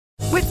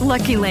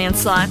Lucky Land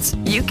Slots,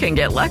 you can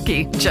get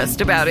lucky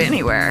just about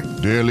anywhere.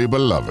 Dearly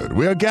beloved,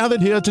 we are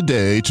gathered here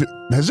today to...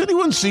 Has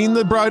anyone seen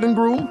the bride and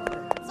groom?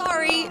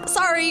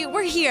 Sorry,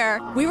 we're here.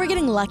 We were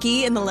getting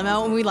lucky in the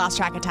limo and we lost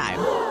track of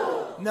time.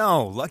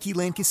 No, Lucky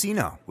Land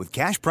Casino, with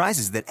cash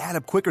prizes that add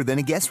up quicker than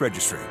a guest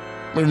registry.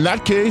 In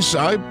that case,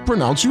 I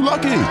pronounce you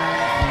lucky.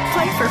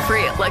 Play for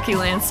free at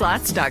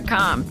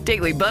LuckyLandSlots.com.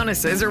 Daily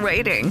bonuses are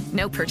waiting.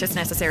 No purchase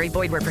necessary.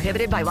 Void where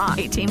prohibited by law.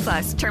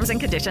 18+. Terms and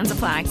conditions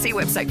apply. See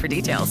website for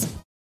details.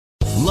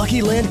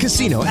 Lucky Land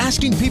Casino,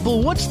 asking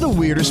people, what's the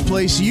weirdest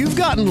place you've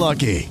gotten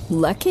lucky?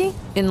 Lucky?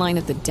 In line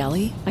at the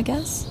deli, I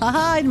guess?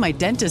 Aha, in my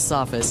dentist's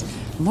office.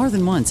 More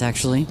than once,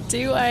 actually.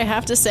 Do I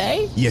have to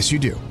say? Yes, you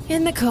do.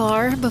 In the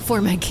car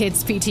before my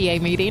kids'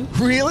 PTA meeting.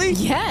 Really?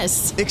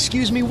 Yes.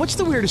 Excuse me, what's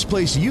the weirdest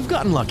place you've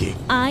gotten lucky?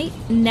 I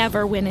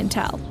never win and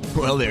tell.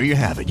 Well, there you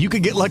have it. You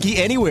can get lucky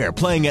anywhere,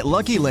 playing at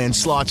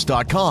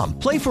LuckyLandSlots.com.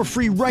 Play for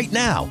free right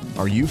now.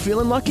 Are you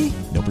feeling lucky?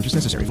 No purchase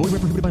necessary. Void where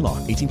prohibited by law.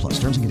 18+.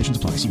 Terms and conditions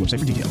apply. See website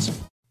for details.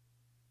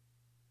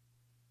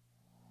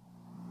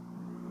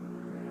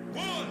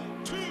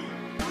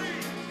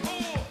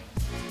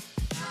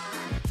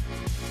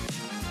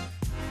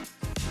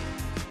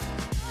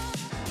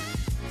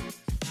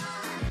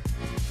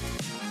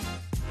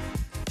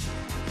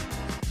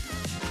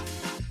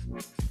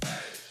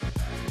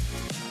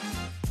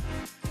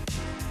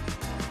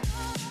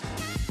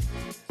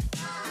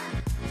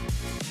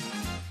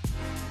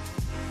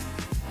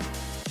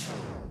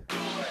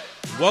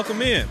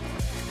 Welcome in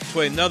to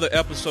another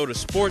episode of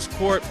Sports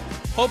Court.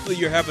 Hopefully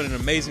you're having an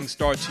amazing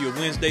start to your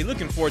Wednesday.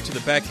 Looking forward to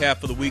the back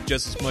half of the week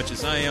just as much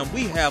as I am.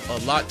 We have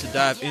a lot to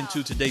dive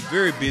into today.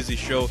 Very busy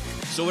show.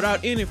 So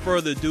without any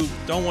further ado,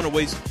 don't want to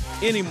waste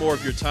any more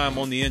of your time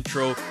on the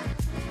intro.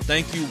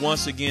 Thank you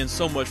once again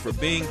so much for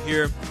being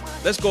here.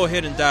 Let's go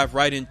ahead and dive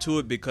right into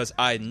it because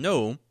I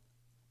know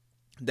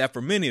that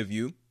for many of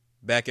you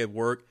back at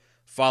work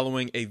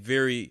following a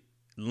very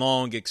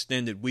long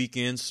extended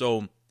weekend.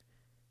 So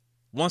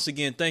once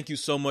again, thank you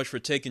so much for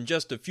taking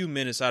just a few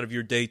minutes out of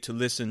your day to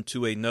listen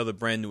to another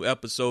brand new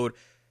episode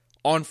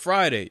on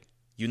Friday.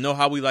 You know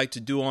how we like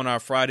to do on our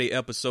Friday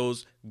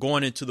episodes.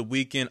 Going into the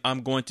weekend,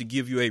 I'm going to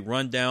give you a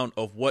rundown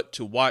of what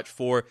to watch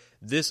for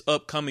this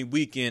upcoming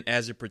weekend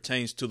as it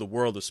pertains to the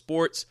world of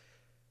sports.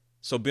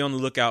 So be on the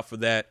lookout for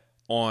that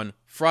on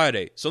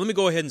Friday. So let me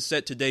go ahead and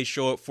set today's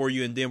show up for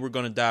you, and then we're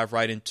going to dive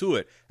right into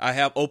it. I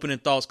have opening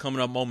thoughts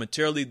coming up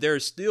momentarily. There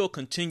is still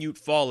continued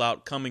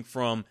fallout coming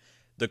from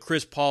the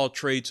Chris Paul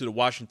trade to the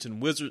Washington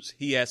Wizards.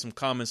 He had some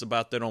comments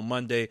about that on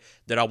Monday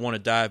that I want to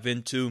dive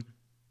into.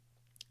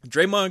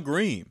 Draymond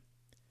Green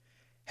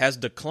has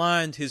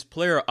declined his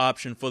player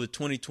option for the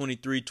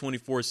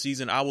 2023-24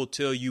 season. I will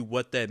tell you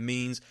what that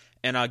means,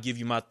 and I'll give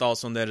you my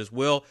thoughts on that as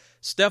well.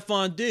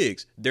 Stefon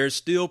Diggs, there's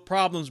still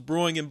problems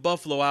brewing in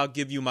Buffalo. I'll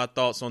give you my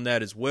thoughts on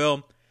that as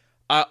well.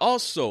 I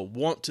also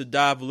want to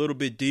dive a little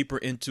bit deeper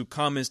into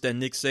comments that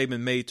Nick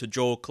Saban made to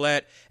Joel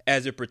Klatt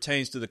as it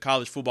pertains to the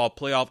college football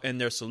playoff and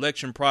their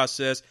selection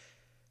process.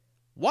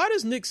 Why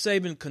does Nick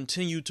Saban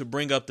continue to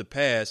bring up the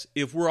past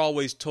if we're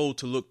always told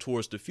to look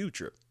towards the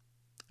future?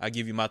 I'll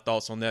give you my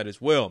thoughts on that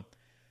as well.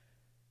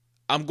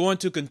 I'm going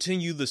to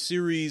continue the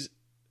series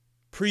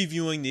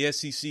previewing the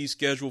SEC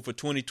schedule for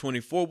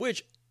 2024,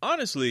 which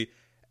honestly,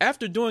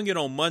 after doing it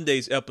on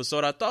Monday's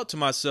episode, I thought to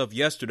myself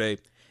yesterday,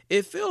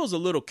 it feels a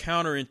little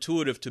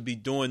counterintuitive to be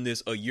doing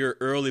this a year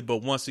early, but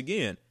once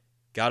again,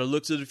 got to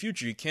look to the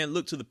future. You can't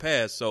look to the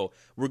past, so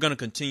we're going to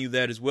continue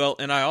that as well.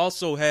 And I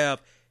also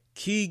have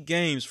key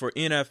games for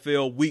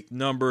NFL week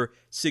number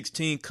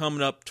 16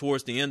 coming up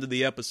towards the end of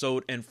the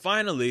episode. And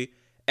finally,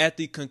 at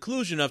the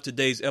conclusion of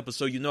today's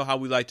episode, you know how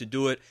we like to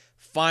do it,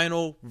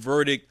 final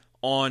verdict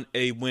on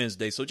a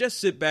Wednesday. So just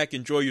sit back,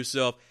 enjoy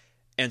yourself,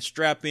 and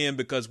strap in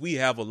because we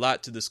have a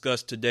lot to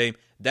discuss today.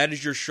 That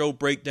is your show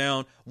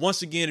breakdown.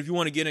 Once again, if you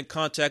want to get in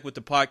contact with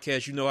the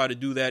podcast, you know how to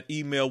do that.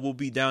 Email will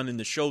be down in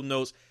the show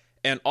notes.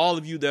 And all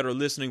of you that are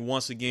listening,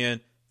 once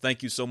again,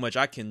 thank you so much.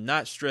 I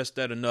cannot stress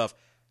that enough,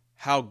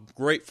 how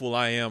grateful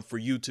I am for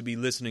you to be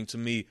listening to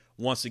me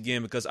once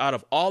again, because out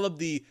of all of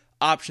the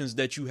options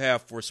that you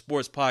have for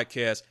sports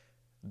podcasts,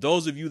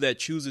 those of you that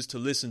chooses to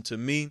listen to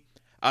me,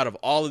 out of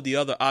all of the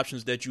other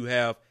options that you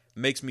have,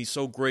 makes me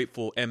so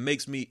grateful and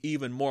makes me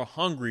even more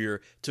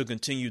hungrier to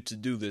continue to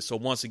do this. So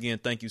once again,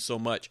 thank you so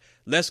much.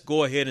 Let's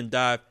go ahead and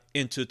dive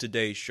into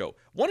today's show.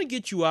 Want to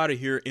get you out of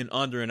here in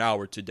under an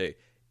hour today,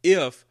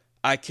 if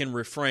I can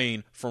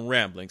refrain from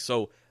rambling.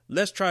 So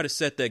let's try to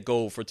set that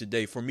goal for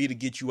today for me to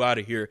get you out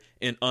of here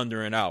in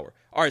under an hour.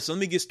 All right, so let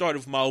me get started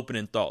with my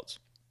opening thoughts.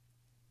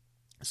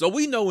 So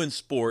we know in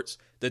sports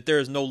that there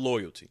is no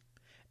loyalty.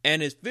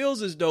 And it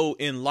feels as though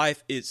in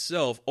life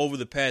itself, over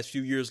the past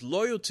few years,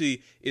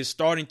 loyalty is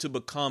starting to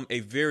become a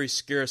very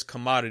scarce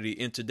commodity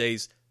in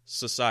today's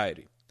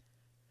society.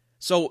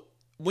 So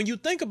when you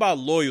think about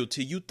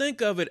loyalty, you think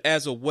of it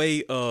as a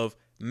way of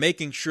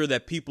making sure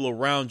that people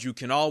around you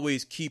can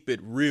always keep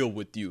it real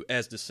with you,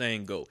 as the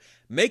saying goes.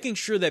 Making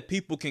sure that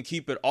people can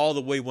keep it all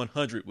the way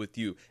 100 with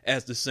you,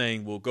 as the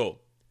saying will go.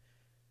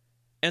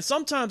 And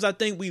sometimes I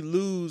think we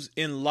lose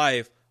in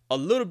life a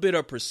little bit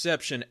of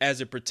perception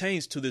as it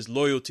pertains to this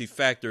loyalty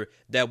factor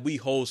that we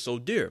hold so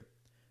dear.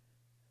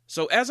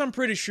 So as I'm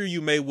pretty sure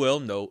you may well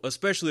know,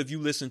 especially if you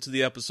listened to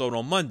the episode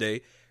on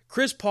Monday,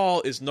 Chris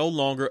Paul is no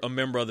longer a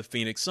member of the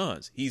Phoenix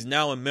Suns. He's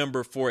now a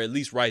member for, at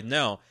least right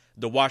now,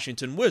 the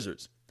Washington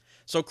Wizards.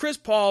 So Chris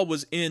Paul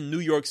was in New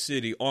York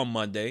City on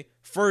Monday.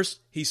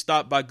 First, he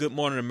stopped by Good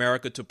Morning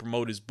America to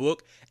promote his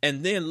book,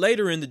 and then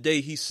later in the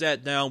day, he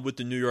sat down with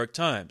the New York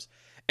Times.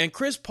 And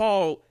Chris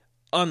Paul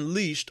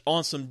unleashed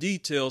on some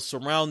details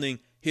surrounding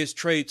his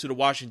trade to the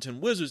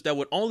Washington Wizards that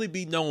would only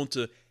be known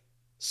to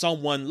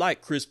someone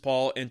like Chris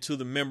Paul and to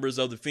the members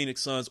of the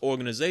Phoenix Suns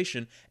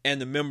organization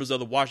and the members of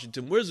the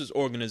Washington Wizards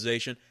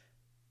organization.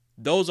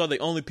 Those are the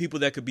only people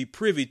that could be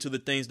privy to the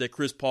things that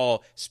Chris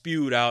Paul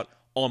spewed out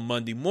on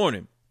Monday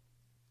morning.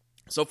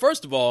 So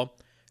first of all,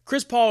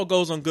 Chris Paul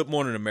goes on Good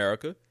Morning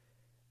America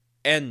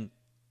and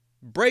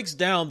breaks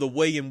down the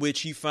way in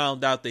which he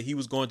found out that he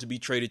was going to be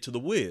traded to the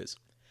Wiz.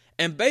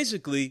 And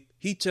basically,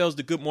 he tells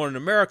the Good Morning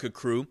America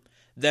crew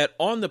that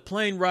on the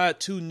plane ride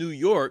to New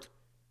York,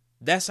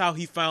 that's how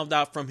he found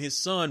out from his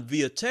son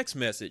via text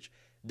message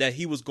that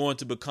he was going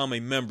to become a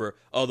member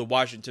of the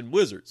Washington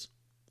Wizards.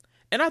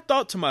 And I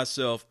thought to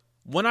myself,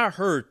 when I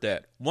heard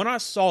that, when I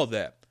saw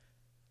that,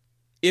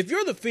 if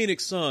you're the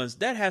Phoenix Suns,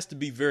 that has to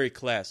be very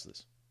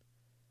classless.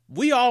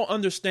 We all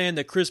understand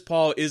that Chris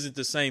Paul isn't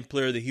the same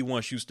player that he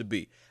once used to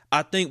be.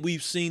 I think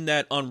we've seen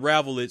that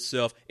unravel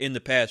itself in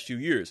the past few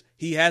years.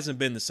 He hasn't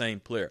been the same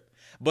player.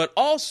 But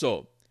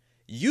also,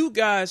 you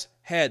guys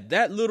had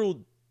that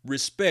little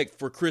respect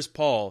for Chris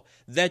Paul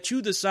that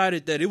you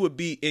decided that it would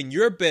be in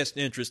your best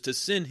interest to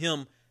send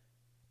him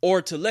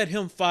or to let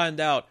him find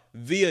out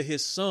via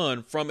his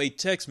son from a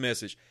text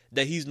message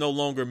that he's no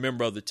longer a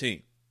member of the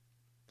team.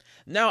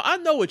 Now, I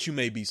know what you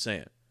may be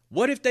saying.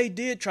 What if they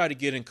did try to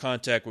get in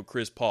contact with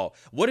Chris Paul?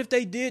 What if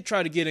they did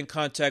try to get in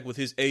contact with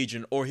his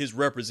agent or his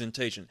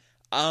representation?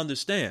 I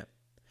understand.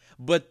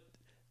 But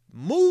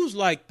moves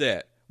like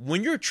that,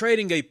 when you're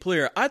trading a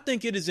player, I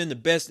think it is in the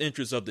best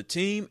interest of the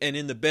team and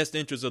in the best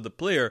interest of the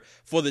player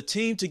for the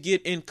team to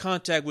get in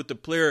contact with the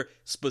player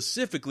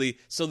specifically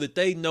so that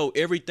they know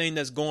everything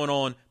that's going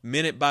on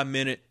minute by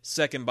minute,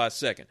 second by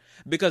second.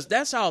 Because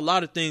that's how a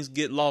lot of things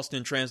get lost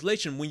in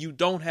translation when you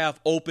don't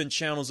have open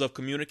channels of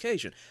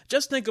communication.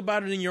 Just think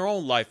about it in your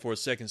own life for a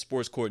second,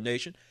 Sports Court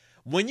Nation.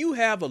 When you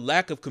have a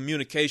lack of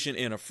communication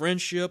in a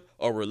friendship,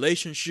 a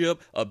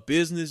relationship, a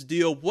business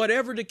deal,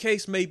 whatever the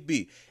case may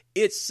be,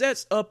 it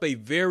sets up a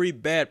very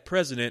bad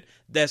precedent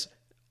that's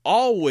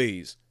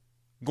always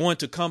going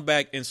to come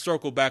back and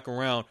circle back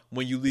around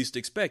when you least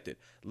expect it.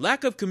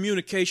 Lack of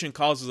communication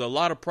causes a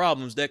lot of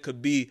problems that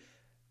could be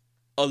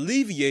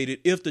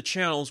alleviated if the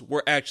channels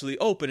were actually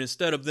open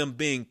instead of them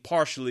being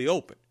partially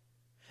open.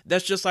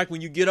 That's just like when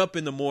you get up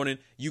in the morning,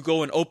 you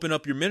go and open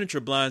up your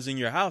miniature blinds in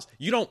your house.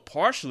 You don't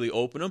partially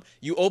open them.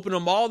 You open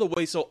them all the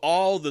way so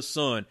all the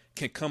sun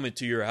can come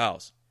into your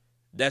house.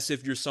 That's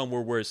if you're somewhere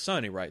where it's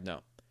sunny right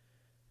now.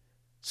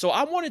 So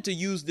I wanted to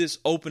use this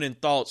opening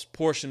thoughts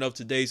portion of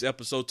today's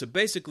episode to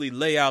basically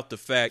lay out the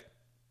fact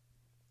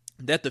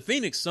that the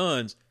Phoenix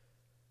Suns,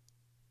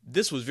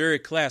 this was very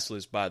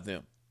classless by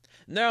them.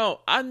 Now,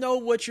 I know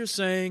what you're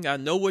saying. I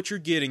know what you're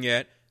getting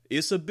at.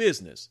 It's a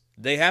business.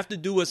 They have to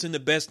do what's in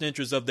the best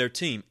interest of their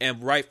team,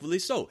 and rightfully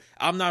so.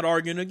 I'm not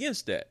arguing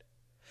against that.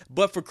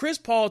 But for Chris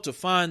Paul to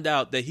find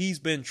out that he's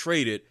been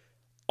traded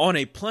on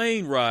a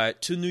plane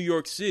ride to New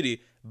York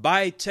City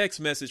by a text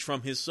message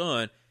from his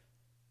son,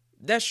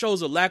 that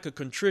shows a lack of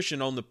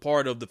contrition on the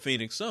part of the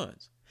Phoenix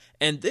Suns.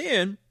 And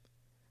then,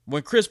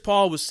 when Chris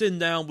Paul was sitting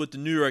down with the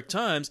New York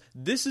Times,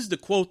 this is the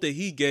quote that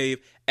he gave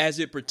as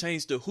it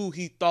pertains to who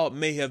he thought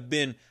may have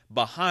been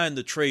behind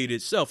the trade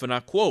itself. And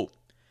I quote,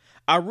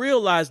 "I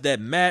realized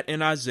that Matt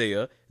and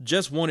Isaiah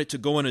just wanted to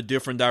go in a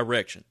different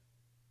direction."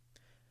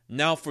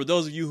 Now, for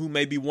those of you who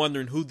may be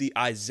wondering who the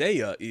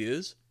Isaiah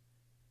is,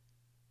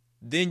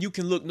 then you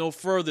can look no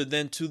further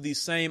than to the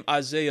same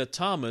Isaiah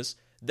Thomas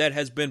that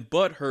has been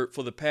butthurt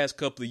for the past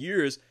couple of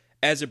years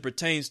as it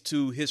pertains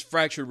to his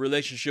fractured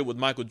relationship with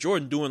Michael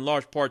Jordan, due in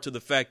large part to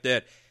the fact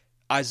that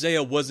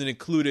Isaiah wasn't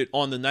included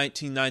on the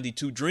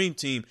 1992 Dream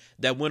Team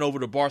that went over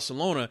to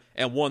Barcelona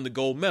and won the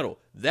gold medal.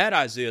 That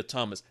Isaiah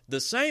Thomas, the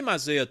same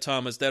Isaiah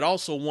Thomas that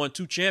also won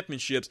 2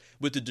 championships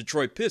with the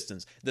Detroit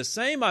Pistons, the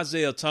same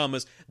Isaiah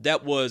Thomas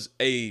that was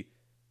a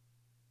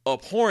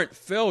abhorrent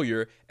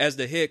failure as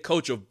the head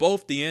coach of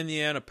both the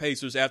Indiana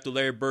Pacers after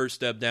Larry Bird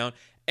stepped down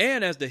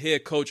and as the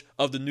head coach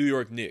of the New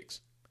York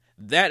Knicks.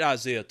 That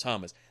Isaiah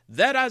Thomas.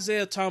 That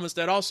Isaiah Thomas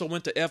that also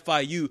went to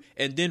FIU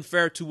and didn't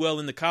fare too well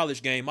in the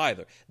college game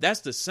either. That's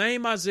the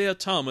same Isaiah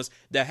Thomas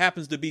that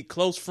happens to be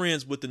close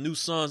friends with the new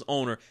Suns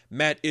owner,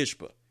 Matt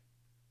Ishbia.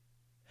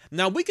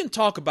 Now, we can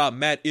talk about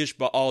Matt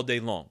Ishbia all day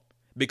long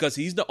because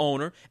he's the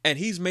owner and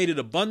he's made it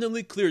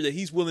abundantly clear that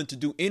he's willing to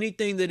do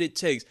anything that it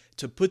takes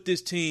to put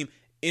this team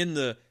in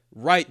the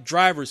right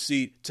driver's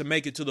seat to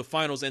make it to the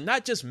finals, and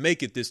not just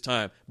make it this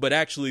time, but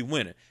actually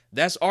win it.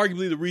 That's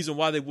arguably the reason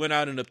why they went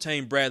out and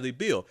obtained Bradley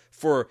Beal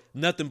for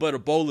nothing but a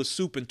bowl of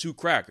soup and 2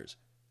 crackers.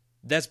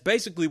 That's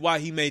basically why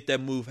he made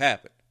that move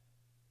happen.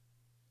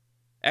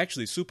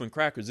 Actually, soup and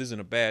crackers isn't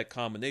a bad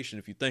combination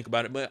if you think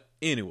about it. But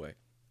anyway.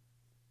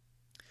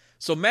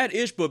 So Matt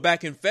Ishbia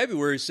back in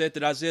February said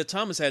that Isaiah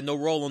Thomas had no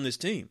role on this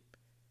team.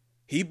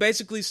 He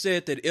basically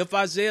said that if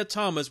Isaiah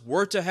Thomas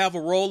were to have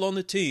a role on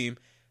the team,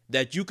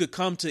 that you could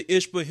come to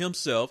Ishbia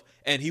himself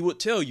and he would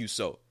tell you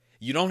so.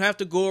 You don't have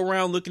to go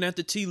around looking at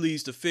the tea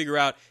leaves to figure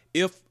out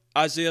if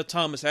Isaiah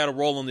Thomas had a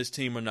role on this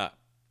team or not.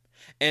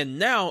 And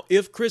now,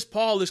 if Chris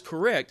Paul is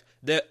correct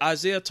that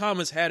Isaiah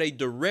Thomas had a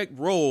direct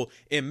role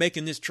in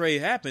making this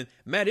trade happen,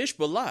 Matt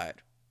Ishbia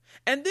lied.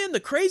 And then the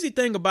crazy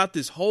thing about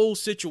this whole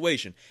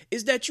situation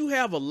is that you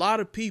have a lot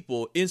of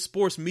people in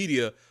sports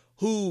media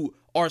who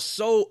are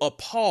so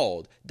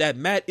appalled that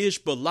Matt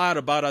Ishbia lied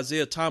about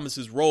Isaiah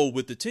Thomas's role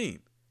with the team.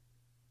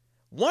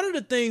 One of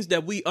the things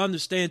that we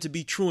understand to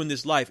be true in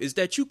this life is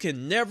that you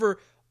can never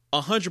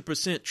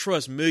 100%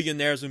 trust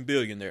millionaires and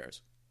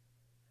billionaires.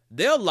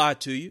 They'll lie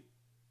to you.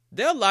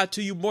 They'll lie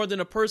to you more than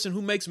a person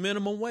who makes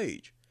minimum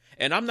wage.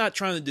 And I'm not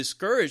trying to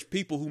discourage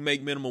people who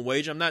make minimum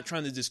wage. I'm not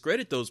trying to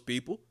discredit those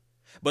people.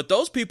 But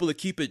those people will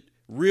keep it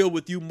real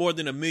with you more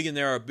than a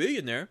millionaire or a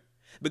billionaire.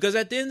 Because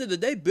at the end of the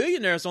day,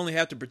 billionaires only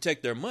have to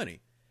protect their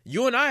money.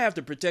 You and I have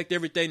to protect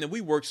everything that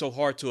we work so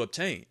hard to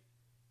obtain.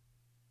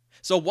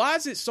 So why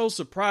is it so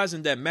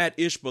surprising that Matt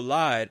Ishbia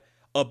lied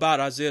about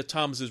Isaiah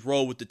Thomas's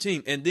role with the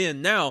team? And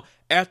then now,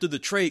 after the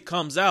trade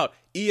comes out,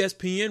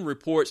 ESPN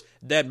reports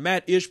that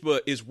Matt Ishbia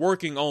is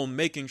working on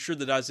making sure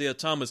that Isaiah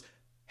Thomas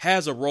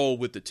has a role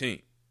with the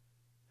team.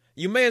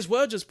 You may as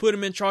well just put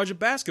him in charge of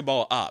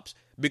basketball ops.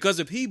 Because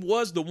if he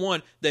was the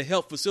one that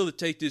helped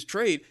facilitate this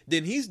trade,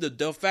 then he's the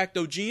de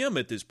facto GM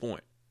at this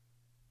point.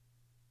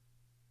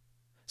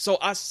 So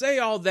I say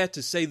all that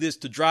to say this,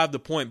 to drive the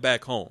point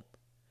back home.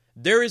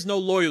 There is no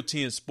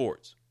loyalty in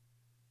sports.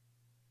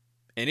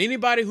 And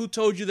anybody who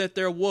told you that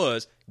there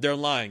was, they're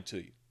lying to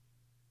you.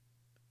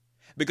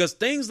 Because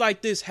things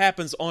like this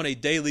happens on a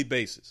daily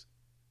basis.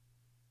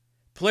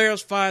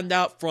 Players find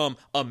out from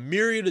a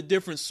myriad of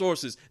different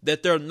sources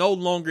that they're no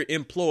longer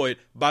employed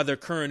by their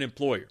current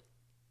employer.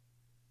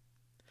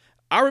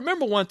 I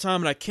remember one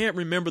time, and I can't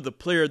remember the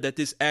player that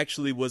this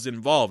actually was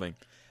involving,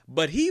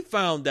 but he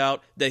found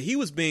out that he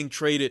was being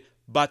traded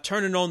by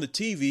turning on the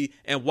TV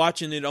and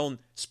watching it on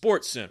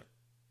SportsCenter.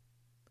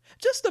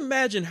 Just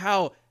imagine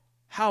how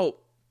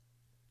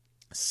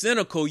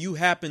cynical you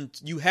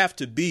have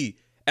to be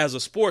as a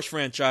sports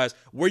franchise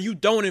where you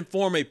don't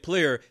inform a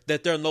player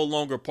that they're no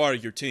longer part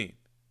of your team.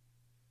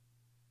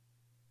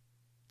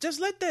 Just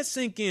let that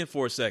sink in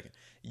for a second.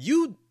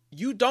 You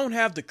don't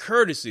have the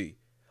courtesy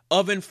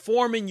of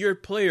informing your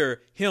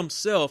player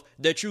himself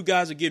that you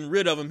guys are getting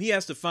rid of him. He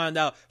has to find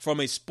out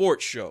from a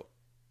sports show.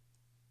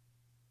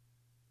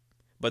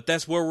 But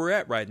that's where we're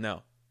at right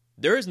now.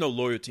 There is no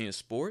loyalty in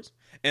sports,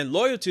 and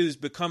loyalty is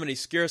becoming a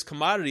scarce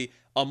commodity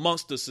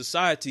amongst the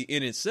society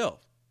in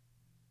itself.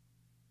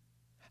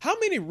 How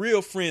many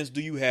real friends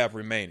do you have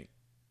remaining?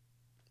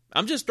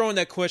 I'm just throwing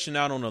that question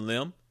out on a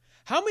limb.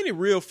 How many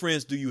real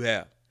friends do you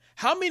have?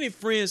 How many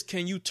friends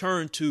can you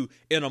turn to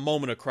in a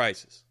moment of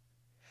crisis?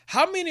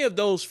 How many of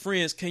those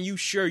friends can you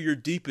share your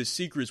deepest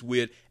secrets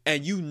with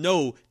and you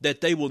know that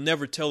they will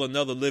never tell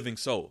another living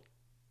soul?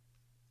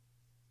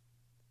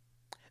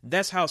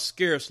 That's how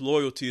scarce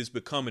loyalty is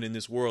becoming in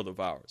this world of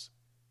ours.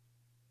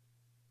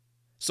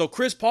 So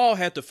Chris Paul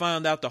had to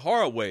find out the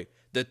hard way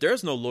that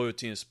there's no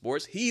loyalty in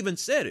sports. He even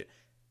said it.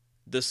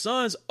 The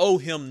Suns owe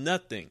him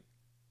nothing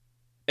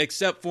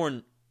except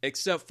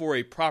for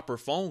a proper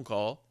phone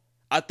call.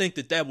 I think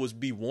that would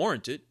be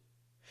warranted.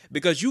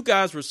 Because you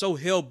guys were so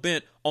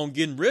hell-bent on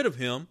getting rid of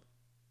him,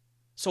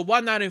 so why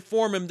not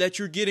inform him that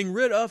you're getting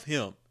rid of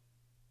him?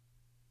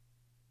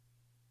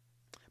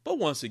 But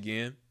once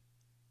again,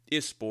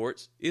 it's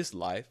sports, it's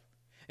life.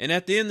 And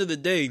at the end of the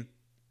day,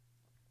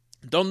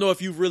 don't know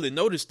if you've really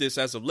noticed this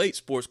as of late,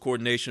 sports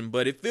coordination,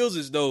 but it feels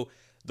as though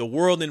the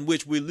world in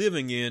which we're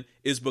living in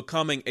is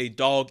becoming a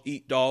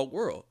dog-eat-dog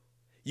world.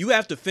 You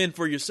have to fend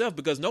for yourself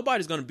because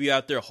nobody's going to be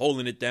out there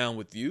holding it down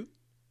with you.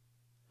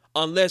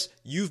 Unless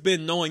you've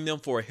been knowing them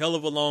for a hell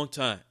of a long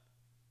time.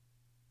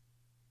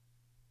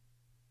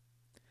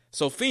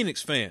 So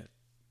Phoenix fan,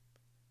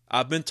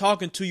 I've been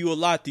talking to you a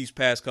lot these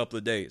past couple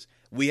of days.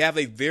 We have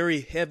a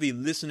very heavy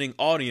listening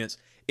audience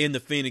in the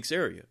Phoenix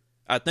area.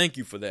 I thank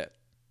you for that.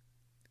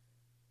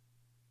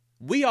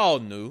 We all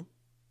knew,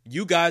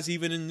 you guys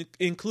even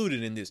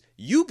included in this,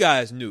 you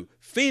guys knew,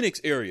 Phoenix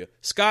area,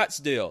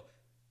 Scottsdale,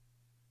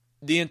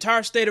 the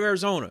entire state of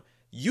Arizona,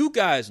 you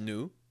guys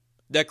knew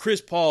that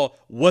Chris Paul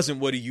wasn't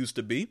what he used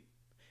to be.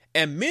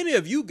 And many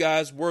of you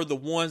guys were the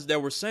ones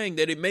that were saying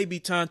that it may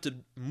be time to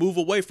move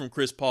away from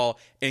Chris Paul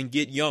and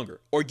get younger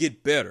or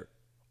get better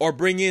or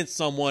bring in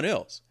someone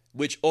else,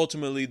 which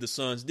ultimately the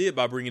Suns did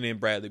by bringing in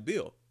Bradley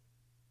Beal.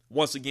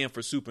 Once again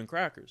for soup and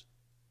crackers.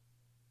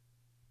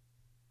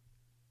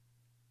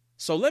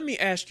 So let me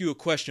ask you a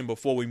question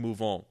before we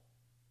move on.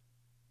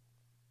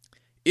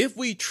 If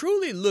we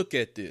truly look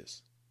at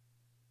this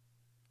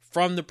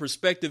from the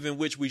perspective in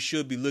which we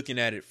should be looking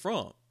at it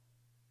from,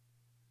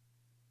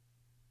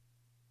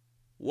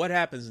 what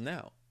happens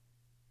now?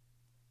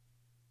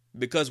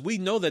 because we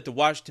know that the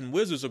Washington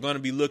Wizards are going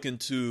to be looking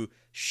to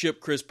ship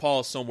Chris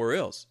Paul somewhere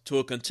else, to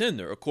a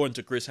contender, according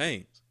to Chris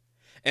Haynes.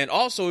 And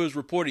also it was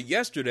reported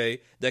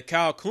yesterday that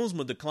Kyle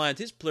Kuzma declined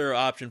his player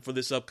option for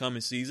this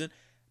upcoming season,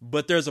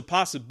 but there's a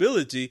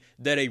possibility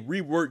that a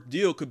reworked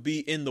deal could be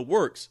in the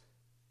works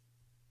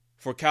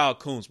for Kyle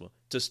Kuzma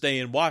to stay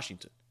in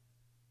Washington.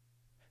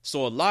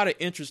 So a lot of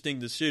interesting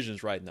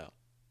decisions right now.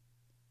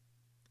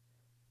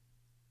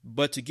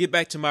 But to get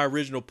back to my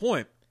original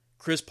point,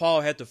 Chris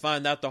Paul had to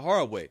find out the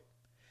hard way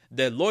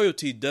that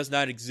loyalty does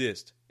not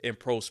exist in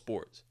pro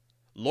sports.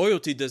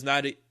 Loyalty does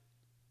not,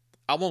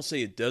 I won't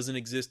say it doesn't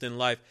exist in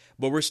life,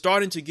 but we're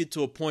starting to get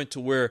to a point to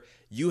where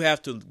you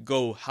have to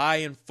go high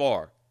and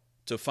far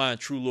to find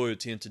true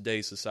loyalty in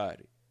today's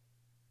society.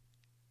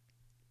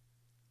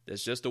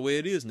 That's just the way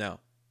it is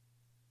now.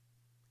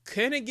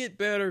 Can it get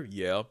better?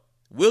 Yeah.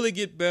 Will it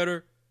get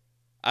better?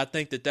 I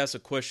think that that's a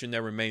question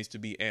that remains to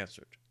be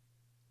answered.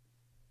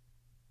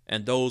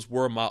 And those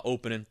were my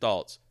opening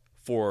thoughts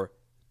for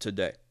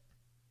today.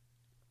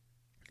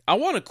 I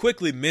want to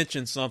quickly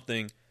mention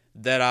something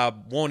that I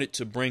wanted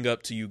to bring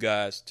up to you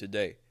guys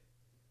today.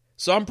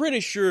 So I'm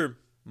pretty sure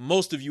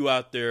most of you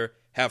out there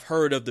have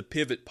heard of the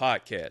Pivot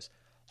Podcast,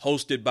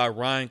 hosted by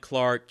Ryan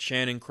Clark,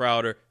 Channing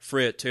Crowder,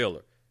 Fred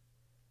Taylor.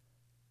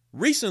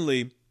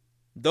 Recently,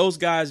 those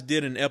guys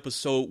did an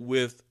episode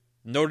with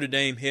Notre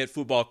Dame head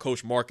football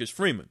coach Marcus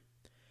Freeman.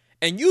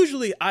 And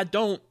usually I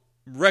don't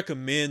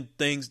recommend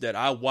things that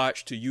I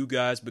watch to you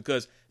guys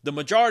because the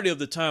majority of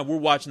the time we're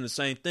watching the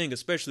same thing,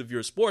 especially if you're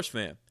a sports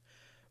fan.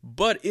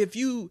 But if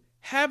you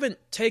haven't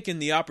taken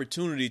the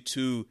opportunity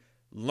to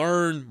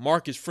learn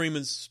Marcus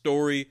Freeman's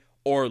story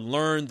or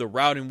learn the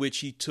route in which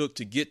he took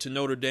to get to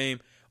Notre Dame,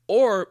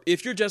 or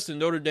if you're just a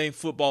Notre Dame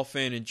football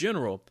fan in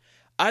general,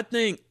 I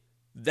think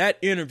that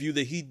interview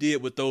that he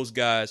did with those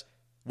guys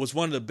was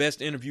one of the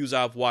best interviews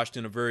I've watched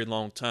in a very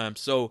long time.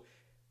 So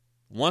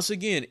once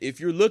again, if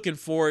you're looking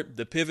for it,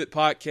 the Pivot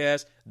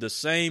Podcast, the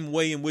same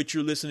way in which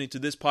you're listening to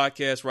this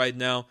podcast right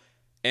now,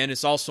 and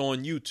it's also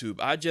on YouTube.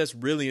 I just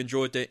really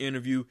enjoyed that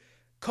interview.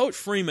 Coach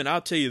Freeman,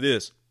 I'll tell you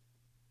this.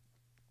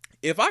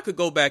 If I could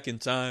go back in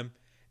time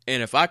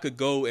and if I could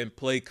go and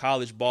play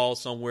college ball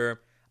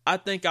somewhere, I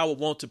think I would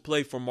want to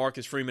play for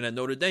Marcus Freeman at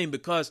Notre Dame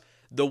because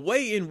the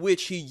way in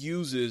which he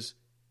uses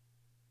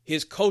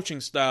his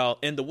coaching style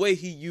and the way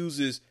he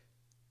uses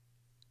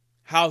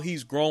how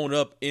he's grown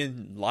up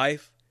in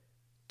life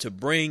to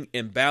bring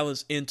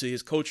imbalance into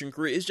his coaching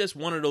career, it's just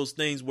one of those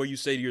things where you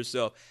say to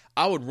yourself,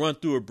 I would run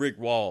through a brick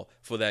wall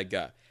for that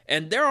guy.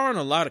 And there aren't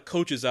a lot of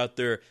coaches out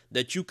there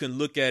that you can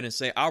look at and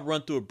say, I'll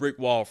run through a brick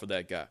wall for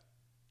that guy.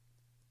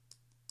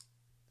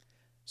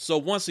 So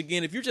once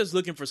again, if you're just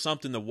looking for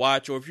something to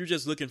watch, or if you're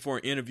just looking for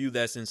an interview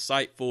that's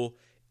insightful,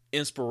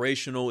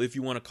 inspirational, if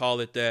you want to call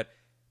it that,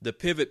 the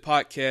Pivot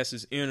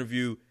Podcast's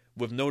interview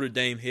with Notre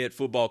Dame head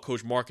football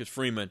coach Marcus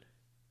Freeman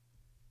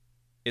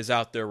is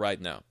out there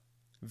right now.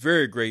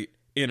 Very great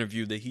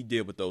interview that he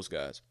did with those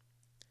guys.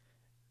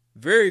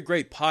 Very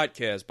great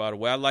podcast, by the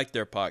way. I like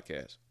their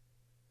podcast.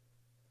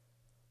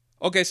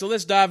 Okay, so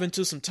let's dive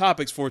into some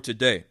topics for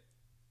today.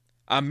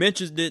 I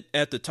mentioned it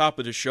at the top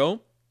of the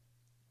show.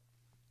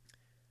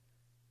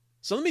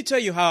 So let me tell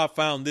you how I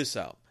found this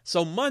out.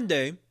 So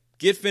Monday,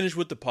 get finished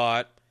with the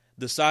pod,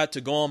 decide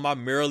to go on my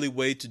merrily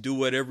way to do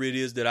whatever it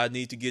is that I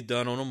need to get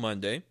done on a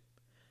Monday.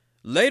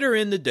 Later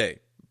in the day,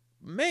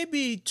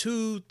 maybe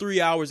 2-3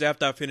 hours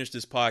after I finish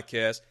this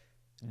podcast,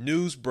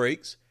 news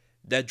breaks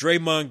that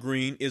Draymond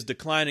Green is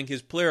declining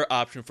his player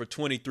option for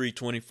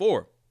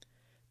 23-24.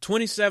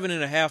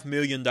 $27.5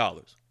 million.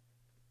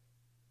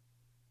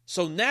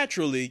 So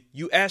naturally,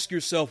 you ask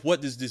yourself, what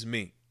does this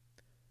mean?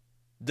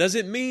 Does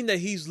it mean that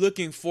he's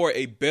looking for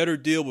a better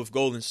deal with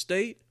Golden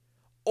State?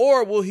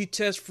 Or will he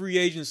test free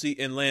agency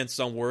and land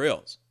somewhere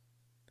else?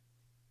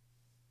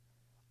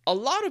 A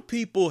lot of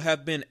people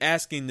have been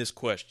asking this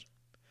question.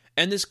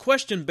 And this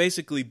question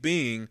basically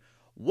being,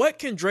 what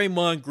can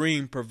Draymond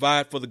Green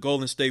provide for the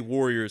Golden State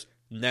Warriors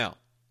now?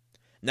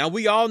 Now,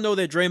 we all know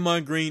that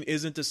Draymond Green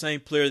isn't the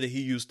same player that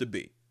he used to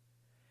be.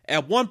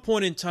 At one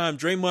point in time,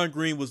 Draymond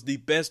Green was the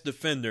best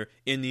defender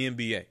in the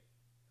NBA.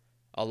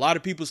 A lot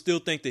of people still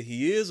think that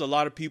he is. A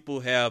lot of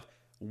people have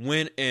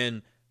went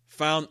and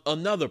found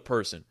another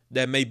person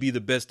that may be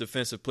the best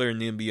defensive player in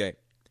the NBA.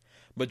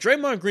 But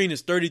Draymond Green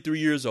is 33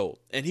 years old,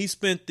 and he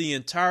spent the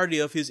entirety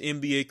of his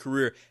NBA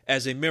career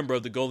as a member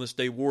of the Golden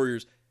State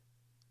Warriors,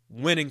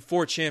 winning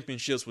 4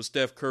 championships with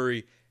Steph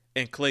Curry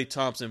and Klay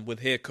Thompson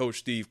with head coach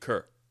Steve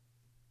Kerr.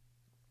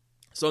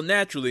 So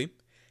naturally,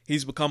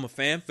 he's become a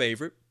fan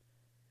favorite,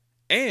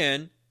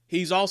 and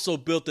he's also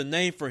built a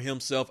name for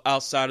himself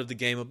outside of the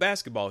game of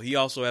basketball. He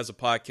also has a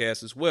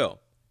podcast as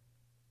well.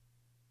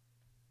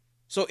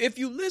 So if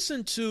you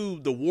listen to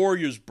the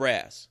Warriors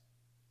brass,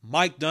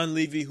 Mike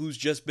Dunleavy, who's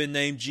just been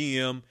named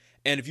GM,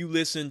 and if you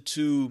listen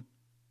to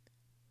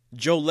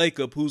Joe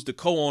Lacob, who's the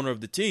co-owner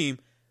of the team,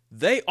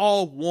 they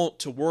all want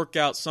to work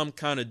out some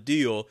kind of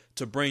deal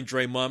to bring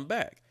Draymond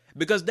back.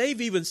 Because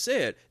they've even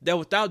said that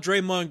without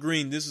Draymond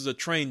Green, this is a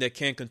train that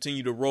can't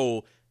continue to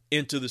roll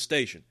into the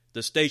station.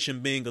 the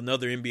station being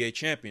another NBA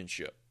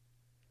championship.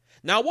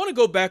 Now, I want to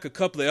go back a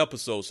couple of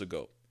episodes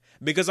ago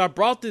because I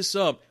brought this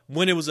up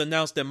when it was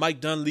announced that Mike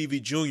Dunleavy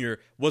Jr.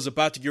 was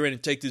about to get ready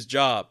to take this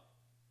job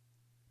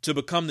to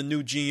become the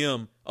new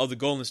GM of the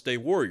Golden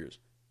State Warriors.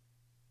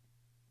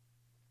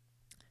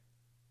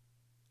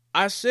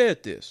 I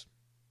said this,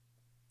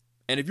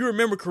 and if you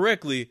remember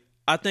correctly,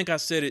 I think I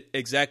said it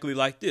exactly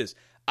like this.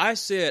 I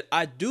said,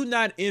 I do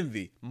not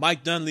envy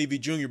Mike Dunleavy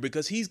Jr.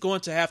 because he's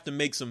going to have to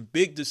make some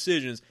big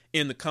decisions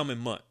in the coming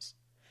months.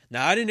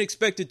 Now, I didn't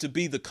expect it to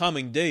be the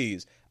coming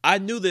days. I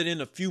knew that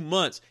in a few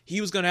months,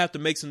 he was going to have to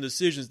make some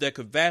decisions that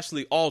could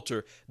vastly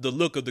alter the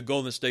look of the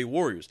Golden State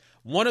Warriors.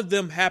 One of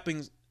them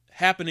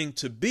happening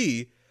to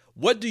be,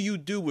 what do you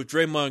do with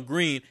Draymond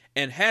Green,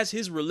 and has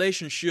his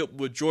relationship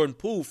with Jordan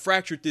Poole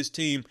fractured this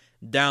team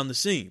down the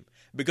seam?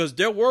 Because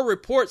there were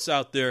reports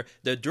out there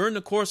that during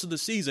the course of the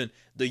season,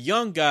 the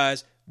young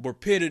guys were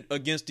pitted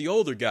against the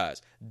older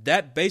guys.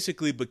 That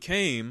basically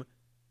became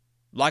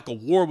like a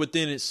war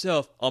within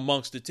itself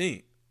amongst the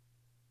team.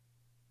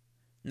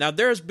 Now,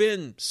 there's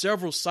been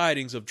several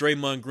sightings of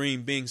Draymond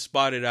Green being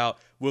spotted out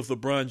with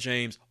LeBron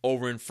James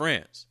over in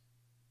France.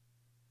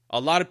 A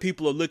lot of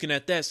people are looking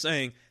at that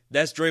saying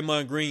that's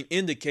Draymond Green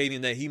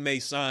indicating that he may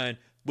sign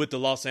with the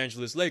Los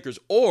Angeles Lakers,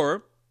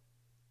 or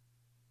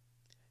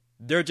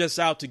they're just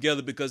out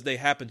together because they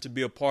happen to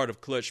be a part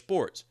of Clutch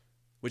Sports,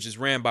 which is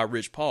ran by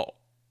Rich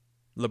Paul,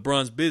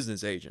 LeBron's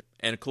business agent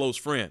and a close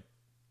friend.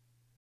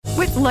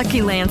 With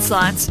Lucky Land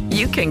Slots,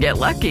 you can get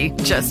lucky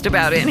just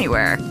about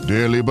anywhere.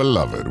 Dearly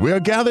beloved, we are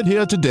gathered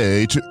here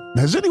today to...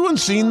 Has anyone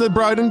seen the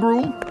bride and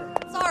groom?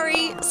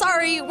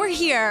 Sorry, we're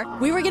here.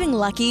 We were getting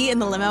lucky in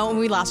the limo and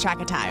we lost track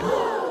of time.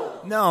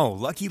 No,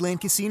 Lucky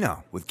Land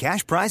Casino, with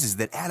cash prizes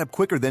that add up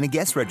quicker than a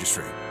guest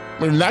registry.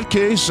 In that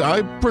case,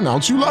 I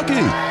pronounce you lucky.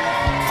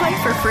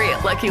 Play for free at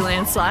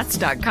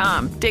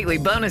LuckyLandSlots.com. Daily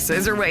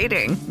bonuses are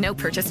waiting. No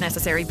purchase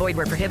necessary. Void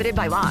where prohibited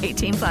by law.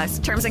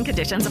 18+. Terms and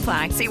conditions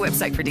apply. See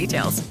website for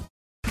details.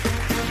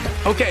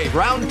 Okay,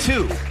 round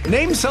two.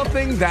 Name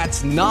something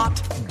that's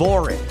not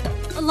boring.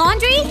 A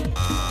laundry?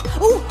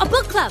 Ooh, a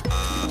book club.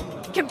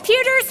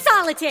 Computer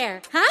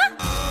solitaire, huh?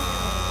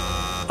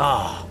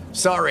 Ah,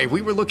 sorry.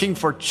 We were looking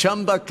for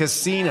Chumba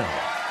Casino.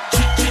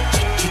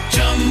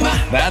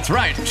 That's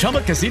right.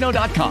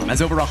 ChumbaCasino.com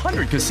has over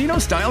 100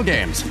 casino-style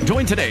games.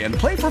 Join today and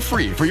play for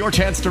free for your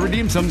chance to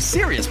redeem some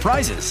serious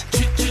prizes.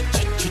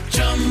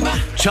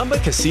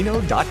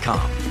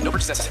 ChumbaCasino.com. No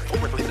purchase necessary.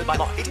 Void where prohibited by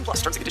law. 18+.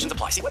 Terms and conditions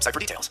apply. See website for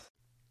details.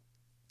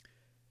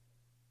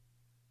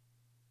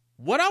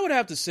 What I would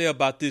have to say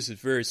about this is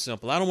very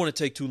simple. I don't want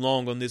to take too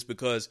long on this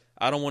because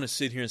I don't want to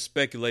sit here and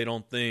speculate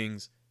on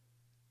things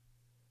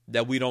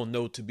that we don't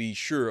know to be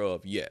sure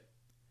of yet.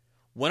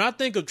 When I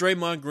think of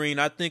Draymond Green,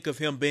 I think of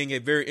him being a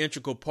very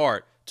integral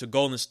part to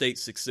Golden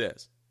State's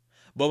success.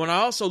 But when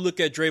I also look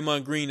at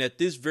Draymond Green at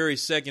this very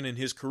second in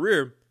his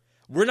career,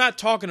 we're not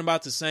talking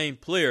about the same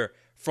player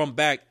from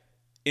back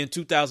in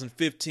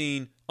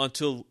 2015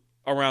 until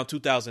around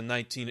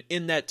 2019,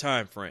 in that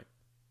time frame.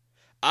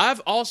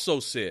 I've also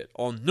said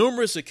on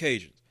numerous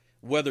occasions,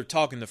 whether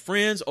talking to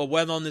friends or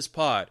whether on this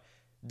pod,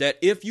 that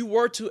if you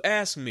were to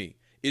ask me,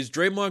 is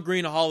Draymond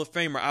Green a Hall of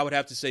Famer, I would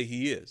have to say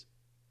he is.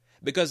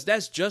 Because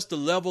that's just the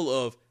level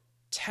of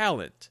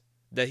talent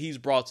that he's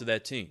brought to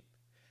that team.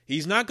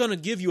 He's not going to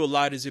give you a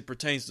lot as it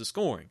pertains to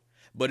scoring.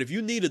 But if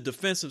you need a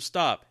defensive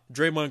stop,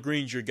 Draymond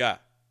Green's your guy.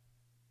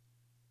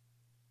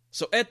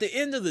 So at the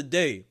end of the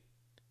day,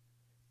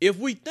 if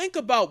we think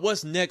about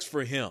what's next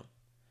for him,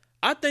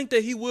 I think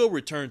that he will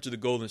return to the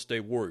Golden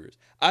State Warriors.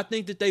 I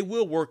think that they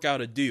will work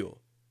out a deal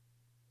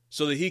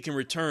so that he can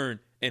return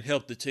and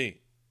help the team.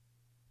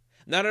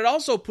 Now, that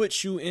also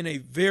puts you in a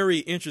very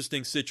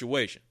interesting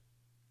situation.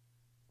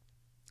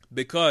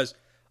 Because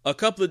a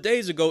couple of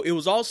days ago, it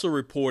was also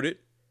reported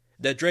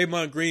that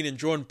Draymond Green and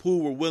Jordan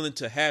Poole were willing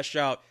to hash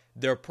out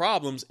their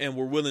problems and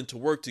were willing to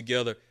work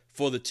together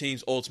for the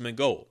team's ultimate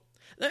goal.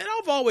 And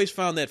I've always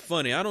found that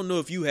funny. I don't know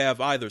if you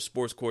have either,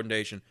 sports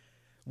coordination.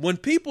 When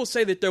people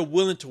say that they're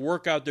willing to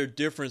work out their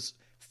difference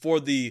for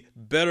the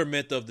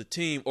betterment of the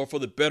team or for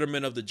the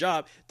betterment of the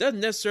job, doesn't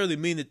necessarily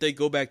mean that they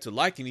go back to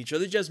liking each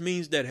other. It just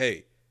means that,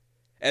 hey,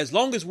 as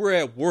long as we're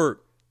at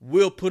work,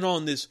 we'll put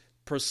on this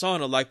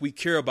persona like we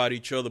care about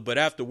each other, but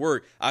after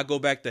work, I go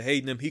back to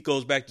hating him. He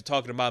goes back to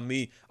talking about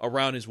me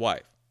around his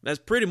wife. That's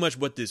pretty much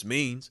what this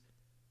means.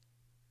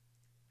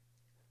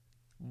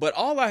 But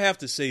all I have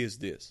to say is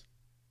this.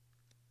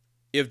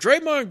 If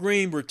Draymond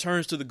Green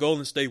returns to the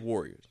Golden State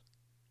Warriors,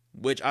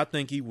 which I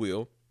think he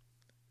will,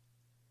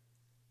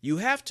 you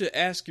have to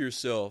ask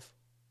yourself,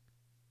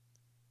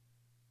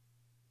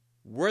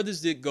 where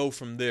does it go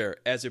from there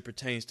as it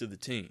pertains to the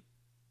team?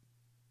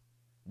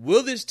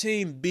 Will this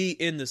team be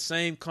in the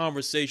same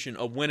conversation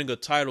of winning a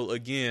title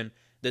again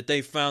that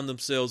they found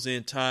themselves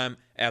in time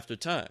after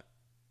time?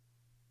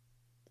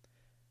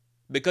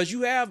 Because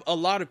you have a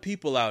lot of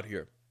people out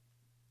here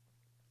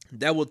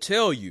that will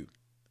tell you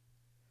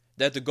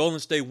that the Golden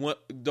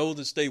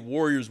State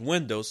Warriors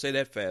window, say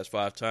that fast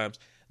 5 times,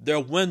 their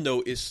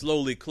window is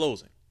slowly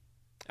closing.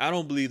 I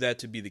don't believe that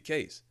to be the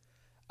case.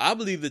 I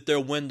believe that their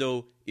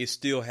window is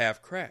still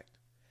half cracked.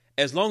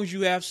 As long as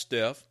you have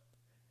Steph,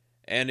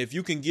 and if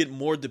you can get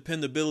more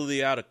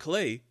dependability out of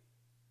Klay,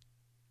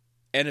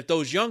 and if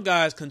those young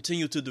guys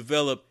continue to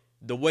develop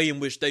the way in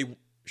which they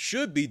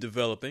should be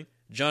developing,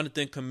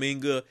 Jonathan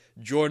Kuminga,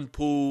 Jordan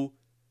Poole,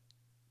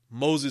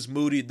 Moses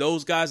Moody,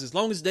 those guys, as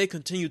long as they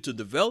continue to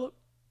develop,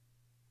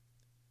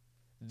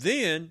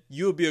 then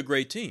you'll be a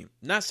great team.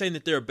 Not saying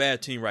that they're a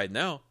bad team right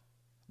now,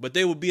 but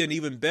they will be an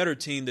even better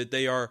team that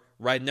they are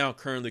right now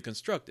currently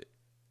constructed.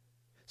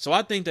 So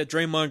I think that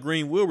Draymond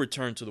Green will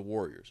return to the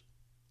Warriors.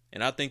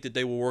 And I think that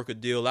they will work a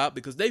deal out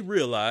because they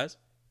realize,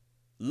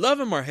 love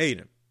him or hate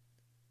him,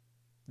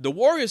 the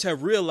Warriors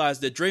have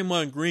realized that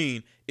Draymond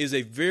Green is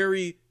a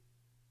very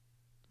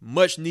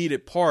much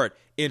needed part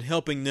in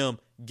helping them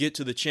get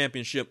to the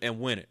championship and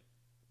win it.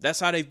 That's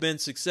how they've been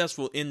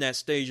successful in that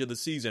stage of the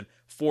season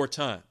 4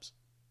 times.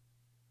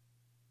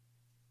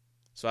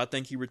 So I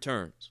think he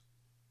returns.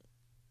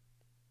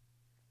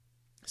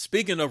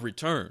 Speaking of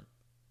return,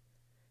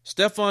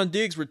 Stefon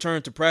Diggs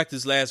returned to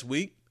practice last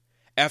week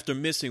after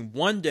missing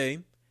 1 day.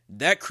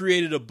 That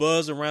created a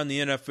buzz around the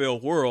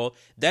NFL world.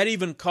 That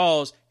even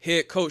caused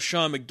head coach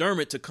Sean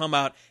McDermott to come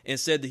out and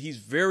said that he's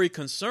very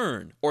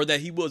concerned, or that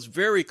he was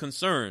very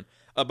concerned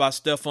about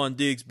Stefon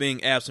Diggs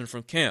being absent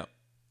from camp.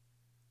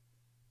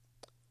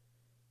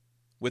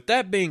 With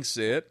that being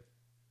said,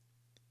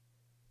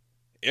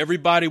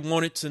 everybody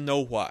wanted to know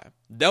why.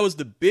 That was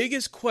the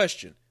biggest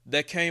question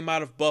that came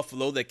out of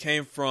Buffalo, that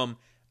came from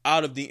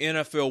out of the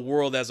NFL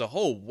world as a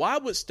whole. Why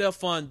would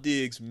Stefon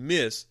Diggs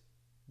miss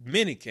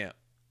minicamp?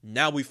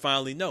 Now we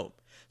finally know.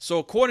 So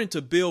according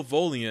to Bill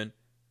Volian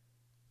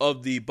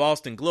of the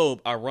Boston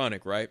Globe,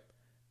 ironic, right?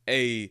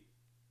 A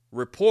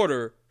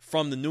reporter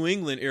from the New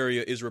England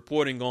area is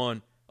reporting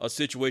on a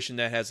situation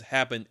that has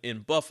happened in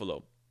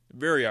Buffalo.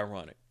 Very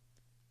ironic.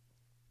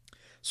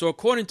 So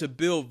according to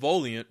Ben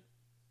Volian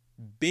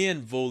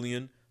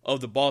of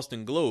the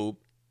Boston Globe,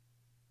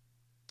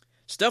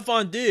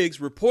 Stefon Diggs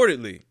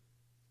reportedly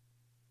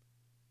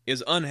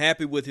is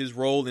unhappy with his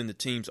role in the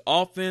team's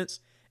offense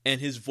and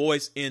his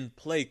voice in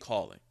play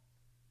calling.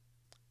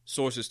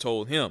 Sources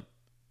told him.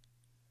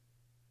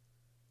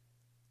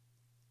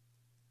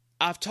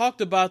 I've talked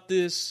about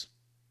this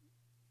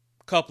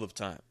a couple of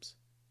times.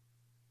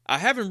 I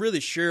haven't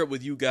really shared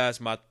with you guys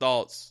my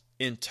thoughts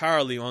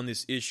entirely on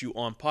this issue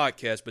on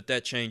podcast, but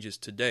that changes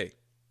today.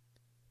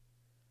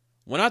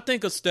 When I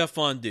think of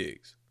Stefon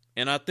Diggs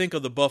and I think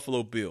of the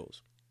Buffalo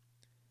Bills,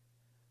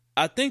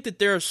 I think that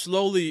they're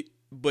slowly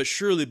but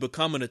surely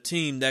becoming a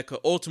team that could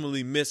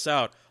ultimately miss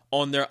out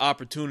on their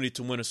opportunity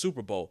to win a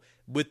Super Bowl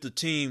with the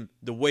team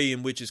the way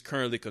in which it's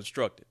currently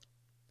constructed.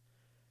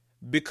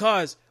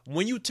 Because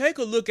when you take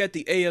a look at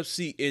the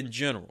AFC in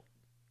general,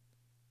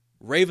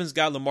 Ravens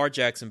got Lamar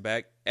Jackson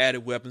back,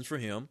 added weapons for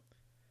him.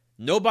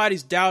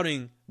 Nobody's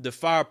doubting the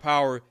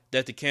firepower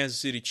that the Kansas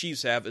City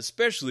Chiefs have,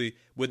 especially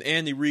with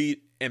Andy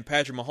Reid and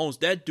Patrick Mahomes.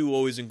 That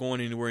duo isn't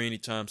going anywhere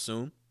anytime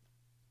soon.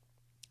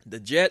 The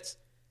Jets,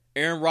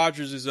 Aaron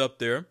Rodgers is up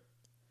there.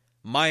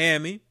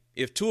 Miami,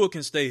 if Tua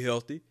can stay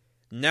healthy.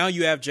 Now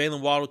you have Jalen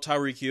Waddle,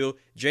 Tyreek Hill,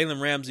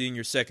 Jalen Ramsey in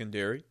your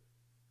secondary.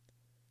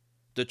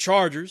 The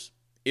Chargers,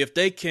 if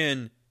they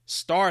can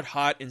start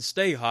hot and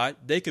stay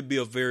hot, they could be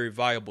a very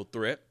viable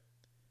threat.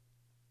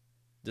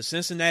 The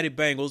Cincinnati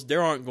Bengals, they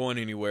aren't going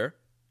anywhere.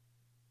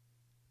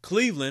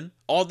 Cleveland,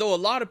 although a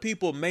lot of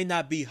people may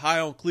not be high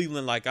on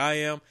Cleveland like I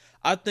am,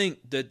 I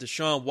think that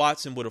Deshaun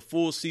Watson, with a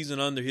full season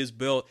under his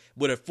belt,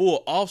 with a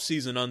full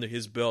offseason under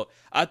his belt,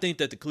 I think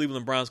that the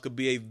Cleveland Browns could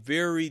be a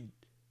very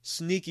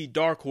sneaky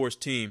dark horse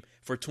team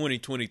for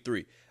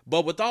 2023.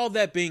 But with all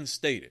that being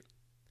stated,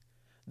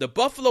 the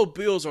Buffalo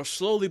Bills are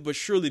slowly but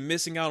surely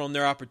missing out on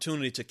their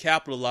opportunity to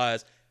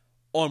capitalize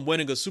on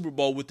winning a Super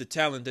Bowl with the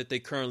talent that they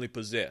currently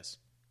possess.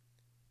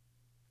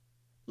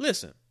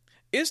 Listen,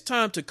 it's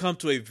time to come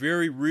to a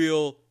very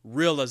real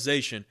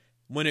realization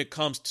when it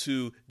comes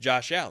to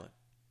Josh Allen.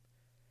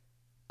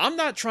 I'm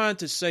not trying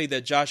to say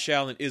that Josh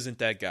Allen isn't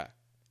that guy,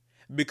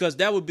 because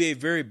that would be a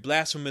very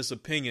blasphemous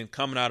opinion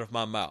coming out of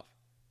my mouth.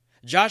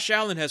 Josh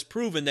Allen has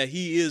proven that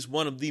he is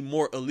one of the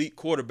more elite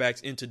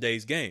quarterbacks in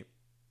today's game.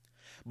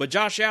 But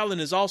Josh Allen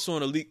is also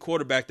an elite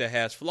quarterback that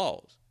has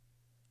flaws.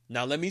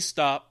 Now let me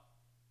stop,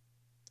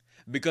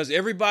 because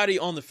everybody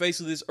on the face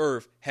of this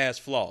earth has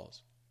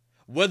flaws.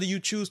 Whether you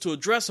choose to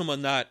address them or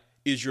not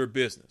is your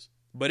business.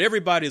 But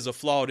everybody is a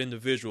flawed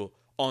individual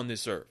on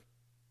this earth.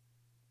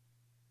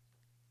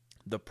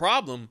 The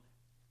problem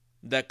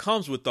that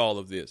comes with all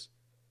of this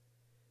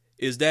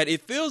is that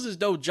it feels as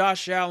though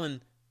Josh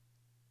Allen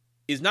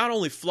is not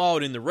only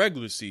flawed in the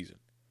regular season,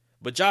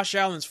 but Josh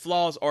Allen's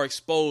flaws are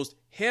exposed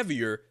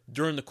heavier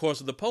during the course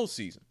of the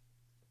postseason.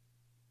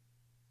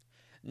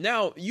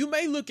 Now, you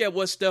may look at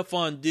what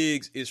Stefon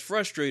Diggs is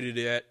frustrated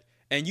at,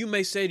 and you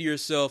may say to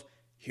yourself,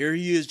 here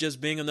he is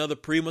just being another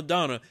prima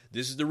donna.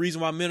 This is the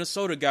reason why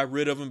Minnesota got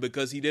rid of him,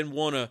 because he didn't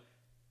want to,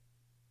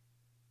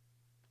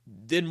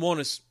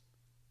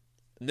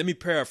 let me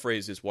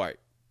paraphrase this, White.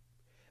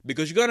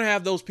 Because you're going to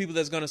have those people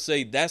that's going to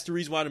say that's the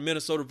reason why the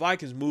Minnesota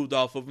Vikings moved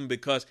off of him,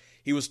 because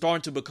he was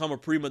starting to become a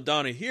prima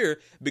donna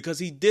here because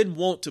he didn't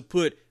want to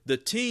put the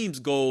team's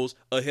goals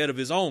ahead of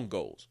his own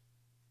goals.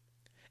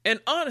 And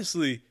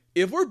honestly,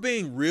 if we're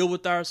being real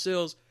with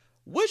ourselves,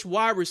 which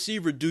wide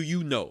receiver do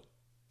you know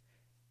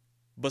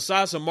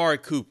besides Amari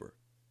Cooper?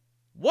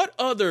 What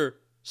other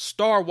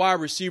star wide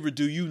receiver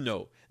do you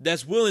know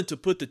that's willing to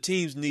put the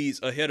team's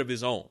needs ahead of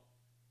his own?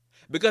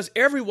 Because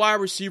every wide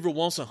receiver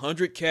wants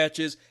 100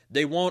 catches.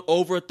 They want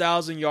over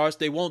 1,000 yards.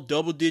 They want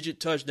double-digit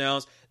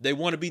touchdowns. They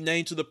want to be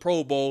named to the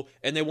Pro Bowl,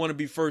 and they want to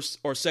be first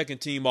or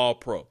second team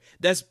All-Pro.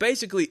 That's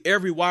basically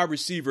every wide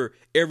receiver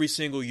every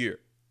single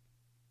year.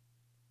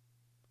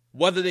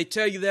 Whether they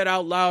tell you that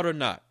out loud or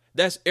not,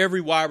 that's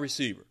every wide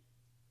receiver.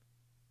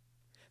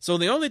 So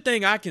the only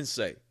thing I can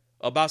say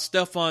about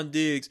Stefon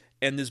Diggs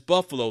and this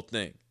Buffalo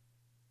thing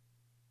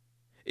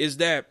is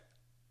that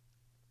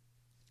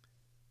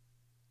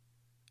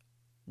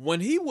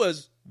when he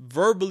was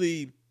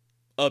verbally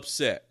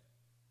upset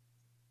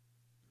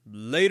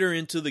later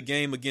into the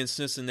game against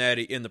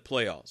Cincinnati in the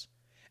playoffs,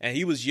 and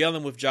he was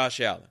yelling with Josh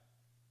Allen,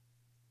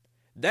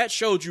 that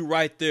showed you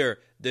right there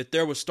that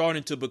there was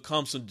starting to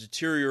become some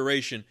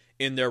deterioration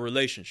in their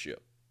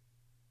relationship.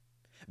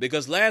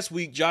 Because last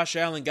week, Josh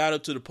Allen got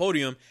up to the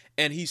podium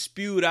and he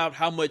spewed out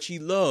how much he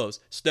loves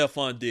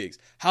Stefon Diggs,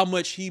 how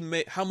much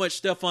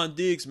Stefon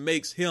Diggs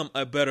makes him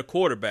a better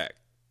quarterback.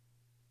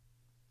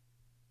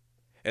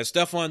 And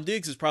Stefon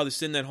Diggs is probably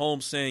sitting at home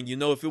saying, you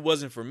know, if it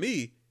wasn't for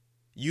me,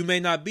 you may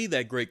not be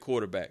that great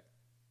quarterback.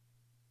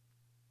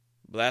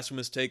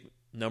 Blasphemous take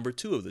number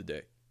 2 of the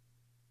day.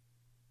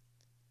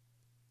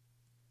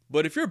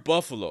 But if you're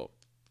Buffalo,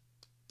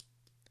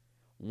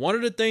 one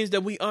of the things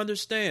that we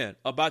understand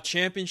about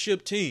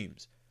championship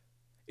teams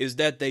is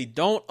that they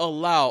don't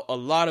allow a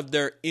lot of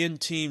their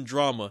in-team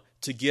drama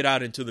to get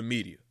out into the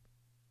media.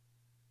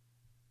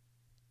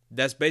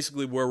 That's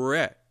basically where we're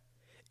at.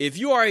 If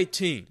you are a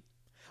team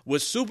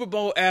with Super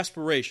Bowl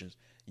aspirations,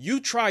 you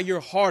try your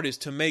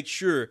hardest to make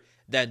sure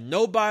that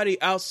nobody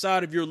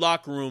outside of your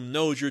locker room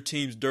knows your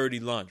team's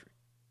dirty laundry.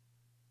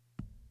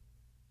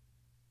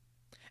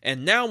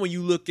 And now when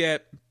you look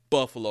at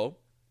Buffalo,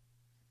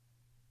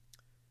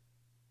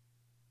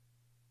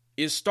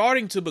 it's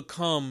starting to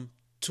become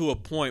to a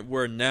point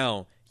where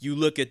now you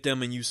look at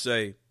them and you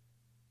say,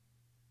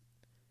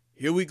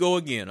 here we go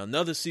again,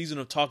 another season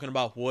of talking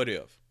about what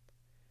if.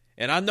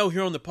 And I know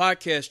here on the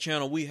podcast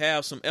channel we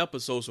have some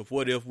episodes of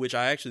What If, which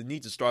I actually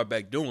need to start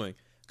back doing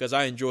because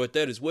I enjoyed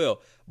that as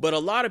well. But a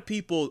lot of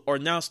people are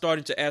now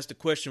starting to ask the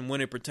question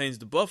when it pertains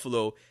to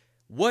Buffalo,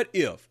 what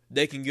if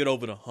they can get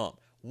over the hump?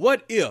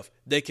 What if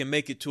they can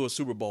make it to a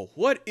Super Bowl?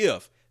 What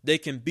if they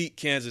can beat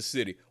Kansas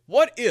City?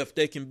 What if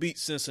they can beat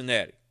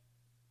Cincinnati?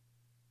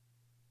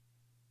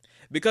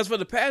 Because for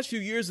the past few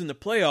years in the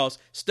playoffs,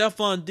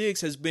 Stefon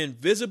Diggs has been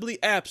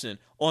visibly absent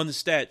on the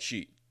stat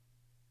sheet.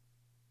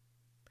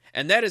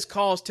 And that has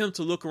caused him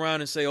to look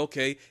around and say,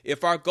 okay,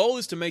 if our goal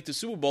is to make the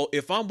Super Bowl,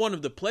 if I'm one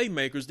of the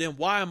playmakers, then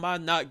why am I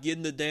not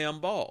getting the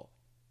damn ball?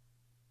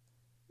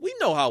 We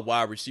know how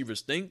wide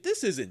receivers think.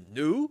 This isn't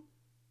new.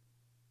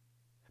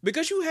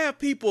 Because you have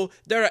people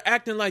that are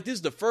acting like this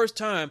is the first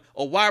time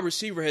a wide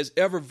receiver has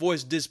ever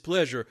voiced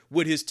displeasure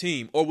with his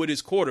team or with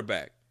his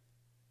quarterback.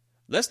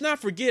 Let's not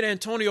forget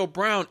Antonio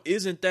Brown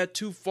isn't that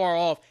too far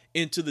off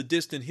into the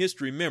distant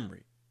history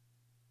memory.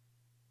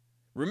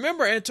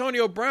 Remember,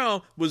 Antonio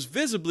Brown was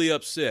visibly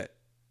upset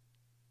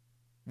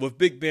with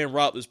Big Ben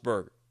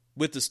Roethlisberger,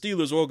 with the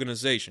Steelers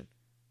organization,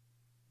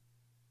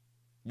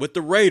 with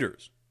the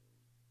Raiders.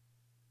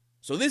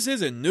 So this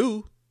isn't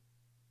new.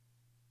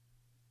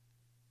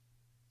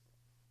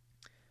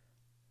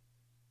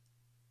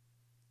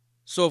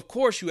 So, of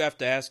course, you have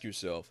to ask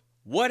yourself,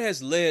 what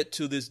has led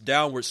to this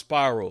downward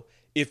spiral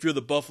if you're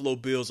the Buffalo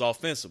Bills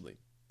offensively?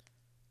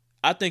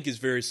 I think it's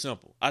very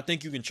simple. I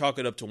think you can chalk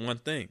it up to one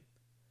thing.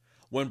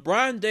 When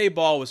Brian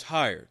Daboll was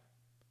hired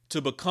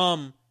to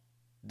become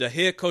the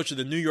head coach of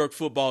the New York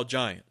Football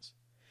Giants,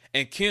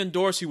 and Ken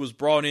Dorsey was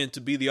brought in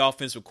to be the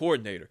offensive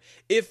coordinator,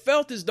 it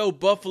felt as though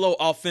Buffalo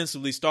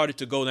offensively started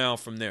to go down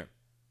from there.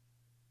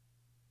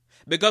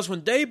 Because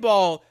when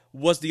Daboll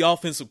was the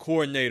offensive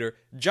coordinator,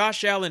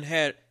 Josh Allen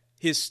had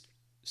his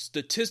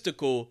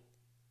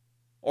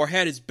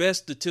had his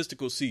best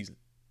statistical season.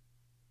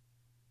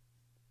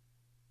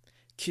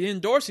 Ken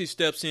Dorsey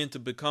steps in to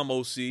become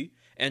OC,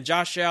 and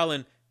Josh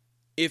Allen,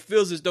 it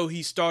feels as though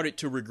he started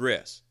to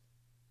regress.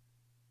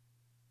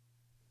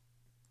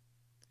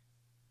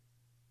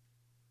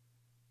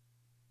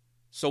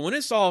 So when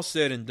it's all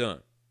said and done,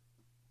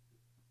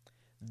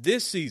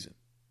 this season,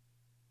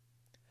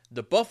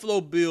 the Buffalo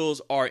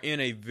Bills are in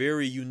a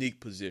very unique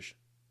position.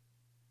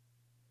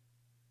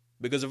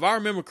 Because if I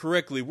remember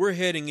correctly, we're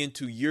heading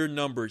into year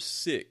number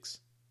 6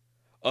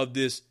 of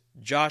this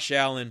Josh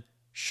Allen,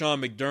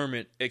 Sean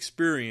McDermott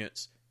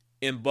experience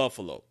in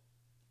Buffalo.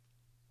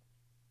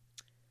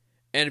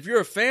 And if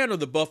you're a fan of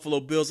the Buffalo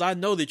Bills, I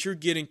know that you're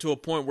getting to a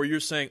point where you're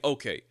saying,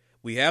 okay,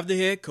 we have the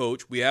head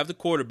coach, we have the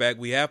quarterback,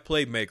 we have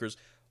playmakers.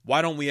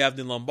 Why don't we have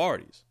the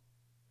Lombardis?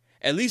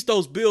 At least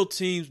those Bills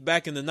teams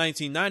back in the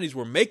 1990s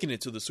were making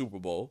it to the Super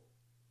Bowl.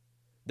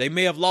 They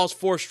may have lost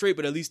 4 straight,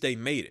 but at least they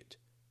made it.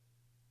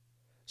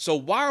 So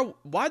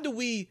why do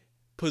we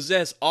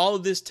possess all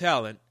of this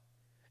talent,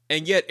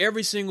 and yet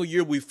every single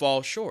year we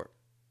fall short?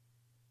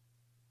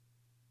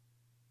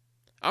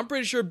 I'm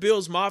pretty sure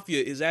Bills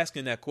Mafia is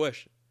asking that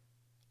question.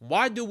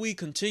 Why do we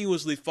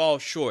continuously fall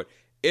short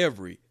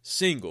every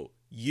single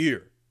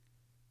year?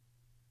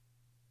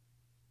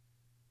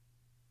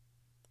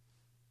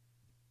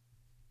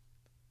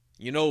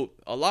 You know,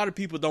 a lot of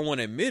people don't want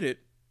to admit it,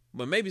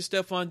 but maybe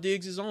Stefon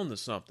Diggs is on to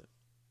something.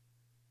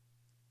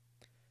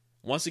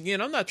 Once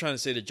again, I'm not trying to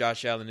say that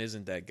Josh Allen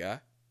isn't that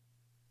guy,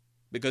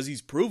 because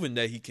he's proven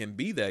that he can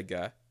be that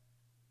guy.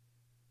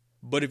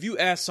 But if you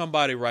ask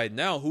somebody right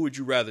now, who would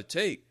you rather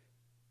take?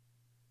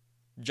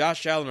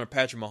 Josh Allen or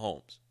Patrick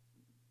Mahomes?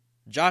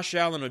 Josh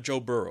Allen or Joe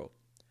Burrow?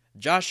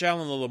 Josh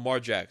Allen or Lamar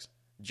Jackson?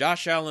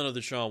 Josh Allen or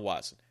Deshaun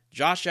Watson?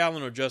 Josh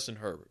Allen or Justin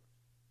Herbert?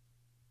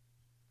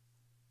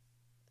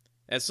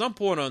 At some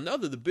point or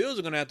another, the Bills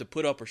are going to have to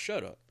put up or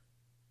shut up.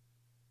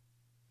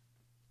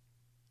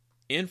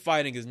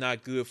 Infighting is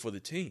not good for the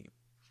team.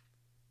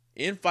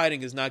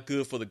 Infighting is not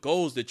good for the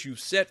goals that you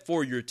set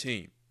for your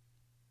team.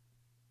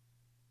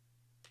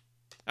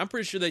 I'm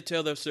pretty sure they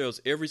tell themselves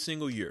every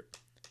single year,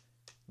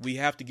 we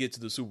have to get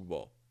to the Super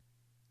Bowl.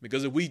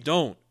 Because if we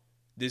don't,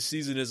 this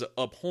season is an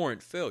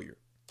abhorrent failure.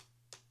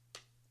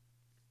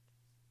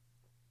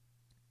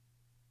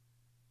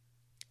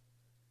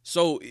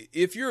 So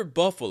if you're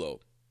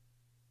Buffalo,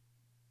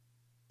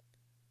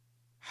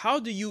 how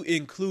do you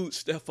include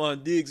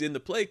Stefon Diggs in the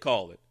play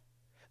calling?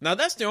 Now,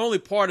 that's the only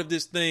part of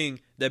this thing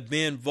that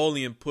Ben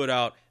Volian put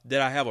out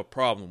that I have a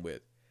problem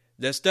with.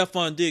 That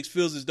Stefon Diggs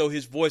feels as though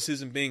his voice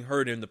isn't being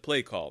heard in the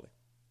play calling.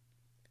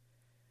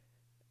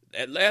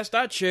 At last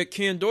I checked,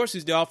 Ken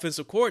Dorsey's the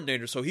offensive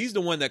coordinator, so he's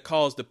the one that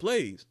calls the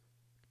plays.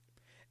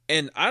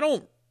 And I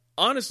don't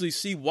honestly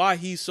see why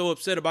he's so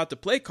upset about the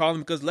play calling,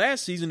 because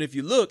last season, if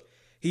you look,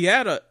 he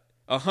had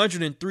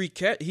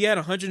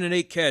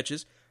 108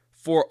 catches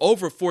for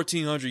over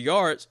 1,400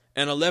 yards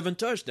and 11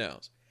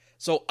 touchdowns.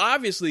 So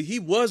obviously he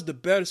was the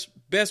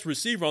best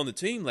receiver on the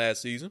team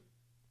last season,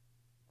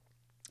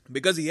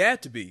 because he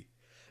had to be.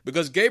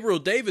 Because Gabriel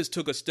Davis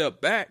took a step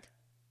back.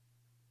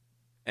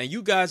 And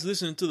you guys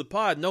listening to the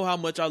pod know how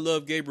much I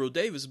love Gabriel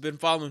Davis. I've been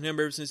following him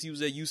ever since he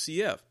was at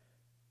UCF.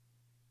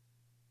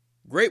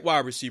 Great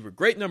wide receiver,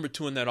 great number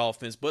 2 in that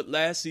offense, but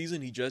last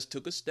season he just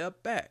took a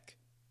step back.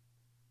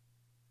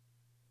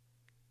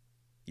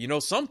 You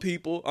know, some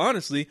people,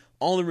 honestly,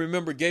 only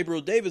remember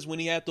Gabriel Davis when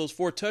he had those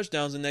 4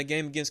 touchdowns in that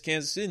game against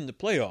Kansas City in the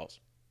playoffs.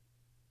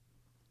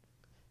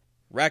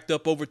 Racked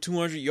up over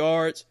 200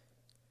 yards.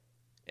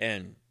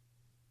 And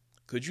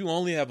could you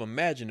only have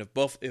imagined if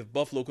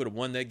Buffalo could have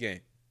won that game?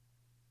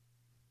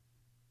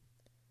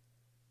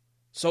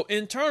 So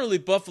internally,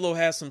 Buffalo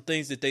has some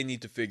things that they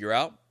need to figure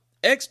out.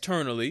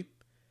 Externally,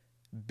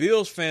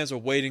 Bills fans are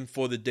waiting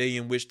for the day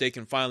in which they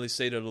can finally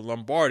say that the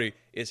Lombardi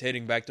is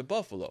heading back to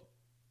Buffalo.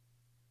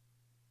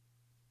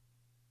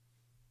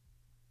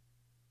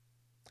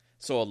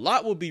 So a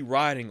lot will be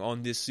riding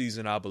on this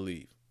season, I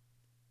believe.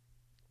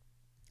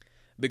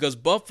 Because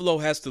Buffalo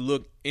has to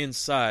look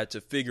inside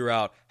to figure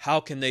out how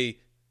can they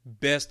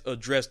best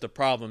address the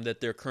problem that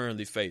they're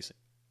currently facing.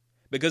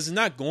 Because it's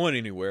not going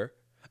anywhere.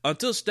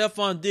 Until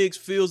Stefon Diggs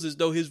feels as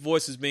though his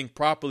voice is being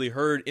properly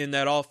heard in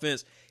that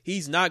offense,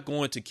 he's not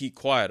going to keep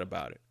quiet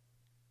about it.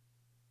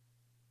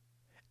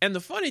 And the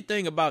funny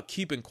thing about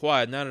keeping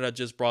quiet, now that I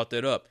just brought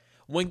that up,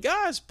 when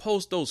guys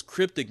post those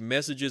cryptic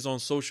messages on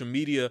social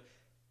media,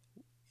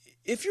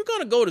 if you're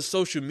going to go to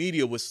social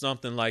media with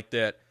something like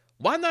that,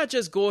 why not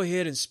just go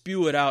ahead and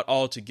spew it out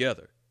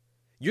altogether?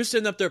 You're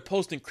sitting up there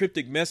posting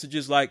cryptic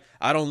messages like,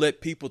 I don't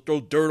let people throw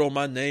dirt on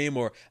my name,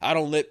 or I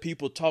don't let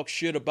people talk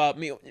shit about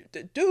me.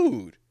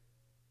 Dude,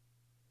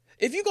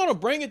 if you're going to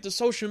bring it to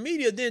social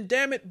media, then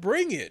damn it,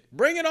 bring it.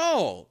 Bring it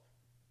all.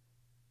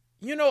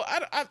 You know,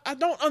 I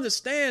don't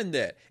understand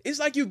that. It's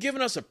like you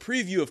giving us a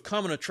preview of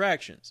coming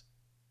attractions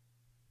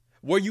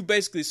where you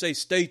basically say,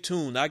 stay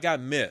tuned, I got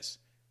mess.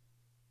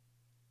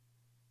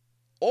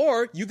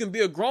 Or you can be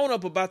a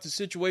grown-up about the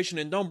situation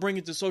and don't bring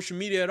it to social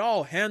media at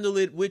all. Handle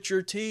it with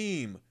your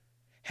team.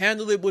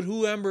 Handle it with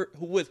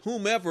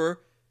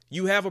whomever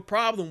you have a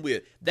problem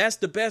with. That's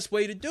the best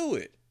way to do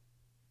it.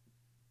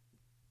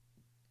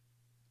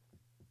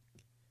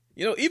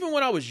 You know, even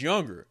when I was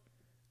younger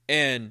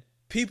and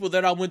people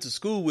that I went to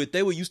school with,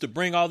 they were used to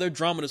bring all their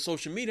drama to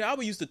social media, I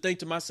would used to think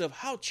to myself,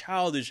 how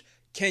childish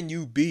can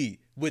you be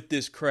with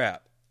this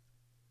crap?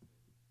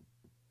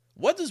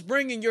 What does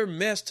bringing your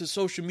mess to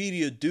social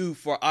media do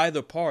for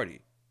either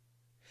party?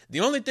 The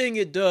only thing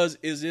it does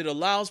is it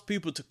allows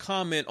people to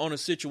comment on a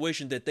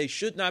situation that they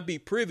should not be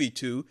privy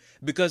to,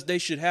 because they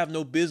should have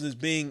no business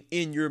being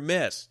in your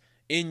mess,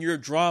 in your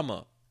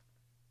drama.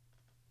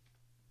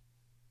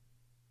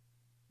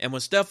 And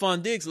when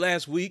Stefon Diggs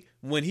last week,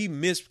 when he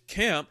missed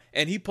camp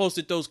and he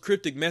posted those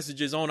cryptic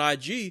messages on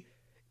IG,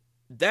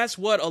 that's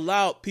what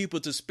allowed people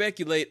to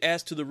speculate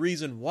as to the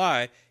reason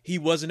why he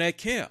wasn't at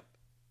camp.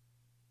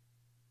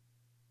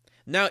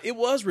 Now, it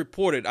was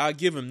reported, I'll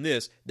give him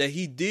this, that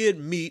he did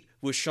meet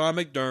with Sean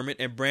McDermott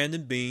and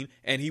Brandon Beane,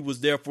 and he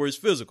was there for his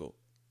physical.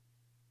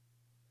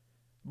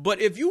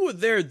 But if you were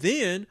there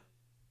then,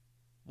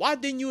 why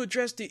didn't you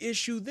address the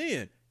issue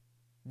then?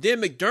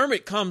 Then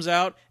McDermott comes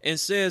out and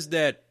says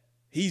that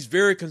he's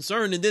very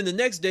concerned, and then the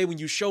next day when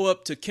you show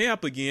up to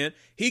camp again,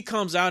 he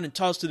comes out and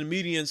talks to the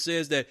media and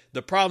says that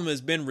the problem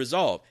has been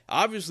resolved.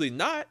 Obviously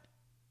not.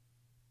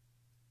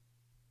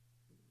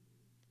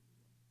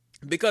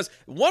 Because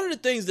one of the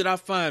things that I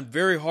find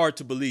very hard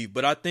to believe,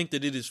 but I think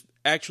that it is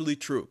actually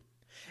true,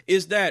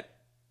 is that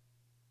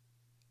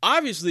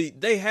obviously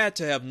they had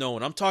to have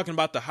known. I'm talking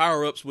about the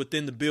higher-ups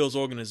within the Bills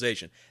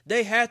organization.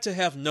 They had to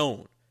have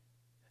known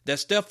that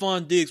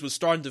Stefon Diggs was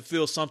starting to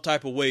feel some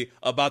type of way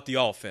about the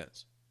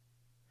offense.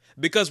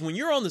 Because when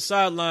you're on the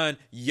sideline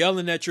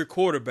yelling at your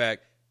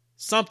quarterback,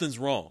 something's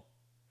wrong.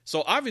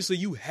 So obviously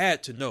you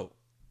had to know.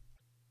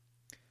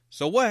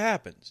 So what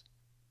happens?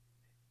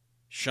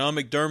 Sean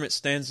McDermott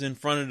stands in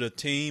front of the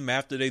team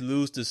after they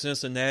lose to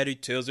Cincinnati,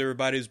 tells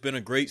everybody it's been a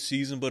great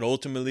season, but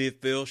ultimately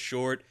it fell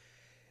short.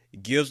 He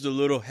gives the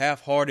little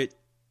half-hearted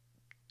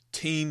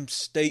team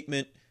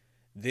statement,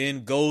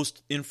 then goes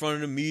in front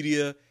of the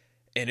media,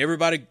 and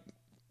everybody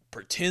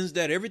pretends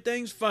that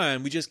everything's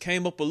fine. We just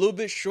came up a little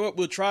bit short.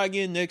 We'll try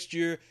again next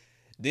year.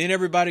 Then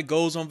everybody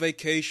goes on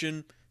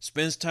vacation,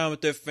 spends time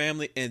with their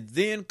family, and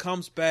then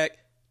comes back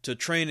to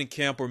training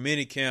camp or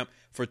mini camp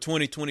for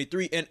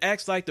 2023 and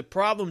acts like the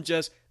problem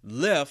just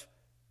left,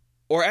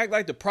 or act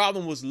like the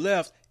problem was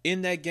left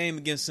in that game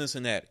against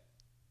Cincinnati.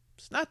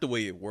 It's not the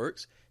way it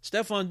works.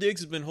 Stefon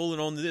Diggs has been holding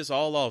on to this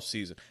all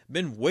offseason,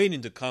 been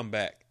waiting to come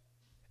back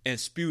and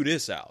spew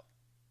this out.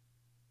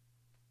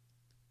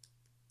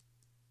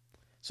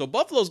 So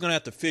Buffalo's going to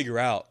have to figure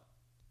out,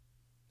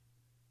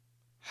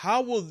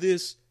 how will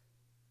this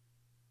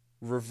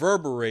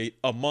reverberate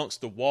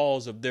amongst the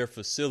walls of their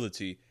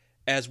facility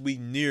as we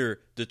near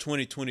the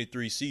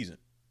 2023 season,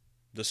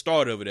 the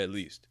start of it at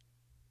least.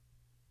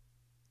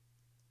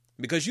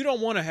 Because you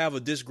don't want to have a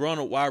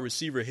disgruntled wide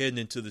receiver heading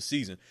into the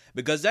season,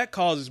 because that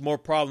causes more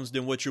problems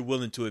than what you're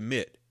willing to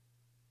admit.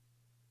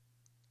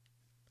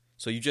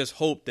 So you just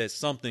hope that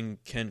something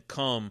can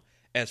come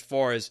as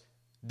far as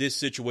this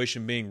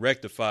situation being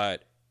rectified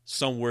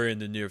somewhere in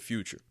the near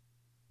future.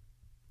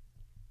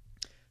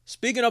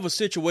 Speaking of a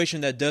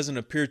situation that doesn't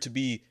appear to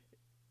be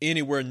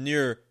anywhere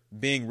near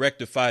being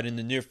rectified in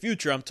the near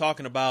future, I'm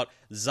talking about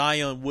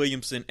Zion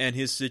Williamson and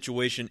his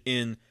situation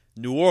in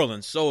New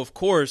Orleans. So, of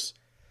course,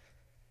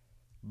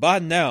 by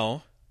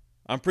now,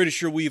 I'm pretty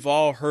sure we've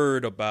all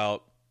heard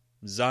about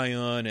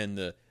Zion and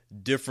the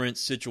different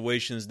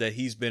situations that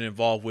he's been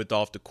involved with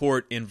off the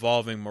court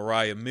involving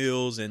Mariah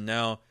Mills. And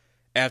now,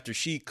 after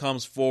she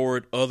comes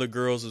forward, other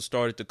girls have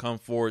started to come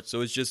forward.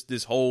 So it's just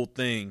this whole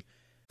thing.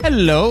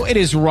 Hello, it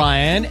is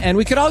Ryan, and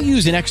we could all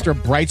use an extra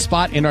bright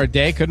spot in our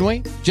day, couldn't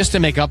we? Just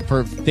to make up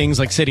for things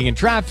like sitting in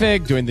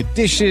traffic, doing the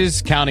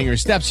dishes, counting your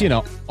steps, you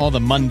know, all the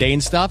mundane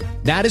stuff.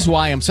 That is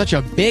why I'm such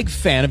a big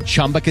fan of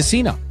Chumba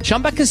Casino.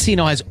 Chumba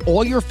Casino has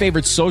all your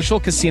favorite social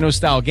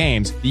casino-style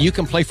games that you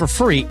can play for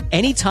free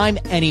anytime,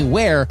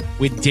 anywhere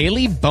with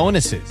daily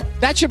bonuses.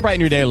 That should brighten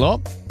your day a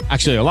little.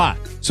 Actually, a lot.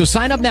 So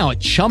sign up now at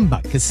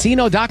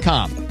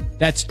ChumbaCasino.com.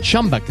 That's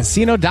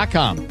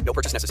ChumbaCasino.com. No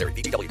purchase necessary.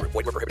 VGW Group.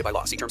 Void where prohibited by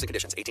law. See terms and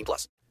conditions.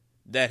 18+.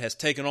 That has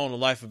taken on a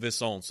life of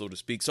its own, so to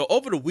speak. So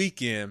over the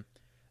weekend,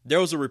 there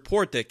was a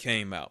report that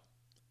came out,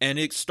 and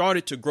it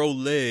started to grow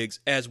legs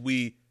as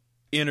we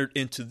entered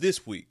into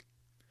this week.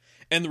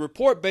 And the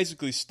report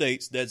basically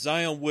states that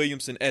Zion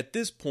Williamson, at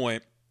this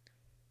point,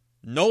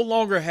 no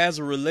longer has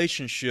a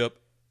relationship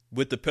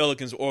with the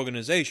Pelicans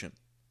organization.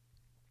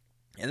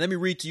 And let me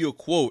read to you a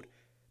quote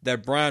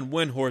that Brian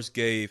Windhorst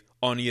gave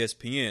on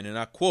ESPN, and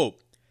I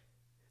quote,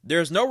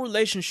 "There's no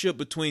relationship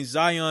between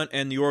Zion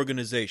and the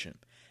organization,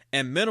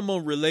 and minimal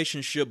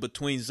relationship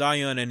between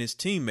Zion and his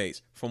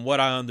teammates, from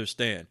what I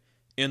understand,"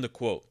 end of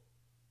quote.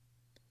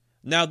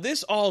 Now,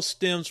 this all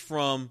stems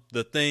from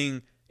the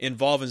thing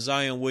involving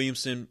Zion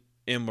Williamson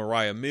and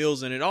Mariah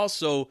Mills, and it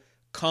also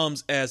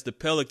comes as the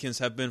Pelicans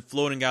have been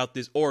floating out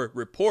this, or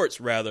reports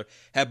rather,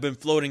 have been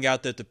floating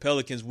out that the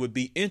Pelicans would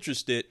be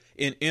interested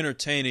in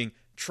entertaining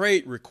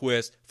trade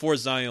request for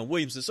Zion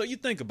Williamson. So you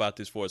think about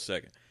this for a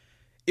second.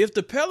 If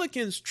the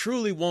Pelicans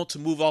truly want to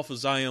move off of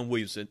Zion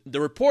Williamson, the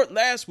report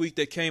last week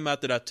that came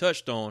out that I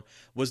touched on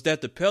was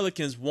that the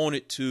Pelicans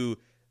wanted to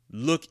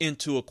look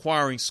into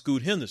acquiring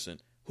Scoot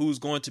Henderson, who's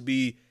going to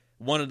be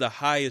one of the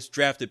highest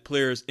drafted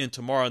players in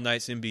tomorrow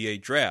night's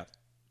NBA draft.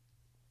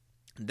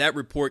 That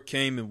report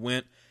came and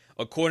went.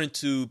 According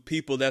to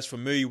people that's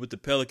familiar with the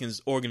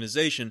Pelicans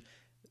organization,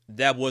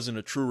 that wasn't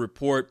a true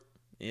report.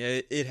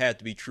 It had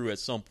to be true at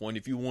some point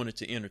if you wanted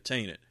to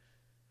entertain it.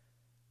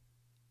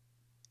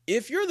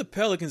 If you're the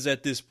Pelicans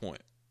at this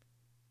point,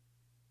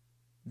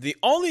 the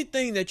only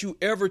thing that you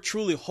ever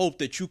truly hoped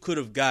that you could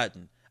have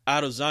gotten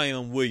out of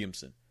Zion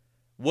Williamson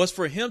was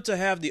for him to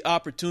have the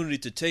opportunity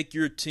to take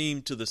your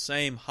team to the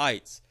same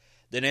heights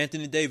that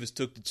Anthony Davis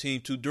took the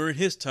team to during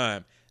his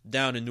time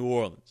down in New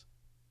Orleans.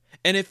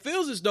 And it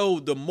feels as though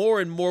the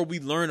more and more we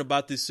learn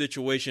about this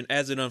situation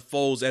as it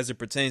unfolds, as it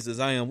pertains to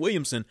Zion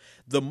Williamson,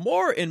 the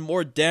more and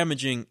more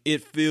damaging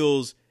it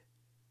feels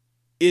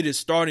it is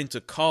starting to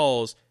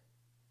cause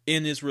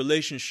in this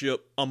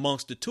relationship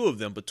amongst the two of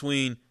them,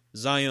 between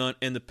Zion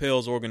and the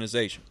Pels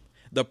organization.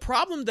 The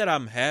problem that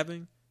I'm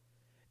having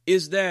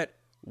is that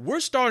we're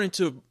starting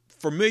to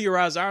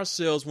familiarize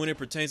ourselves when it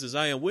pertains to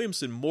Zion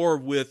Williamson more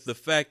with the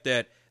fact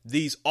that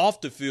these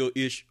off the field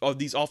issues or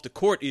these off the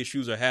court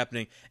issues are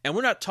happening, and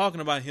we're not talking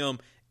about him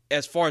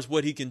as far as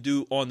what he can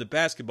do on the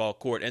basketball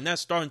court, and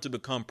that's starting to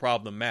become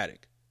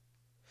problematic.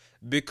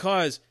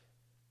 Because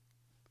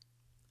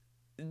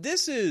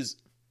this is,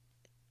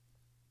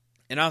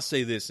 and I'll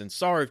say this, and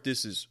sorry if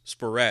this is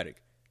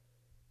sporadic,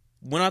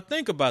 when I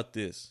think about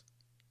this,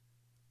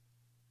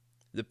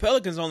 the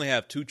Pelicans only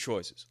have two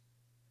choices.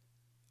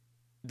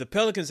 The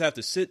Pelicans have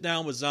to sit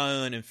down with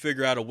Zion and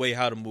figure out a way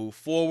how to move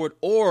forward,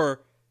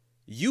 or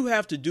you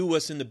have to do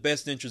what's in the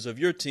best interest of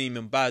your team,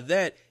 and by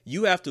that,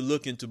 you have to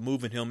look into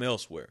moving him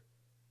elsewhere.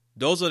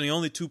 Those are the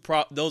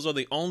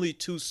only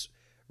two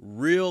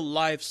real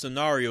life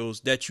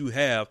scenarios that you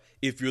have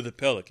if you're the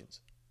Pelicans.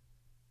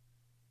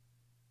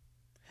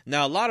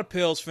 Now, a lot of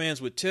Pels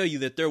fans would tell you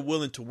that they're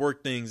willing to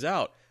work things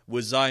out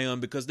with Zion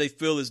because they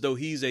feel as though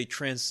he's a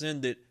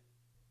transcendent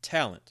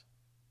talent.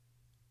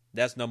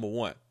 That's number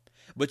one.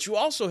 But you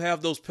also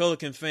have those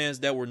Pelican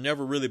fans that were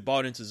never really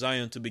bought into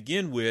Zion to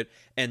begin with,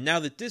 and now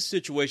that this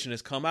situation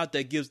has come out,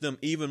 that gives them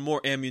even more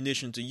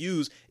ammunition to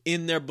use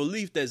in their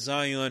belief that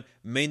Zion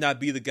may not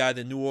be the guy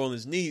that New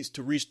Orleans needs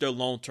to reach their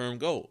long-term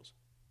goals.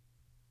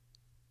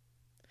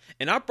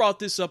 And I brought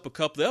this up a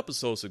couple of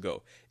episodes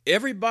ago.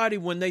 Everybody,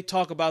 when they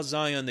talk about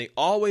Zion, they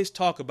always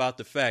talk about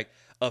the fact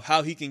of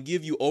how he can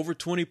give you over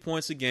 20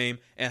 points a game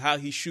and how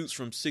he shoots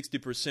from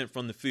 60%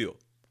 from the field.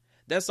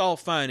 That's all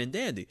fine and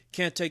dandy.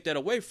 Can't take that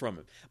away from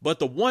him. But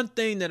the one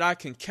thing that I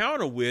can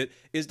counter with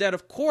is that,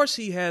 of course,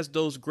 he has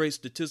those great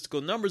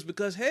statistical numbers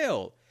because,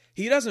 hell,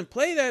 he doesn't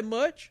play that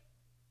much.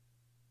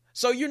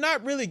 So you're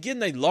not really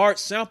getting a large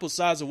sample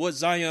size of what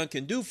Zion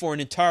can do for an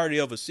entirety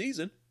of a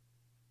season.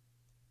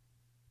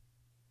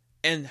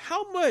 And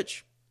how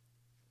much,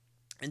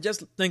 and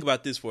just think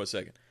about this for a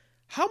second,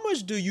 how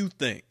much do you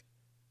think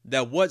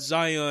that what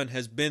Zion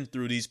has been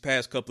through these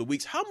past couple of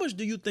weeks, how much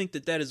do you think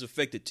that has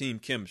affected team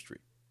chemistry?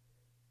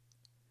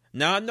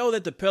 Now, I know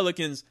that the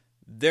Pelicans,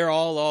 they're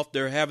all off.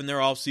 They're having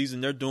their off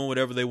season. They're doing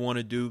whatever they want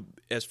to do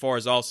as far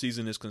as off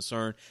season is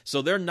concerned.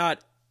 So they're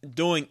not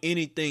doing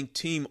anything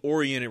team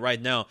oriented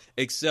right now,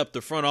 except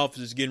the front office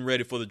is getting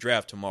ready for the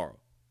draft tomorrow.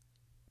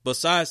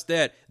 Besides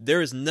that,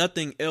 there is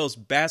nothing else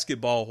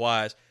basketball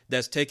wise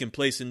that's taking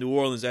place in New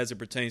Orleans as it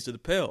pertains to the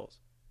Pels.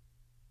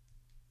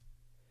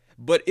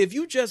 But if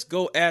you just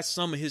go ask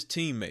some of his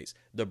teammates,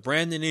 the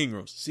Brandon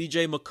Ingrams,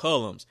 CJ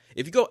McCollums,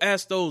 if you go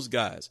ask those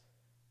guys,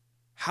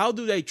 how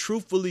do they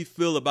truthfully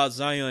feel about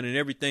Zion and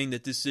everything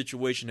that this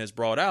situation has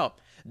brought out?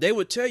 They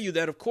would tell you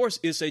that, of course,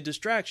 it's a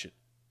distraction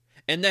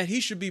and that he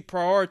should be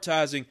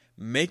prioritizing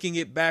making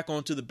it back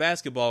onto the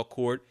basketball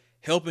court,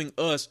 helping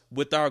us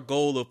with our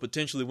goal of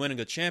potentially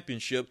winning a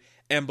championship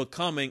and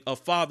becoming a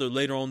father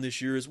later on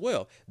this year as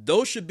well.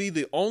 Those should be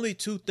the only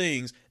two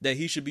things that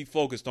he should be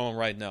focused on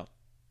right now.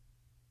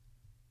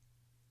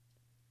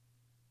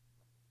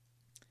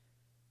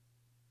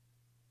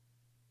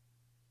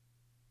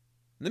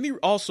 Let me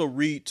also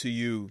read to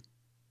you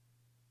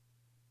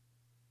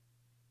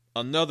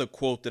another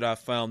quote that I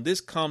found. This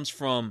comes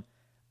from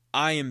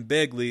Ian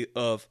Begley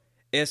of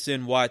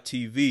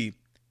SNY-TV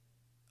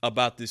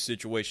about this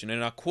situation.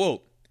 And I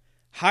quote,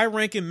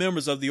 "High-ranking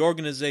members of the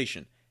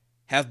organization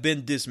have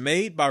been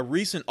dismayed by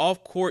recent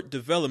off-court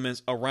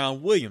developments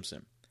around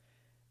Williamson,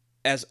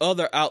 as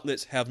other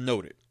outlets have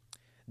noted.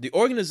 The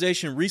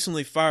organization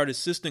recently fired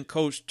assistant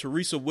coach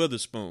Teresa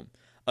Witherspoon,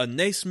 a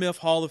Naismith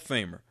Hall of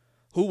Famer,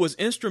 who was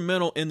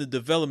instrumental in the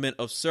development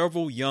of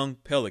several young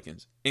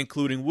Pelicans,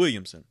 including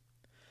Williamson.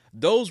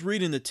 Those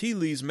reading the tea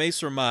leaves may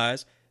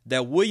surmise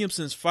that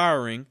Witherspoon's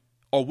firing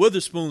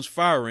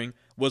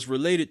was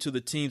related to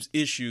the team's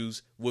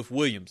issues with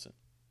Williamson."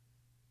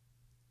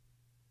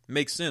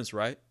 Makes sense,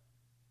 right?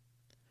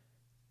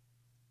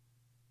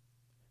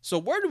 So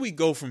where do we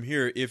go from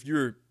here if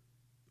you're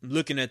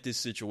looking at this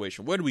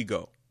situation? Where do we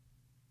go?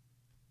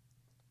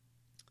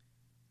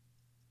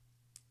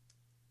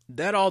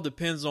 That all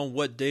depends on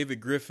what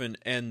David Griffin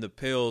and the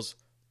Pels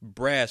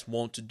brass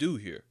want to do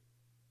here.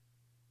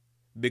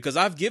 Because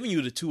I've given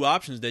you the two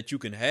options that you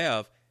can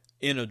have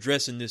in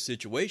addressing this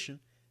situation.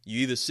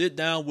 You either sit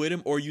down with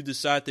him or you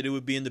decide that it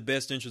would be in the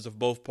best interest of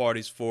both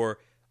parties for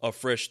a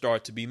fresh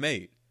start to be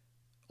made.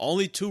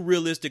 Only two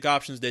realistic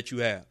options that you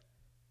have.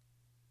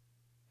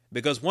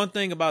 Because one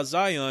thing about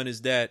Zion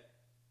is that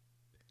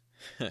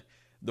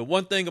the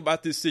one thing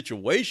about this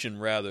situation,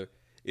 rather,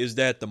 is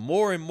that the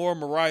more and more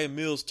Mariah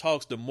Mills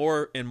talks, the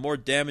more and more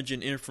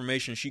damaging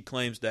information she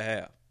claims to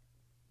have.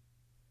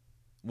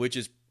 Which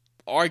is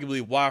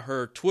arguably why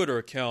her Twitter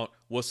account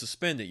was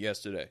suspended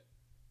yesterday.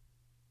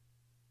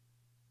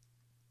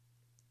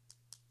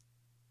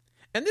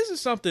 And this is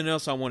something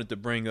else I wanted to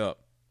bring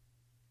up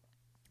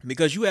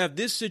Because you have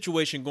this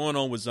situation going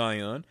on with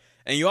Zion,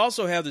 and you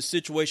also have the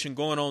situation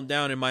going on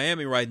down in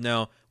Miami right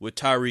now with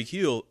Tyreek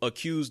Hill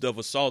accused of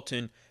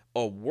assaulting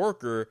a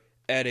worker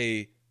at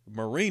a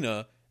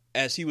marina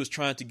as he was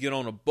trying to get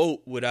on a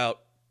boat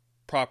without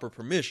proper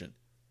permission.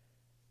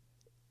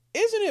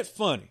 Isn't it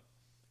funny?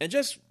 And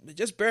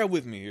just bear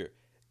with me here.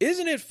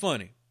 Isn't it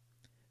funny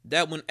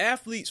that when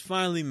athletes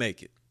finally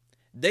make it,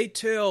 they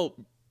tell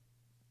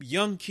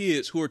young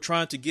kids who are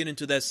trying to get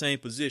into that same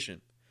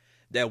position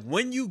that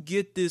when you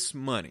get this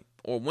money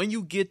or when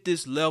you get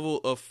this level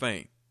of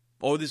fame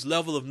or this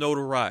level of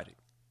notoriety,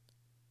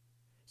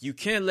 you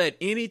can't let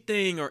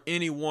anything or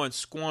anyone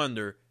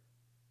squander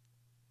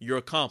your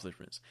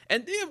accomplishments.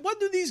 And then what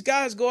do these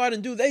guys go out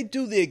and do? They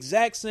do the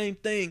exact same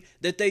thing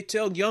that they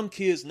tell young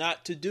kids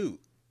not to do.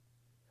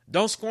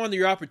 Don't squander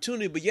your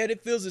opportunity, but yet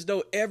it feels as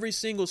though every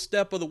single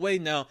step of the way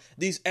now,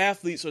 these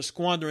athletes are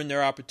squandering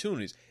their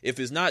opportunities. If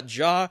it's not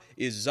Ja,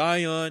 it's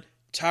Zion,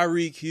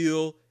 Tyreek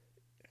Hill.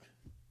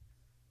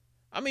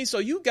 I mean, so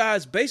you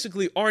guys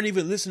basically aren't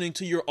even listening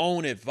to your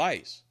own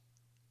advice.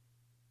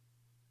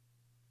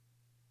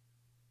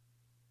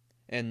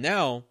 And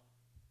now,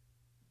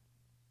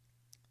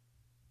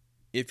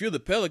 if you're the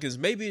Pelicans,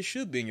 maybe it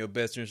should be in your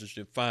best interest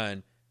to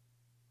find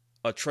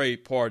a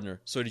trade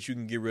partner so that you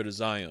can get rid of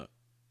Zion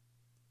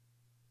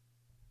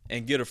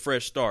and get a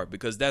fresh start,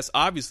 because that's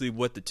obviously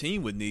what the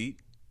team would need.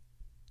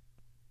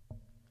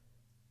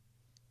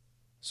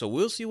 So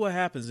we'll see what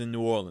happens in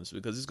New Orleans,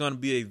 because it's going to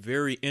be a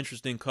very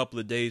interesting couple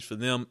of days for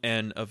them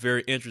and a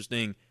very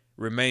interesting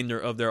remainder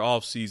of their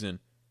offseason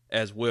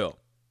as well.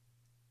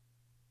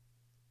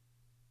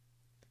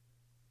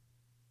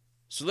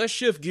 So let's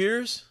shift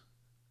gears.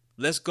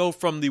 Let's go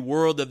from the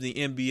world of the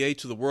NBA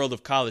to the world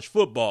of college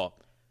football.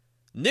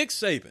 Nick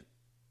Saban,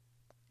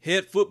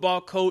 head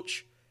football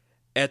coach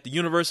at the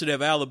University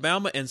of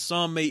Alabama, and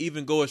some may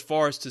even go as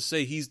far as to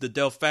say he's the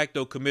de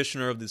facto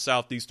commissioner of the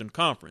Southeastern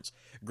Conference.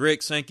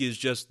 Greg Sankey is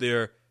just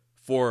there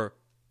for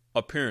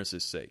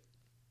appearance's sake.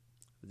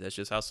 That's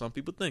just how some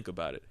people think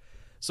about it.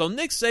 So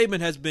Nick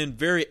Saban has been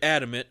very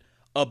adamant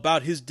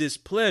about his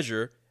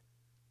displeasure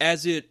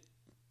as it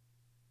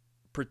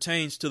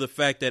pertains to the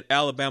fact that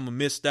Alabama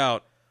missed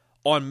out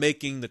on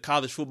making the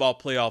college football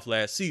playoff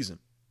last season.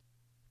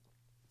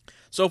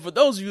 So for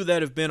those of you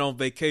that have been on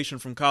vacation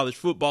from college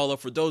football, or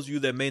for those of you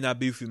that may not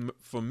be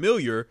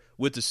familiar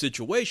with the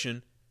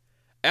situation,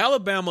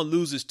 Alabama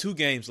loses 2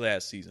 games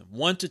last season,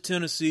 1 to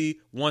Tennessee,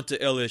 1 to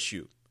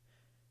LSU.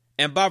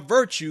 And by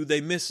virtue,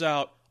 they miss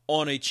out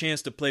on a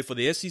chance to play for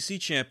the SEC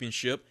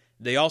championship.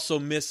 They also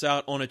miss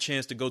out on a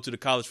chance to go to the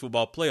college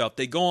football playoff.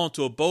 They go on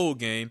to a bowl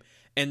game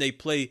and they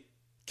play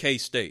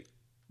K-State,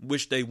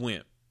 which they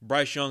win.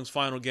 Bryce Young's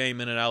final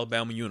game in an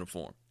Alabama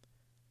uniform.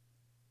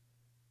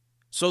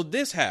 So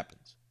this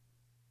happens.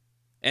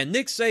 And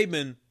Nick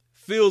Saban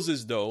feels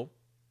as though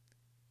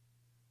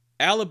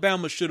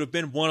Alabama should have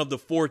been one of the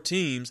 4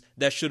 teams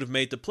that should have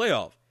made the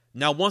playoff.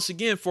 Now, once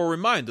again, for a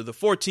reminder, the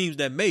 4 teams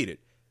that made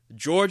it: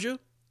 Georgia,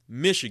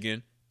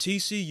 Michigan,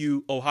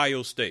 TCU,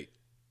 Ohio State.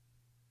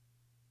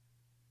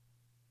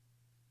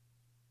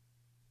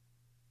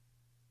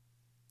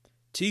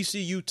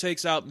 TCU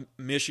takes out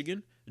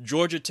Michigan,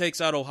 Georgia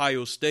takes out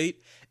Ohio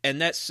State,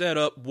 and that set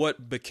up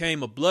what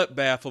became a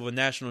bloodbath of a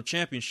national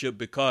championship,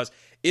 because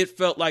it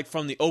felt like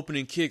from the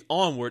opening kick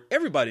onward,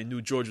 everybody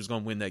knew Georgia was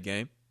going to win that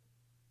game.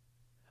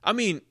 I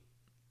mean,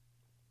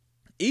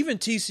 even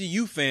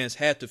TCU fans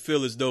had to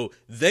feel as though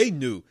they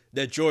knew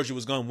that Georgia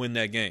was going to win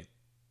that game.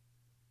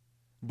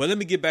 But let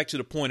me get back to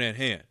the point at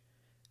hand.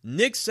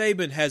 Nick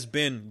Saban has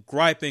been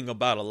griping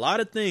about a lot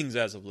of things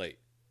as of late.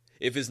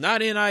 If it's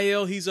not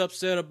NIL, he's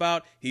upset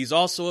about. He's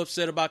also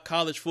upset about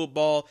college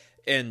football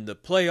and the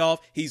playoff.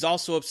 He's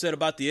also upset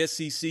about the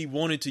SEC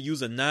wanting to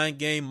use a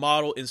 9-game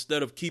model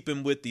instead of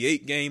keeping with the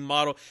 8-game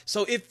model.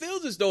 So it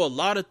feels as though a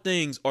lot of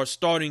things are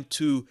starting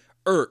to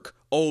irk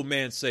old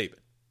man Saban.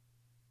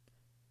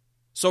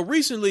 So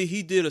recently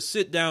he did a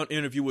sit-down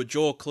interview with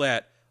Joel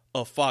Klatt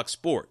of Fox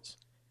Sports.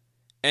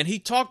 And he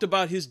talked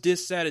about his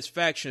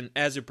dissatisfaction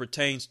as it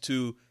pertains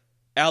to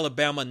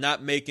Alabama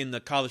not making the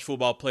college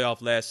football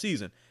playoff last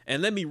season.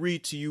 And let me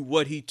read to you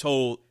what he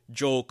told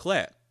Joel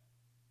Klatt.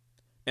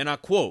 And I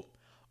quote,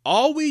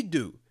 "All we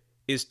do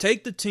is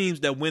take the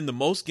teams that win the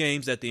most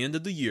games at the end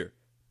of the year,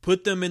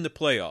 put them in the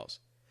playoffs.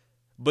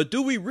 But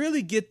do we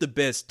really get the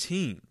best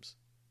teams?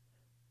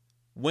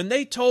 When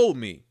they told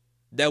me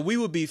that we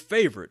would be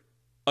favored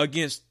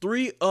against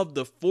 3 of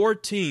the 4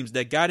 teams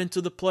that got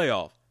into the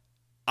playoff,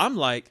 I'm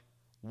like,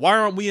 why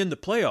aren't we in the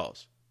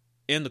playoffs?"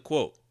 End of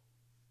quote.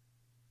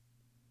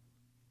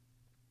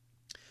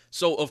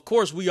 So, of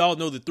course, we all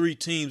know the 3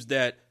 teams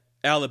that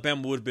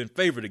Alabama would have been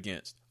favored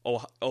against: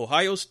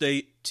 Ohio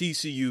State,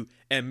 TCU,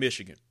 and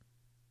Michigan.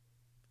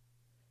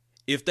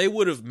 If they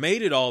would have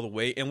made it all the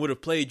way and would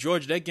have played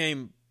Georgia, that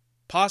game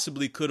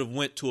possibly could have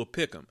went to a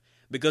pick'em,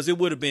 because it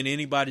would have been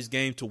anybody's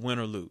game to win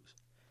or lose.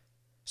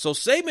 So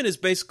Saban is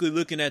basically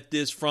looking at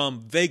this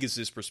from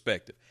Vegas's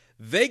perspective.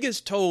 Vegas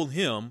told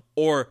him,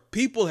 or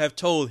people have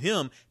told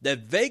him, that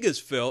Vegas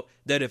felt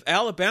that if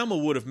Alabama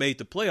would have made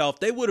the playoff,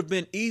 they would have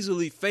been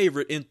easily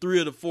favored in 3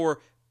 of the 4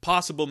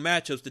 possible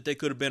matchups that they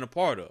could have been a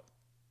part of.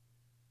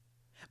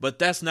 But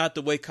that's not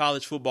the way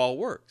college football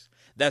works.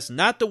 That's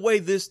not the way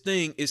this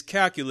thing is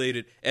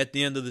calculated at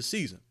the end of the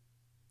season.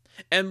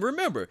 And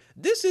remember,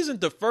 this isn't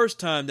the first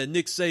time that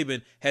Nick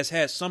Saban has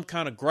had some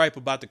kind of gripe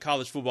about the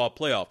college football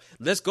playoff.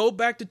 Let's go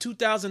back to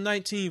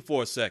 2019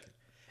 for a second.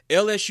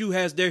 LSU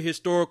has their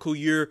historical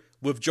year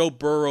with Joe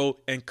Burrow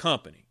and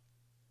company.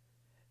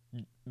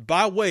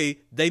 By way,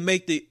 they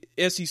make the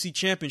SEC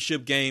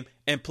championship game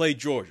and play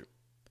Georgia.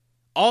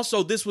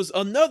 Also, this was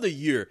another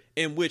year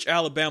in which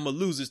Alabama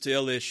loses to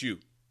LSU.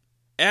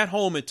 At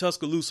home in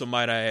Tuscaloosa,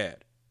 might I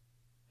add.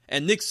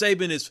 And Nick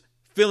Saban is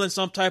feeling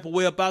some type of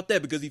way about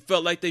that because he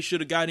felt like they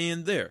should have got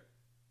in there.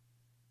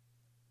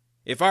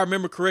 If I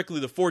remember correctly,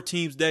 the 4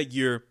 teams that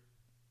year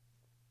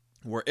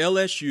were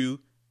LSU,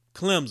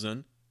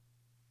 Clemson,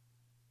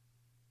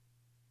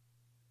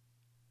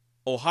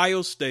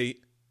 Ohio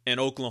State, and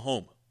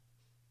Oklahoma.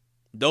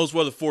 Those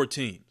were the 4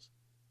 teams.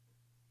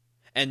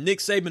 And Nick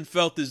Saban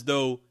felt as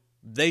though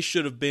they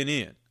should have been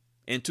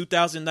in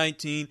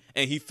 2019,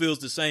 and he feels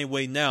the same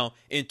way now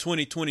in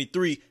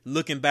 2023,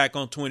 looking back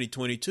on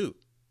 2022.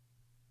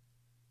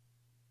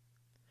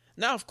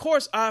 Now, of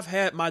course, I've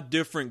had my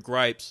different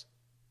gripes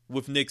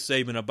with Nick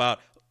Saban about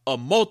a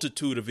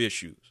multitude of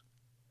issues.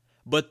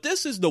 But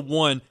this is the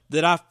one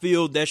that I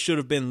feel that should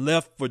have been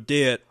left for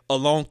dead a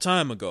long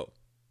time ago.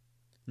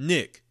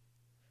 Nick,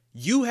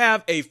 you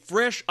have a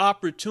fresh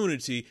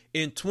opportunity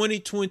in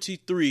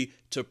 2023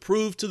 to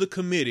prove to the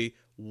committee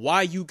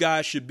why you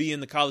guys should be in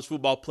the college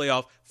football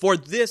playoff for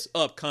this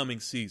upcoming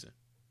season.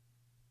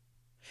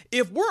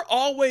 If we're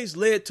always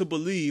led to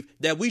believe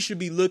that we should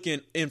be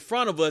looking in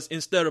front of us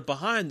instead of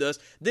behind us,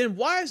 then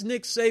why is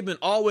Nick Saban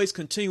always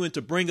continuing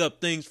to bring up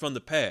things from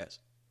the past?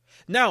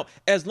 Now,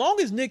 as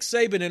long as Nick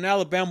Saban and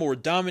Alabama were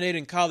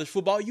dominating college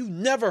football, you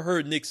never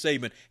heard Nick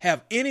Saban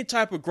have any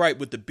type of gripe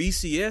with the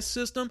BCS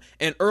system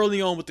and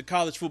early on with the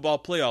college football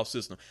playoff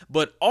system.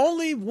 But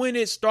only when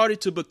it started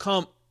to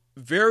become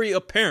very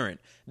apparent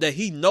that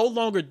he no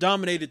longer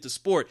dominated the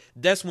sport,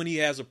 that's when he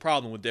has a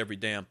problem with every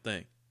damn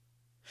thing.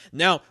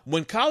 Now,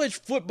 when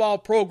college football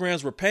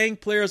programs were paying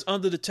players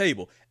under the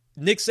table,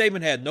 Nick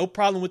Saban had no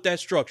problem with that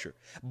structure,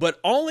 but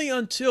only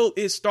until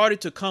it started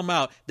to come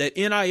out that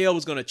NIL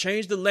was going to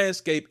change the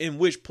landscape in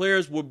which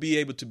players would be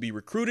able to be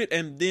recruited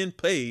and then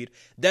paid.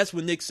 That's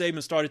when Nick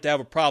Saban started to have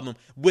a problem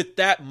with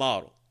that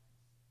model.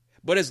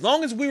 But as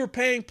long as we were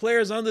paying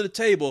players under the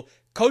table,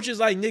 coaches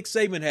like Nick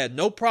Saban had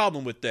no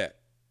problem with that.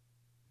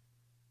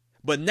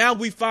 But now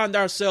we find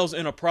ourselves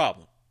in a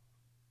problem.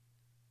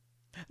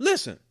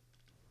 Listen,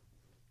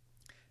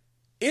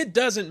 it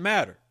doesn't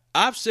matter.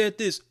 I've said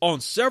this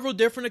on several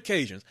different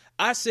occasions.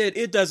 I said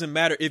it doesn't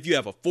matter if you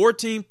have a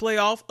 4-team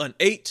playoff, an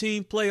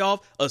 8-team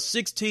playoff, a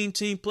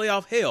 16-team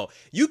playoff. Hell,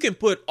 you can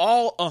put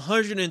all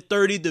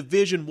 130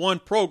 Division I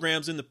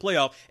programs in the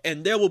playoff,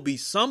 and there will be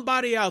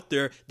somebody out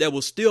there that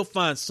will still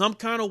find some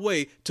kind of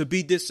way to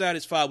be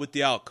dissatisfied with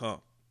the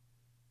outcome.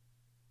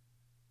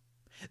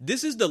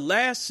 This is the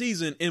last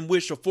season in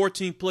which a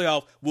 14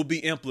 playoff will be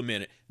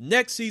implemented.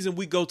 Next season,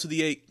 we go to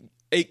the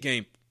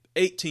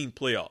 8-team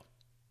playoff.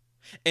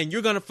 And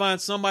you're going to find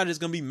somebody that's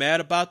going to be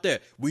mad about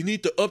that. We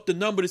need to up the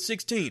number to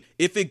 16.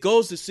 If it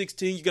goes to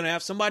 16, you're going to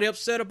have somebody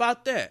upset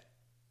about that.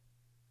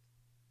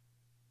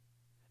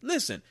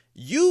 Listen,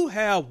 you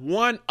have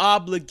one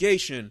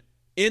obligation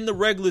in the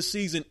regular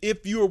season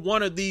if you're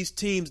one of these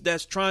teams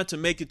that's trying to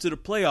make it to the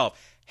playoff.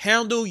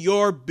 Handle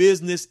your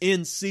business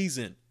in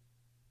season.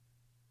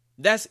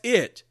 That's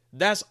it.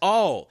 That's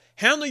all.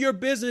 Handle your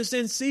business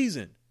in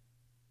season.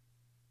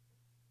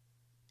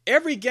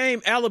 Every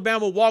game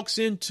Alabama walks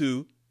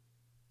into,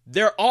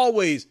 they're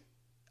always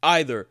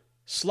either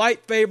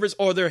slight favorites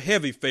or they're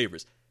heavy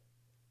favorites.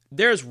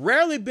 There's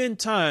rarely been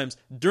times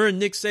during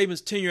Nick Saban's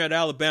tenure at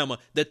Alabama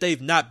that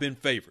they've not been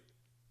favored.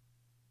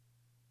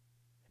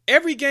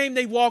 Every game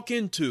they walk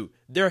into,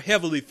 they're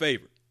heavily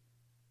favored.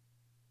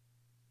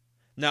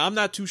 Now, I'm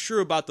not too sure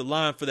about the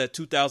line for that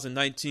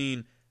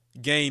 2019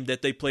 game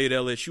that they played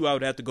at LSU. I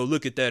would have to go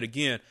look at that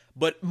again.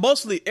 But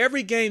mostly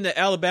every game that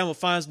Alabama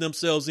finds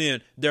themselves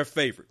in, they're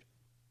favored.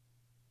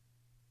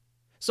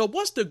 So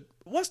what's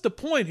the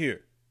point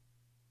here?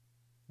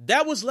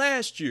 That was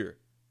last year.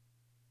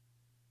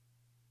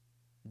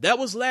 That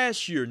was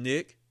last year,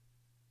 Nick.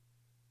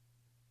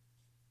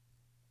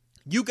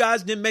 You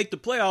guys didn't make the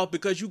playoff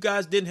because you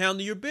guys didn't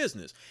handle your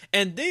business.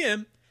 And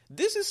then,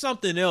 this is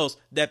something else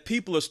that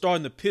people are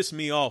starting to piss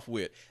me off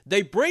with.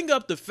 They bring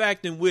up the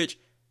fact in which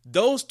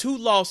those 2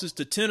 losses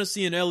to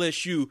Tennessee and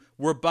LSU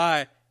were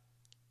by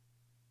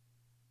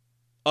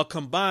a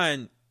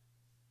combined,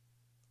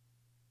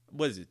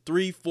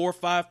 3, 4,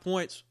 5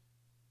 points?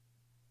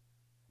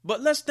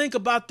 But let's think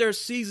about their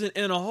season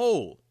in a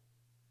whole.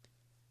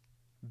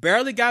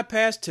 Barely got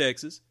past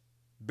Texas,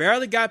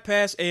 barely got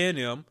past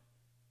A&M,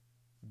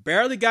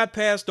 barely got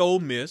past Ole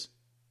Miss.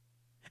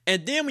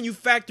 And then when you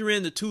factor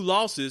in the 2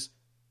 losses,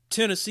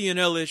 Tennessee and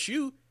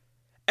LSU,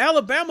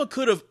 Alabama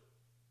could have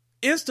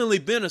instantly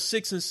been a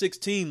 6-6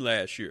 team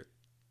last year.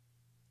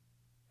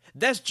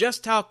 That's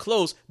just how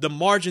close the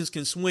margins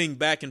can swing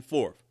back and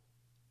forth.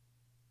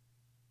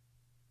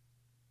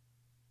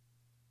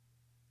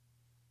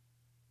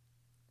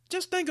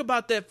 Just think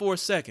about that for a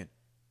second.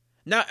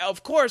 Now,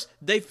 of course,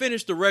 they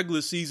finished the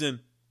regular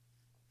season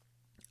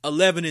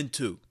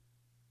 11-2.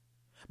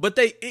 But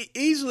they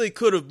easily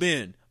could have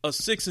been a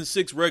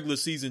 6-6 regular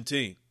season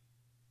team.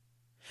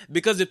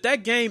 Because if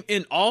that game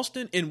in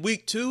Austin in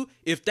week 2,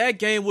 if that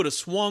game would have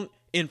swung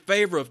in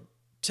favor of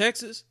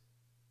Texas,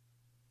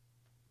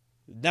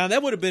 now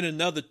that would have been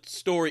another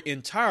story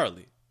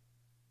entirely.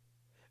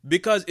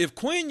 Because if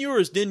Quinn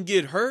Ewers didn't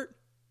get hurt,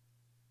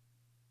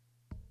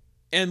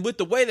 and with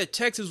the way that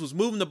Texas was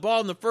moving the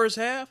ball in the first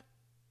half,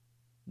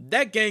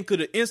 that game could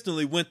have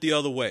instantly went the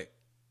other way.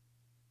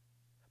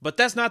 But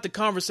that's not the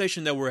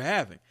conversation that we're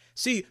having.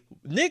 See,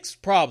 Nick's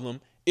problem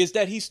is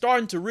that he's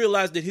starting to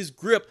realize that his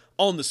grip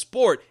on the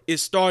sport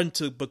is starting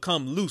to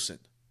become loosened.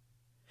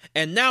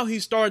 And now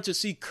he's starting to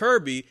see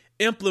Kirby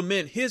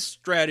implement his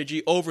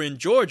strategy over in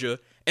Georgia,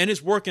 and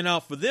it's working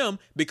out for them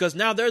because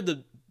now they're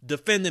the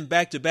defending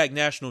back-to-back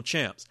national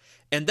champs.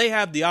 And they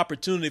have the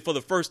opportunity for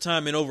the first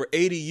time in over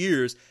 80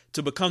 years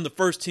to become the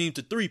first team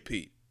to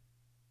three-peat.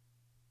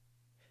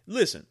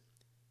 Listen,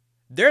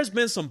 there's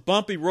been some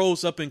bumpy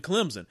roads up in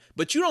Clemson,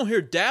 but you don't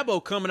hear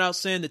Dabo coming out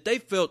saying that they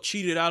felt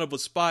cheated out of a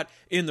spot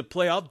in the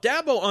playoff.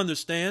 Dabo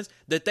understands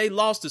that they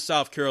lost to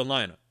South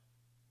Carolina,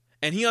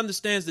 and he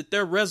understands that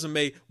their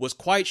resume was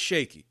quite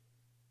shaky.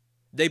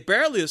 They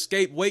barely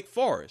escaped Wake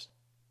Forest.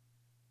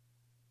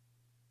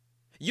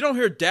 You don't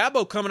hear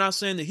Dabo coming out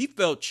saying that he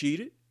felt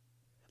cheated.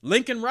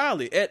 Lincoln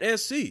Riley at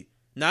SC.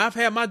 Now, I've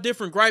had my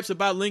different gripes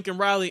about Lincoln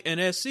Riley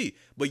and SC,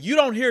 but you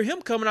don't hear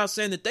him coming out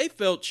saying that they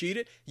felt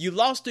cheated. You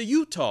lost to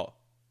Utah.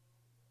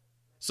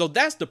 So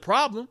that's the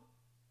problem.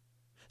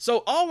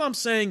 So all I'm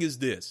saying is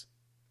this.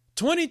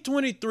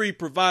 2023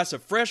 provides a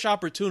fresh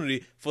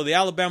opportunity for the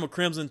Alabama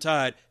Crimson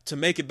Tide to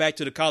make it back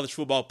to the college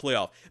football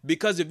playoff.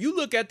 Because if you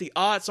look at the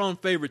odds-on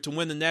favorite to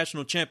win the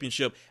national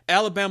championship,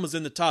 Alabama's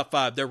in the top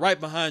 5. They're right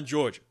behind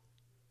Georgia.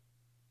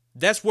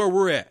 That's where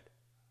we're at.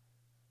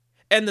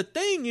 And the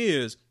thing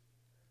is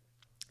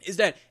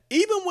that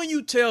even when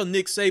you tell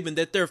Nick Saban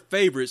that they're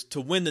favorites to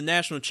win the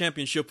national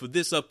championship for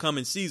this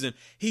upcoming season,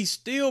 he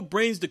still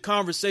brings the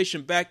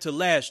conversation back to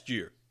last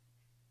year.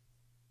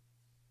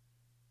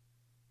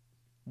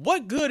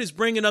 What good is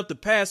bringing up the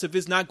past if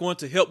it's not going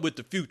to help with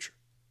the future?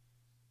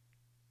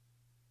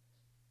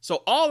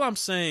 So all I'm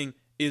saying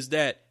is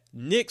that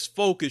Nick's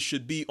focus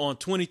should be on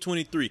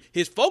 2023.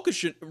 His focus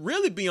should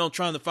really be on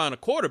trying to find a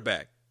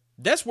quarterback.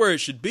 That's where it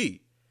should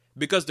be.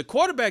 Because the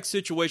quarterback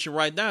situation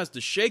right now is the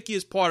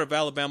shakiest part of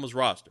Alabama's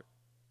roster.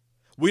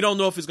 We don't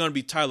know if it's going to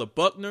be Tyler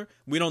Buckner.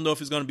 We don't know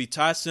if it's going to be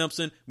Ty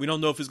Simpson. We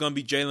don't know if it's going to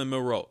be Jalen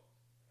Milroe.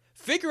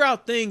 Figure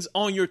out things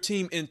on your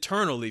team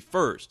internally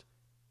first.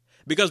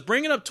 Because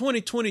bringing up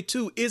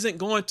 2022 isn't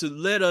going to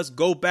let us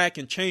go back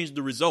and change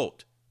the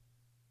result.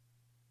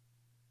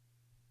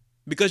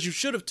 Because you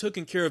should have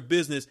taken care of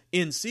business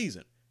in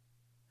season.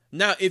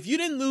 Now, if you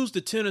didn't lose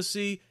to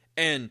Tennessee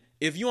and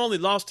if you only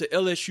lost to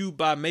LSU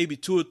by maybe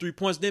 2 or 3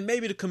 points, then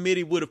maybe the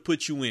committee would have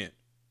put you in.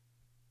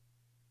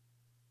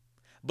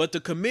 But the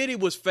committee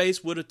was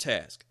faced with a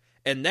task.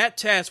 And that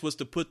task was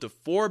to put the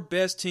 4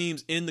 best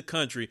teams in the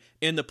country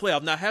in the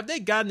playoff. Now, have they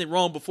gotten it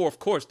wrong before? Of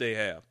course they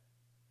have.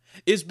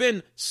 It's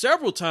been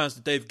several times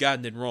that they've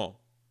gotten it wrong.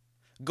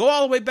 Go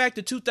all the way back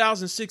to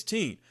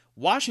 2016.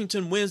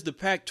 Washington wins the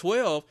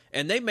Pac-12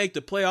 and they make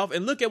the playoff.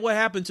 And look at what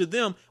happened to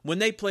them when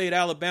they played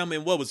Alabama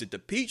in, what was it, the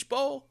Peach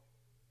Bowl?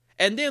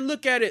 And then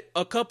look at it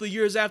a couple of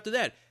years after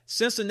that.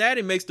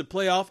 Cincinnati makes the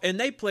playoff and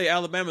they play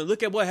Alabama. And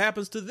look at what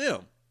happens to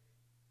them.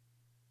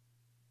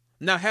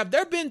 Now, have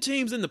there been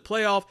teams in the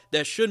playoff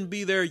that shouldn't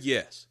be there?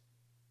 Yes.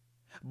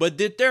 But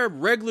did their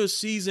regular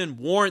season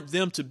warrant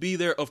them to be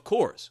there? Of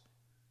course.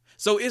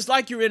 So it's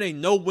like you're in a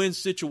no-win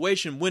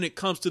situation when it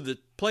comes to the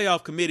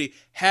playoff committee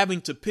having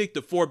to pick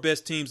the 4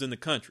 best teams in the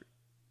country.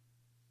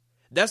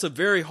 That's a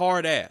very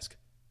hard ask.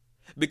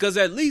 Because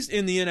at least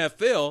in the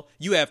NFL,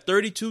 you have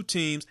 32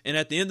 teams, and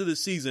at the end of the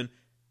season,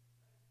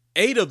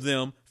 8 of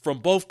them from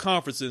both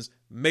conferences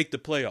make the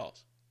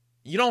playoffs.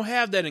 You don't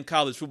have that in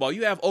college football.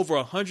 You have over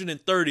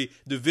 130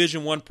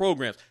 Division I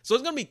programs. So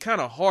it's going to be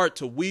kind of hard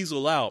to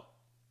weasel out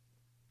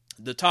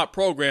the top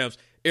programs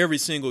every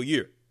single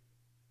year.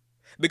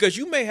 Because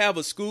you may have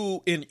a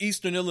school in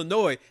Eastern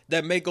Illinois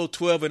that may go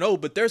 12-0,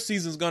 but their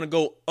season's going to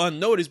go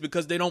unnoticed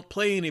because they don't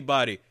play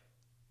anybody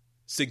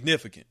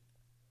significant.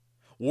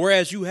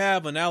 Whereas you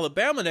have an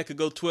Alabama that could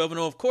go 12-0,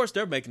 of course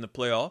they're making the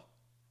playoff.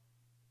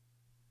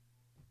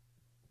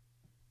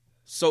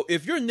 So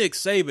if you're Nick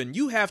Saban,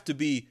 you have to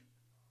be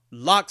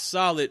lock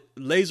solid,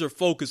 laser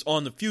focused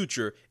on the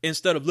future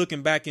instead of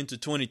looking back into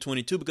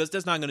 2022 because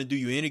that's not going to do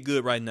you any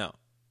good right now.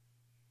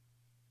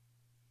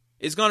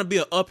 It's going to be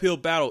an uphill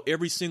battle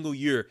every single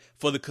year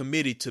for the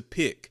committee to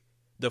pick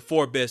the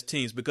 4 best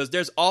teams because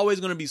there's always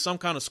going to be some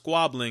kind of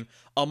squabbling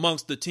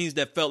amongst the teams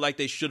that felt like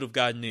they should have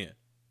gotten in.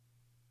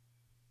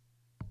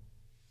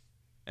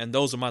 And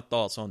those are my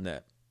thoughts on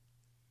that.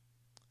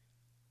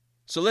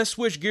 So let's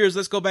switch gears.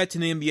 Let's go back to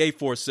the NBA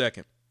for a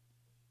second.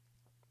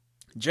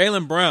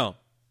 Jaylen Brown.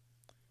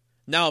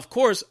 Now, of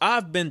course,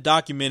 I've been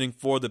documenting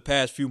for the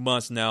past few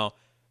months now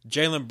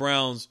Jaylen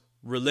Brown's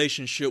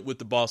relationship with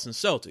the Boston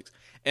Celtics.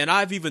 And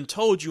I've even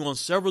told you on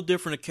several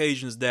different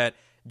occasions that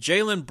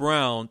Jaylen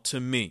Brown, to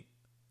me,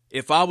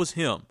 if I was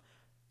him,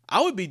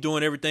 I would be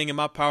doing everything in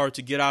my power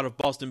to get out of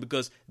Boston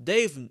because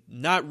they've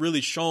not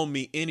really shown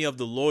me any of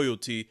the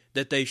loyalty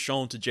that they've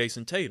shown to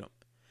Jason Tatum.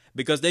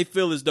 Because they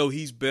feel as though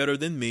he's better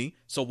than me,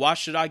 so why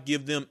should I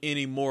give them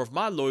any more of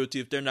my loyalty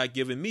if they're not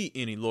giving me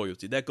any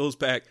loyalty? That goes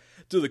back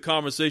to the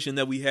conversation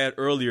that we had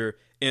earlier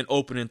in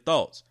opening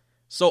thoughts.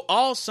 So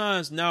all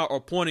signs now are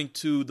pointing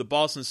to the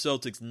Boston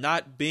Celtics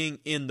not being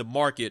in the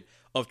market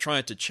of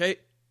trying to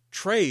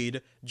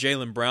trade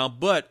Jaylen Brown,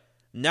 but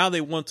now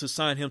they want to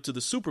sign him to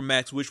the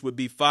supermax, which would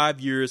be 5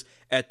 years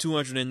at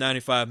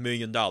 $295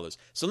 million.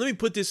 So let me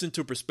put this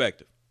into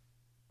perspective.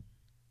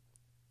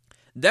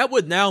 That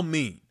would now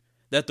mean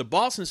that the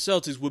Boston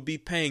Celtics would be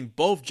paying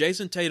both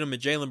Jason Tatum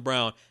and Jaylen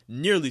Brown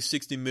nearly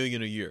 $60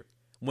 million a year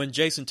when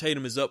Jason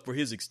Tatum is up for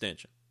his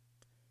extension.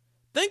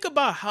 Think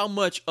about how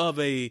much of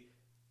a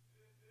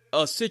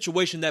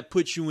situation that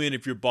puts you in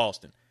if you're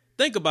Boston.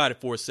 Think about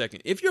it for a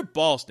second. If you're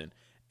Boston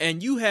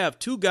and you have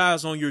two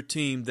guys on your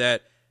team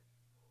that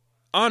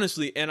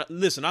honestly, and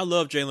listen, I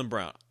love Jaylen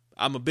Brown.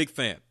 I'm a big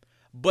fan.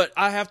 But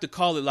I have to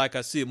call it like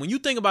I see it. When you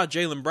think about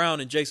Jaylen Brown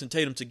and Jason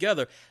Tatum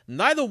together,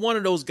 neither one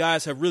of those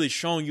guys have really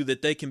shown you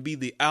that they can be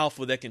the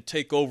alpha that can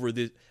take over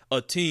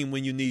a team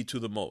when you need to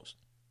the most.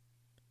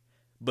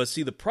 But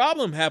see, the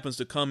problem happens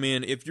to come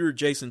in if you're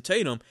Jason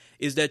Tatum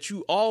is that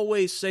you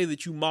always say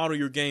that you model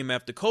your game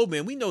after Kobe.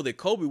 And we know that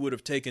Kobe would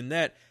have taken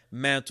that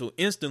mantle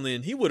instantly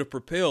and he would have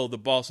propelled the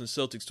Boston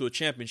Celtics to a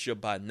championship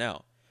by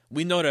now.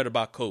 We know that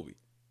about Kobe.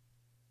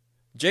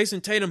 Jason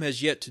Tatum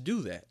has yet to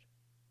do that.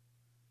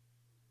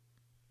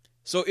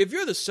 So if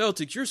you're the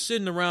Celtics, you're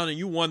sitting around and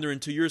you're wondering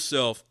to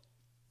yourself,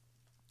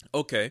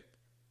 okay,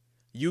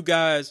 you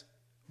guys,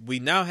 we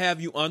now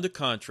have you under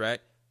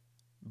contract.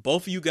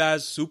 Both of you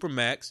guys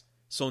supermax.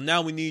 So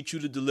now we need you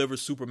to deliver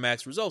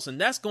supermax results. And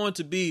that's going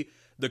to be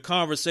the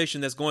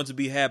conversation that's going to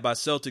be had by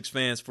Celtics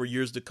fans for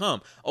years to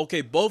come.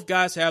 Okay, both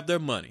guys have their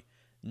money.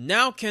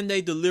 Now can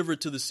they deliver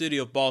to the city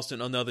of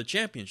Boston another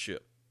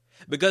championship?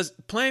 Because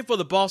playing for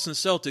the Boston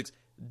Celtics,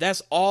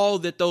 that's all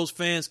that those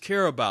fans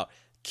care about.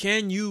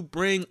 Can you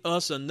bring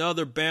us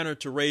another banner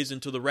to raise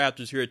into the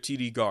Raptors here at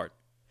TD Garden?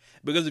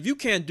 Because if you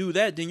can't do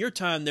that, then your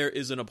time there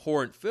is an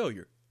abhorrent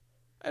failure.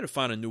 I had to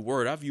find a new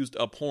word. I've used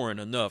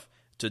abhorrent enough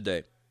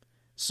today.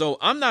 So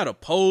I'm not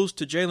opposed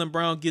to Jaylen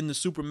Brown getting the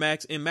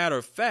supermax. In matter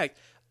of fact,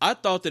 I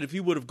thought that if he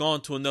would have gone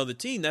to another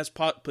team, that's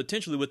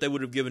potentially what they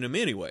would have given him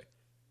anyway.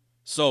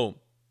 So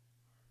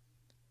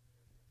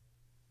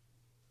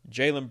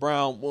Jaylen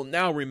Brown will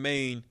now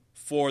remain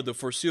for the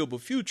foreseeable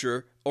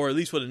future, or at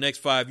least for the next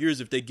 5 years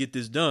if they get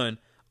this done,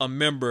 a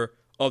member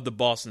of the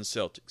Boston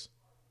Celtics.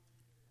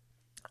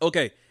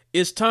 Okay,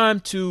 it's time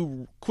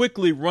to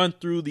quickly run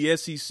through the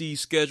SEC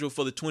schedule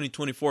for the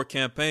 2024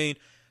 campaign.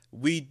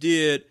 We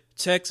did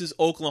Texas,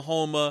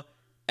 Oklahoma,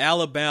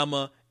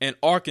 Alabama, and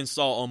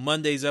Arkansas on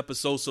Monday's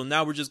episode, so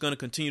now we're just going to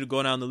continue to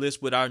go down the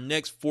list with our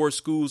next 4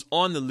 schools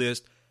on the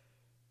list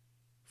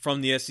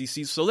from the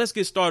SEC. So let's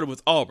get started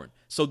with Auburn.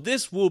 So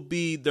this will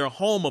be their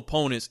home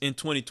opponents in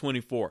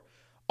 2024.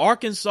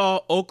 Arkansas,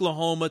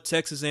 Oklahoma,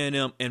 Texas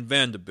A&M, and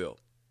Vanderbilt.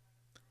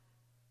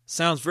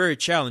 Sounds very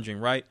challenging,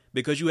 right?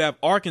 Because you have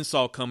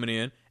Arkansas coming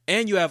in,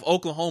 and you have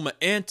Oklahoma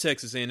and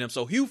Texas A&M.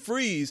 So Hugh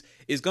Freeze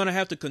is going to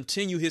have to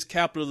continue his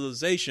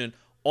capitalization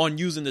on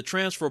using the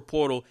transfer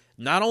portal,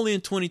 not only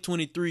in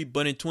 2023,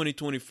 but in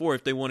 2024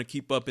 if they want to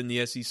keep up in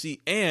the SEC.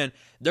 And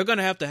they're going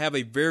to have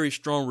a very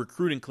strong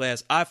recruiting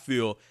class, I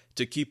feel,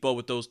 to keep up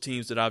with those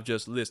teams that I've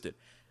just listed.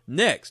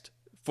 Next,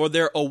 for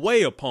their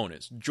away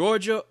opponents,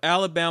 Georgia,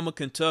 Alabama,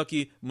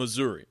 Kentucky,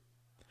 Missouri.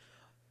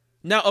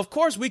 Now, of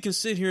course, we can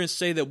sit here and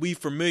say that we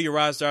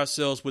familiarized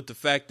ourselves with the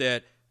fact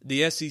that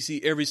the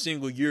SEC every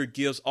single year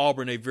gives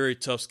Auburn a very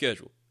tough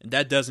schedule, and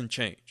that doesn't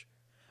change.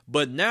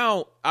 But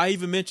now, I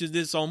even mentioned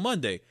this on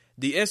Monday,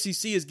 the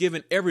SEC is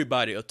giving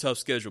everybody a tough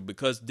schedule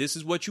because this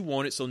is what you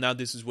wanted, so now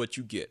this is what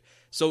you get.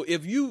 So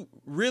if you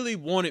really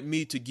wanted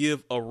me to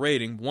give a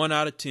rating, 1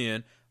 out of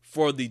 10,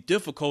 for the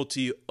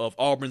difficulty of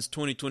Auburn's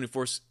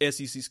 2024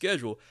 SEC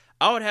schedule,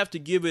 I would have to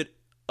give it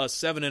a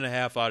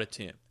 7.5 out of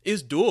 10.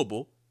 It's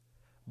doable,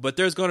 but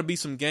there's going to be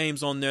some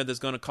games on there that's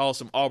going to cause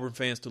some Auburn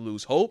fans to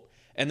lose hope,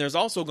 and there's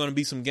also going to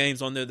be some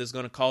games on there that's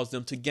going to cause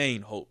them to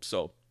gain hope.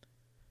 So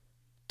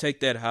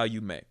take that how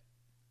you may.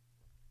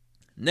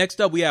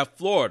 Next up, we have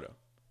Florida.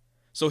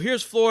 So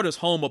here's Florida's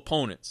home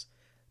opponents: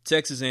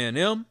 Texas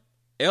A&M,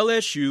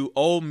 LSU,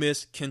 Ole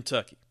Miss,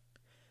 Kentucky.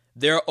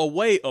 Their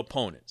away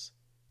opponents: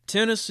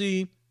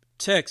 Tennessee,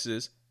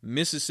 Texas,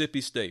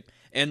 Mississippi State.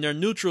 And their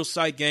neutral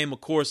site game,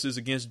 of course, is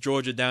against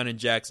Georgia down in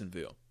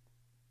Jacksonville.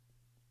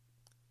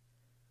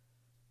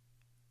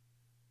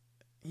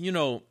 You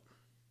know,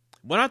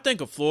 when I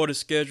think of Florida's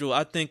schedule,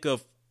 I think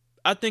of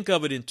think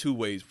of it in two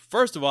ways.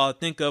 First of all, I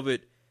think of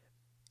it,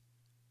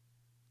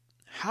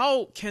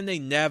 how can they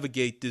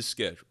navigate this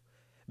schedule?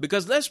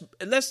 Because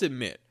let's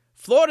admit,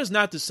 Florida's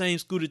not the same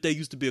school that they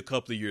used to be a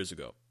couple of years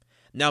ago.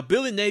 Now,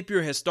 Billy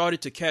Napier has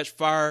started to catch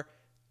fire,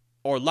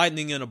 or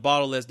lightning in a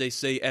bottle, as they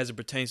say, as it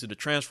pertains to the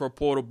transfer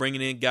portal,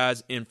 bringing in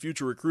guys in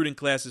future recruiting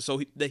classes,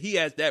 so he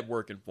has that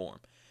working for him.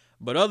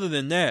 But other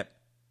than that,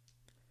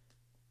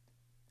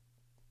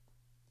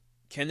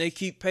 can they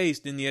keep pace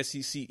in the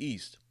SEC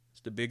East?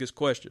 It's the biggest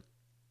question.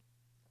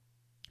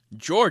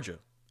 Georgia,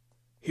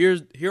 here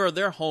are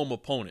their home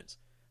opponents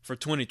for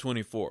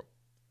 2024.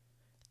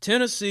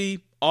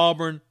 Tennessee,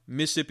 Auburn,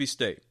 Mississippi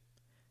State.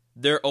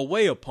 Their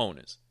away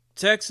opponents,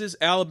 Texas,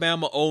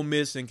 Alabama, Ole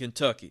Miss, and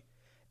Kentucky.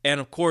 And,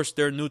 of course,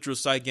 their neutral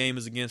site game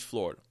is against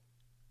Florida.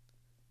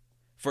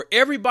 For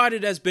everybody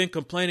that's been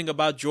complaining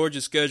about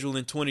Georgia's schedule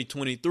in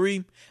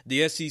 2023,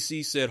 the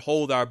SEC said,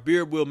 hold our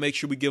beer. We'll make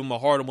sure we give them a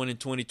harder one in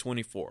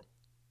 2024.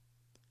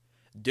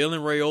 Dylan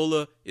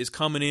Raiola is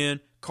coming in.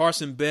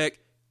 Carson Beck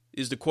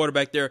is the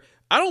quarterback there.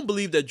 I don't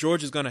believe that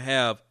Georgia's going to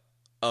have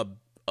a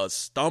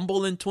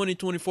stumble in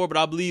 2024, but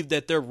I believe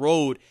that their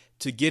road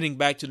to getting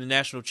back to the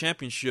national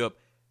championship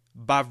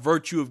by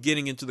virtue of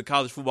getting into the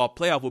college football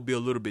playoff will be a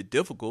little bit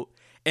difficult.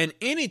 And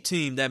any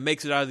team that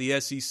makes it out of the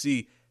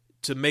SEC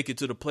to make it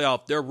to the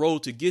playoff, their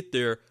road to get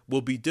there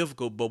will be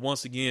difficult. But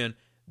once again,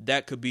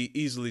 that could be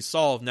easily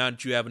solved now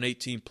that you have an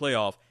 18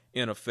 playoff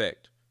in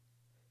effect.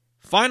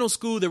 Final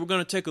school that we're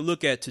going to take a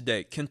look at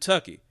today,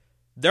 Kentucky.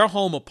 Their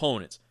home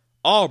opponents,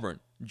 Auburn,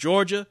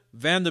 Georgia,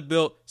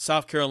 Vanderbilt,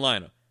 South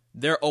Carolina.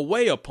 Their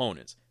away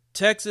opponents,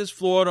 Texas,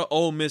 Florida,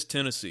 Ole Miss,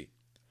 Tennessee.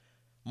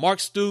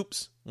 Mark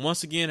Stoops,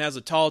 once again, has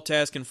a tall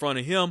task in front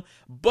of him.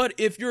 But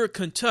if you're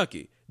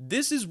Kentucky,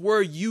 this is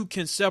where you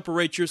can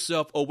separate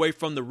yourself away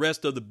from the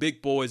rest of the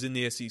big boys in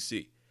the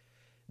SEC.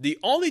 The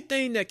only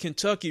thing that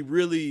Kentucky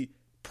really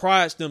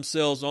prides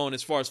themselves on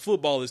as far as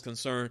football is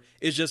concerned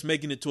is just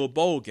making it to a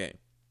bowl game.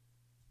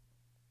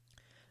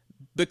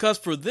 Because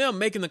for them,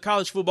 making the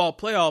college football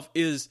playoff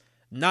is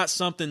not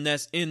something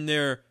that's in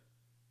their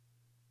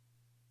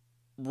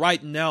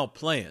right now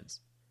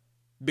plans.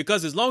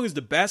 Because as long as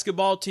the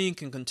basketball team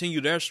can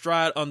continue their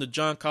stride under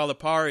John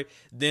Calipari,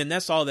 then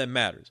that's all that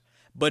matters.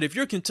 But if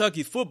you're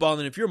Kentucky football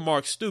and if you're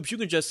Mark Stoops, you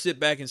can just sit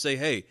back and say,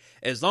 hey,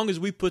 as long as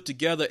we put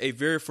together a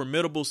very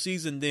formidable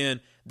season, then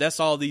that's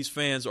all these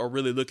fans are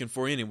really looking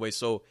for anyway.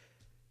 So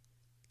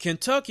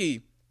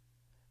Kentucky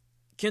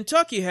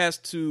has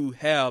to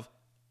have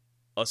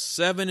a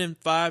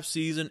 7-5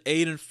 season,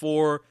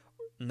 8-4,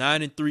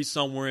 9-3,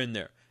 somewhere in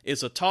there.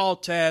 It's a tall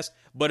task,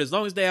 but as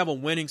long as they have a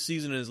winning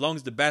season and as long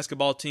as the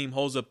basketball team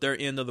holds up their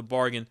end of the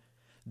bargain,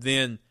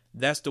 then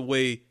that's the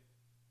way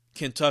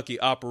Kentucky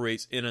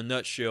operates in a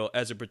nutshell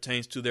as it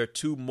pertains to their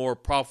two more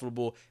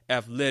profitable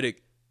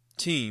athletic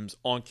teams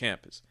on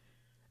campus.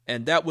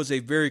 And that was a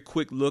very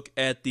quick look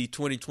at the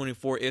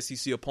 2024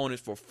 SEC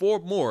opponents for four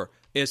more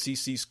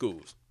SEC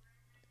schools.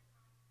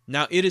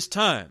 Now it is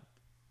time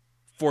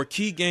for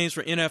key games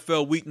for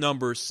NFL week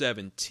number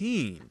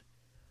 17.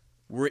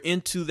 We're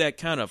into that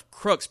kind of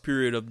crux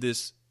period of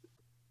this.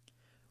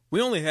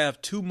 We only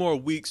have 2 more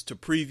weeks to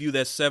preview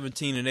that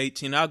 17 and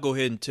 18. I'll go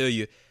ahead and tell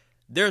you,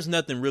 there's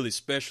nothing really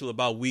special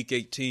about Week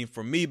 18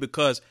 for me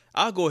because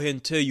I'll go ahead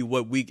and tell you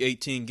what Week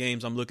 18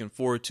 games I'm looking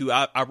forward to.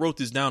 I wrote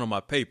this down on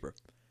my paper.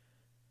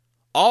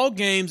 All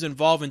games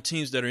involving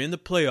teams that are in the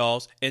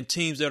playoffs and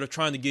teams that are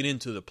trying to get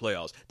into the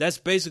playoffs. That's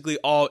basically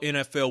all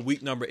NFL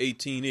Week number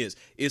 18 is.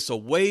 It's a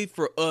way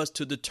for us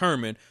to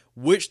determine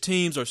which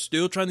teams are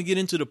still trying to get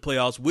into the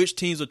playoffs, which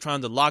teams are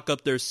trying to lock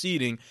up their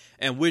seeding,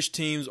 and which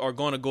teams are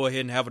going to go ahead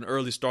and have an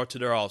early start to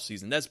their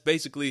offseason. That's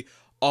basically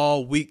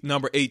all week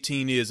number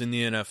 18 is in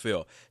the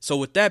NFL. So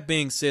with that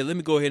being said, let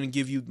me go ahead and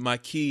give you my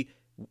key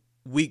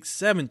week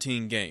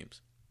 17 games.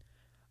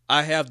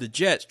 I have the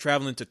Jets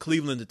traveling to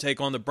Cleveland to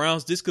take on the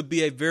Browns. This could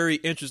be a very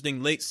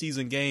interesting late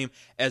season game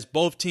as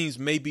both teams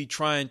may be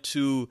trying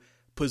to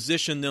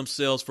position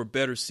themselves for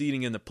better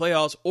seeding in the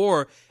playoffs.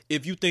 Or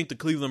if you think the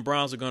Cleveland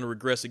Browns are going to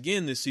regress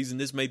again this season,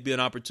 this may be an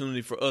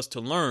opportunity for us to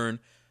learn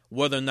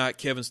whether or not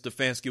Kevin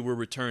Stefanski will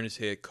return as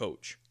head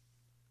coach.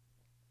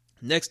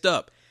 Next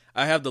up,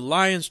 I have the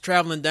Lions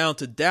traveling down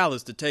to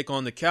Dallas to take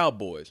on the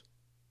Cowboys.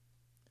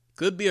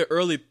 Could be an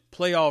early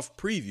playoff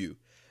preview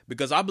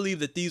because I believe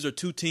that these are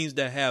two teams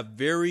that have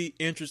very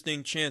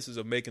interesting chances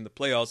of making the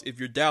playoffs. If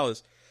you're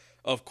Dallas,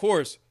 of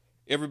course,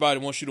 everybody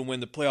wants you to win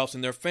the playoffs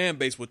and their fan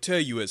base will tell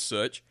you as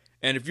such.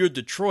 And if you're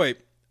Detroit,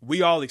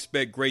 we all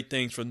expect great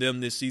things from them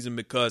this season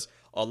because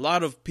a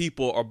lot of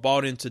people are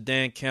bought into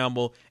Dan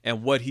Campbell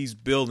and what he's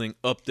building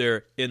up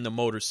there in the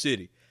Motor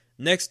City.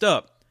 Next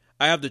up,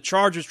 I have the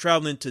Chargers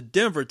traveling to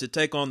Denver to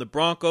take on the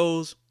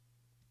Broncos.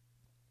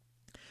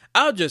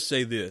 I'll just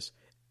say this.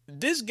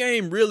 This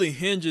game really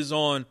hinges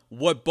on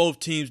what both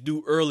teams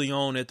do early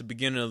on at the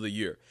beginning of the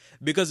year.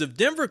 Because if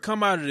Denver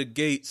come out of the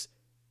gates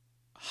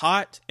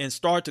hot and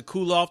start to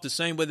cool off the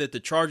same way that the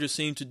Chargers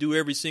seem to do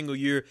every single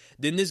year,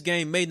 then this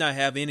game may not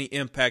have any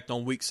impact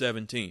on Week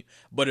 17.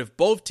 But if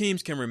both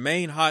teams can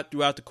remain hot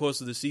throughout the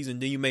course of the season,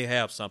 then you may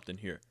have something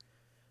here.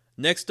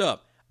 Next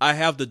up, I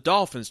have the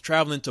Dolphins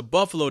traveling to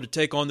Buffalo to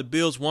take on the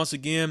Bills once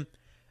again.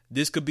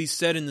 This could be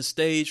setting the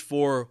stage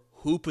for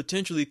who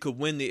potentially could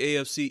win the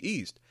AFC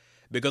East,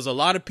 because a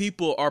lot of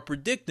people are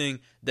predicting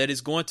that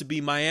it's going to be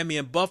Miami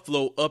and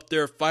Buffalo up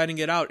there fighting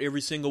it out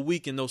every single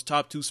week in those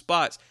top two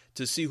spots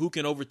to see who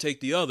can overtake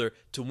the other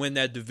to win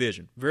that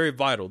division. Very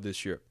vital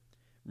this year.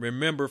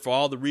 Remember, for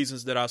all the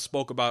reasons that I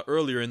spoke about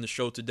earlier in the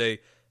show today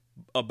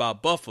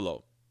about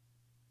Buffalo.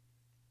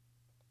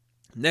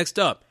 Next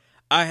up,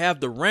 I have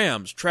the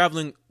Rams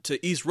traveling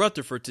to East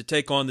Rutherford to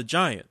take on the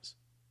Giants.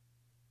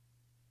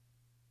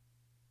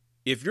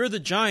 If you're the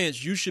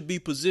Giants, you should be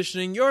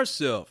positioning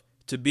yourself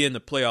to be in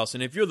the playoffs.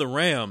 And if you're the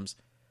Rams,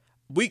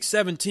 Week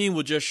 17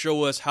 will just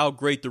show us how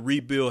great the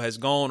rebuild has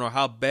gone or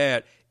how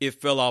bad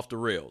it fell off the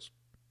rails.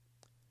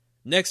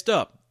 Next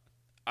up,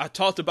 I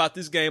talked about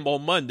this game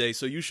on Monday,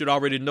 so you should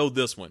already know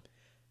this one.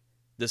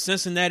 The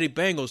Cincinnati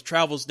Bengals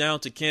travels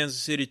down to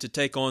Kansas City to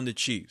take on the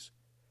Chiefs.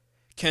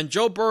 Can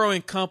Joe Burrow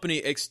and company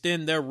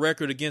extend their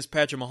record against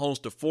Patrick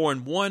Mahomes to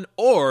 4-1,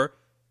 or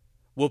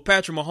will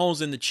Patrick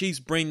Mahomes and the Chiefs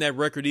bring that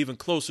record even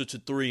closer to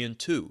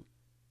 3-2?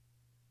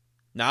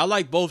 Now, I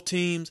like both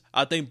teams.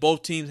 I think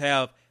both teams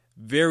have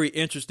very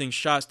interesting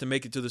shots to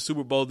make it to the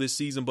Super Bowl this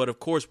season, but of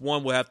course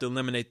one will have to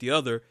eliminate the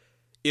other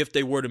if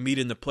they were to meet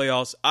in the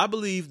playoffs. I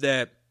believe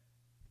that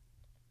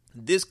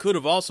this could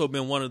have also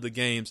been one of the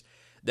games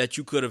that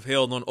you could have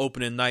held on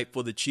opening night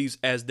for the Chiefs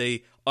as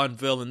they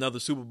unveil another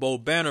Super Bowl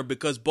banner,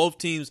 because both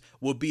teams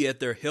will be at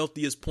their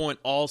healthiest point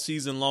all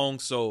season long.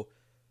 So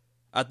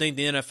I think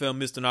the NFL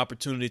missed an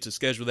opportunity to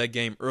schedule that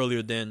game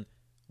earlier than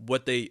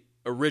what they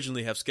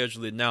originally have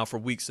scheduled it now for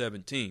Week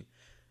 17.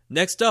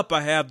 Next up,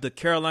 I have the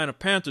Carolina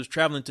Panthers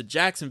traveling to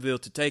Jacksonville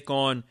to take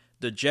on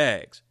the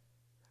Jags.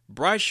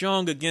 Bryce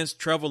Young against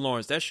Trevor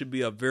Lawrence. That should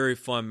be a very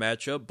fun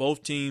matchup.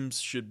 Both teams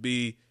should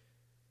be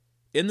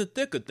in the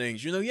thick of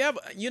things.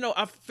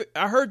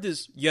 I heard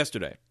this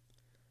yesterday.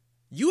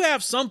 You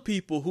have some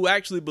people who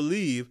actually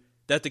believe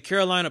that the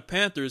Carolina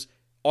Panthers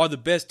are the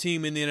best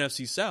team in the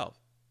NFC South.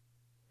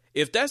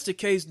 If that's the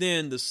case,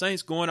 then the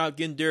Saints going out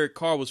getting Derek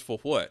Carr was for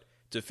what?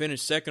 To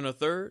finish second or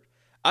third?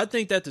 I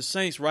think that the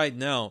Saints right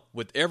now,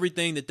 with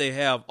everything that they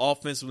have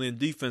offensively and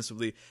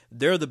defensively,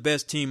 they're the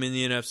best team in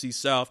the NFC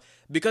South,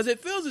 because it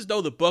feels as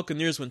though the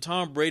Buccaneers, when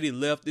Tom Brady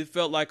left, it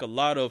felt like a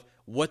lot of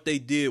what they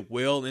did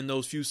well in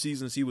those few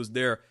seasons he was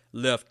there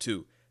left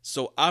too.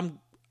 So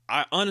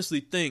I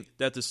honestly think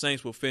that the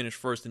Saints will finish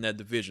first in that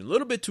division. A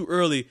little bit too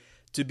early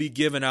to be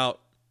giving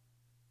out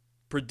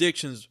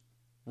predictions,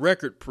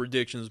 record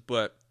predictions,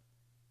 but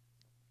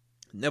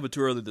never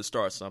too early to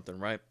start something,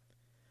 right?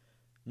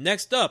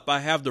 Next up, I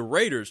have the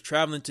Raiders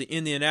traveling to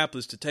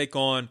Indianapolis to take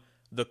on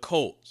the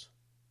Colts.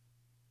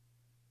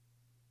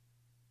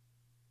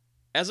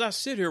 As I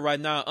sit here right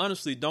now, I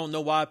honestly don't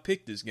know why I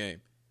picked this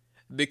game,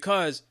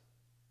 because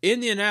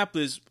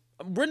Indianapolis,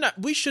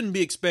 we shouldn't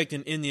be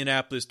expecting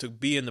Indianapolis to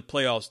be in the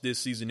playoffs this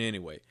season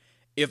anyway.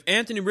 If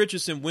Anthony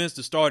Richardson wins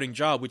the starting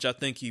job, which I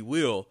think he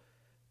will,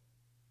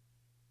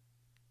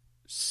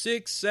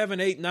 6, 7,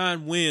 8,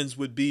 9 wins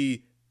would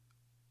be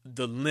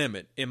the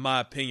limit, in my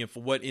opinion,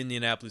 for what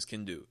Indianapolis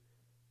can do.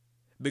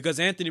 Because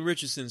Anthony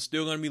Richardson's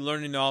still going to be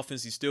learning the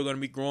offense. He's still going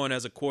to be growing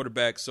as a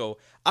quarterback. So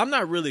I'm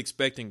not really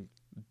expecting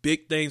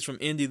big things from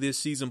Indy this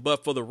season.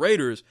 But for the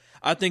Raiders,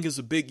 I think it's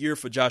a big year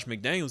for Josh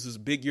McDaniels. It's a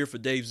big year for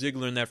Dave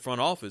Ziegler in that front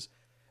office,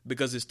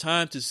 because it's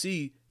time to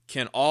see,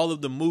 can all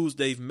of the moves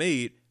they've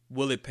made,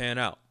 will it pan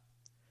out?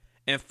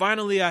 And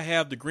finally, I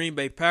have the Green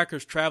Bay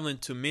Packers traveling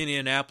to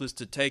Minneapolis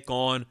to take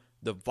on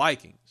the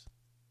Vikings.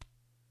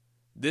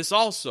 This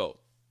also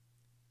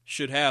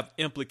should have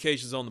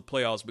implications on the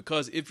playoffs,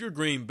 because if you're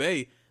Green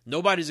Bay,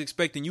 nobody's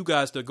expecting you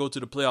guys to go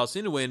to the playoffs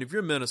anyway. And if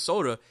you're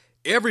Minnesota,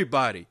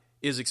 everybody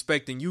is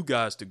expecting you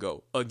guys to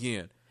go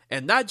again.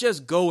 And not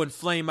just go and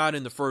flame out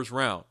in the first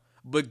round,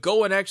 but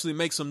go and actually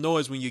make some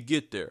noise when you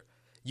get there.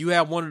 You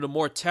have one of the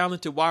more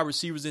talented wide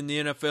receivers in the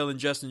NFL in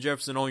Justin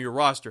Jefferson on your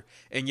roster,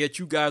 and yet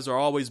you guys are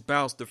always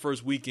bounced the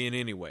first weekend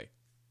anyway.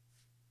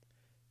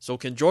 So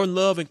can Jordan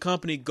Love and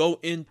company go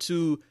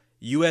into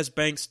U.S.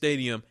 Bank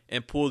Stadium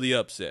and pull the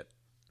upset?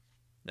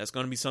 That's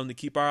going to be something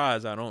to keep our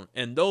eyes out on.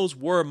 And those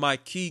were my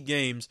key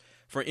games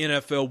for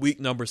NFL week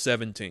number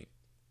 17.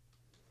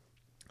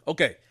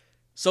 Okay,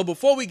 so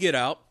before we get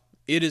out,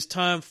 it is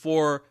time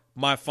for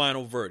my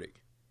final verdict.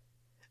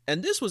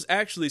 And this was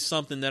actually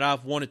something that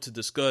I've wanted to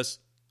discuss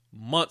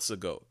months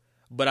ago,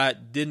 but I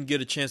didn't get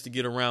a chance to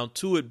get around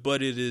to it.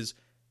 But it is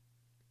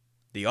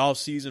the off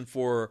season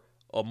for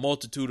a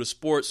multitude of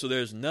sports, so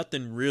there's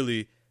nothing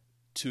really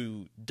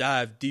to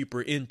dive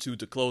deeper into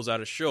to close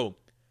out a show.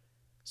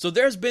 So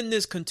there's been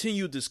this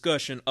continued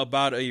discussion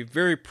about a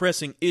very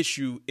pressing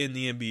issue in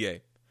the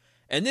NBA.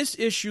 And this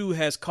issue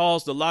has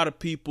caused a lot of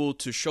people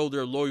to show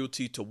their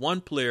loyalty to one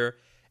player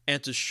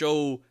and to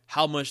show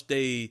how much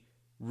they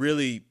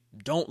really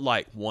don't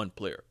like one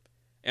player.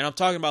 And I'm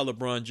talking about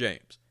LeBron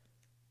James.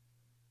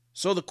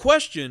 So the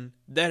question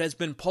that has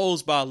been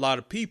posed by a lot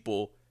of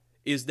people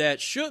is that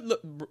should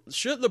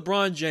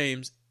LeBron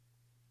James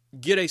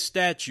get a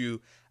statue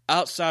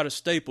outside of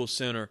Staples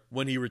Center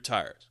when he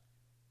retires.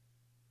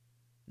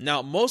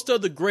 Now, most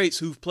of the greats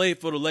who've played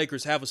for the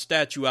Lakers have a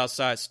statue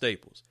outside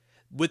Staples,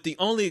 with the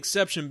only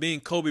exception being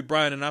Kobe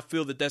Bryant, and I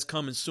feel that that's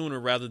coming sooner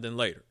rather than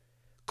later.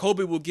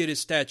 Kobe will get his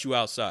statue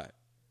outside.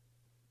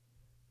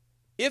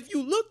 If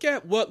you look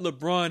at what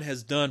LeBron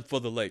has done for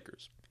the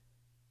Lakers,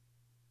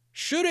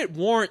 should it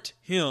warrant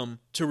him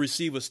to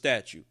receive a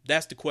statue?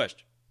 That's the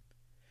question.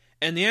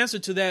 And the answer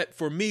to that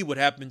for me would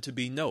happen to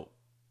be no.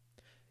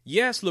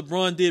 Yes,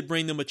 LeBron did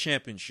bring them a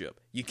championship.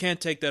 You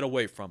can't take that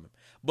away from him.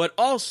 But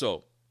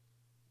also,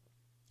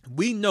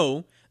 we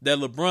know that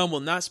LeBron will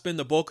not spend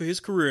the bulk of his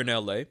career in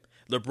LA.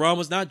 LeBron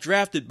was not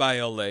drafted by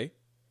LA.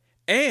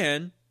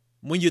 And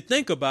when you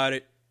think about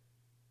it,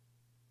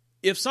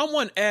 if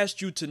someone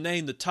asked you to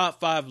name the top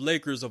 5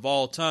 Lakers of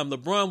all time,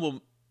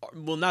 LeBron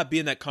will not be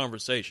in that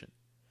conversation.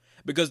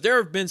 Because there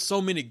have been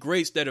so many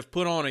greats that have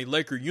put on a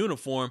Laker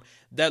uniform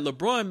that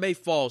LeBron may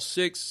fall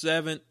 6th,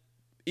 7th,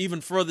 even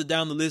further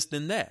down the list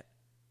than that.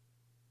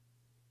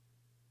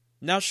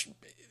 Now,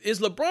 is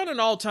LeBron an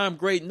all-time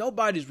great?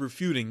 Nobody's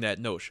refuting that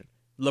notion.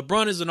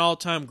 LeBron is an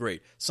all-time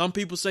great. Some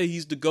people say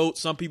he's the GOAT.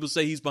 Some people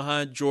say he's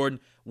behind Jordan.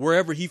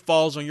 Wherever he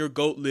falls on your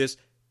GOAT list,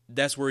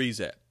 that's where he's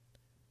at.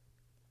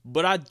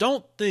 But I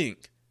don't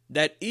think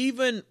that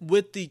even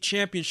with the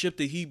championship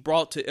that he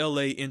brought to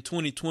LA in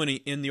 2020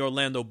 in the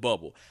Orlando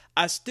bubble,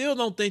 I still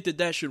don't think that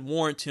that should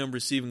warrant him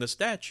receiving a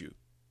statue.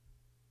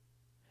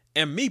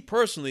 And me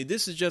personally,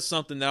 this is just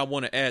something that I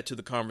want to add to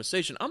the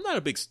conversation. I'm not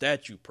a big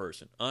statue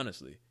person,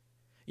 honestly.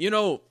 You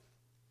know,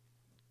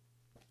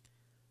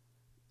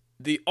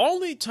 the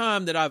only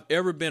time that I've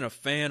ever been a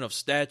fan of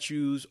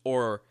statues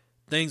or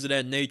things of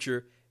that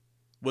nature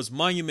was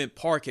Monument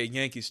Park at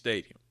Yankee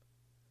Stadium.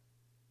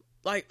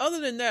 Like, other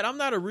than that, I'm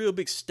not a real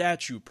big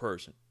statue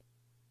person.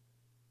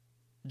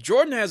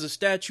 Jordan has a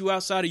statue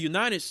outside of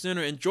United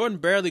Center, and Jordan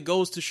barely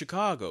goes to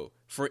Chicago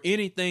for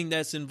anything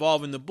that's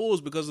involving the Bulls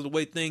because of the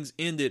way things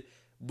ended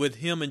with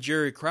him and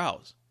Jerry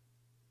Krause.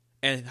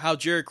 And how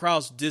Jerry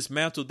Krause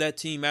dismantled that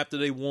team after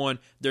they won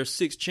their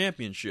 6th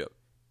championship.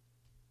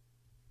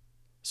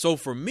 So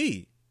for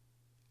me,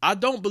 I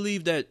don't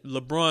believe that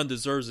LeBron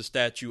deserves a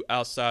statue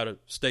outside of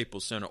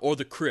Staples Center, or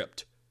the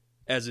Crypt,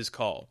 as it's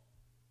called.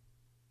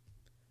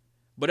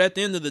 But at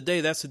the end of the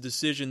day, that's a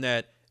decision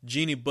that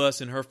Jeannie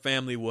Buss and her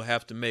family will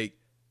have to make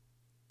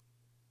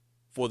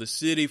for the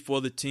city,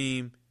 for the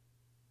team,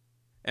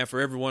 and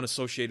for everyone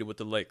associated with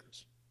the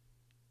Lakers.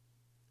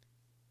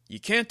 You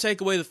can't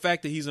take away the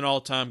fact that he's an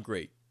all-time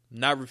great.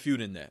 Not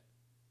refuting that.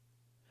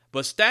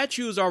 But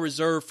statues are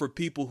reserved for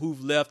people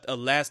who've left a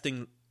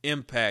lasting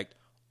impact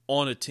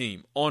on a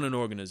team, on an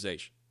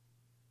organization.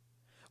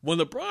 When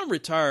LeBron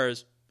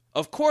retires,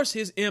 of course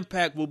his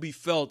impact will be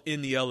felt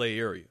in the LA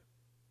area,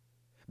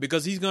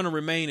 because he's going to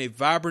remain a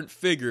vibrant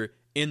figure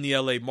in the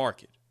LA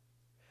market.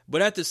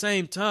 But at the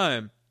same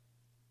time,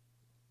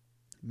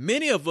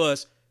 many of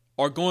us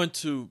are going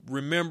to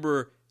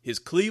remember his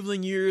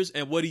Cleveland years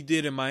and what he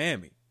did in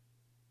Miami.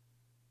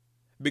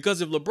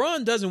 Because if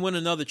LeBron doesn't win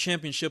another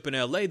championship in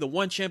LA, the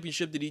one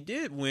championship that he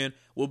did win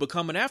will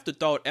become an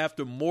afterthought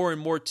after more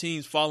and more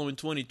teams following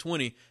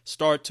 2020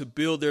 start to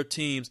build their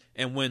teams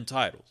and win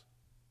titles.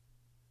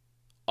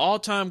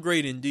 All-time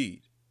great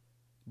indeed.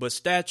 But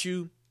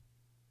statue,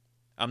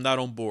 I'm not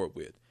on board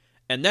with.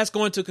 And that's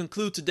going to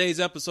conclude today's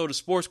episode of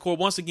Sports Core.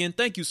 Once again,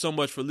 thank you so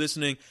much for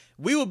listening.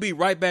 We will be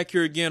right back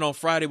here again on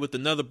Friday with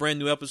another brand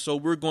new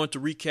episode. We're going to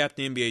recap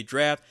the NBA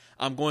draft.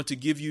 I'm going to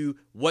give you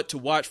what to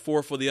watch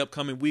for the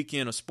upcoming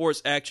weekend of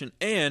sports action.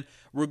 And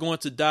we're going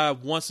to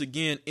dive once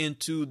again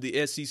into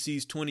the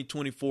SEC's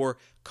 2024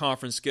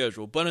 conference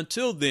schedule. But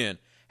until then,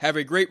 have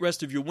a great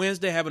rest of your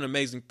Wednesday. Have an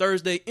amazing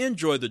Thursday.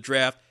 Enjoy the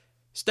draft.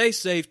 Stay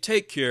safe,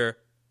 take care,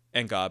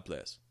 and God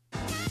bless.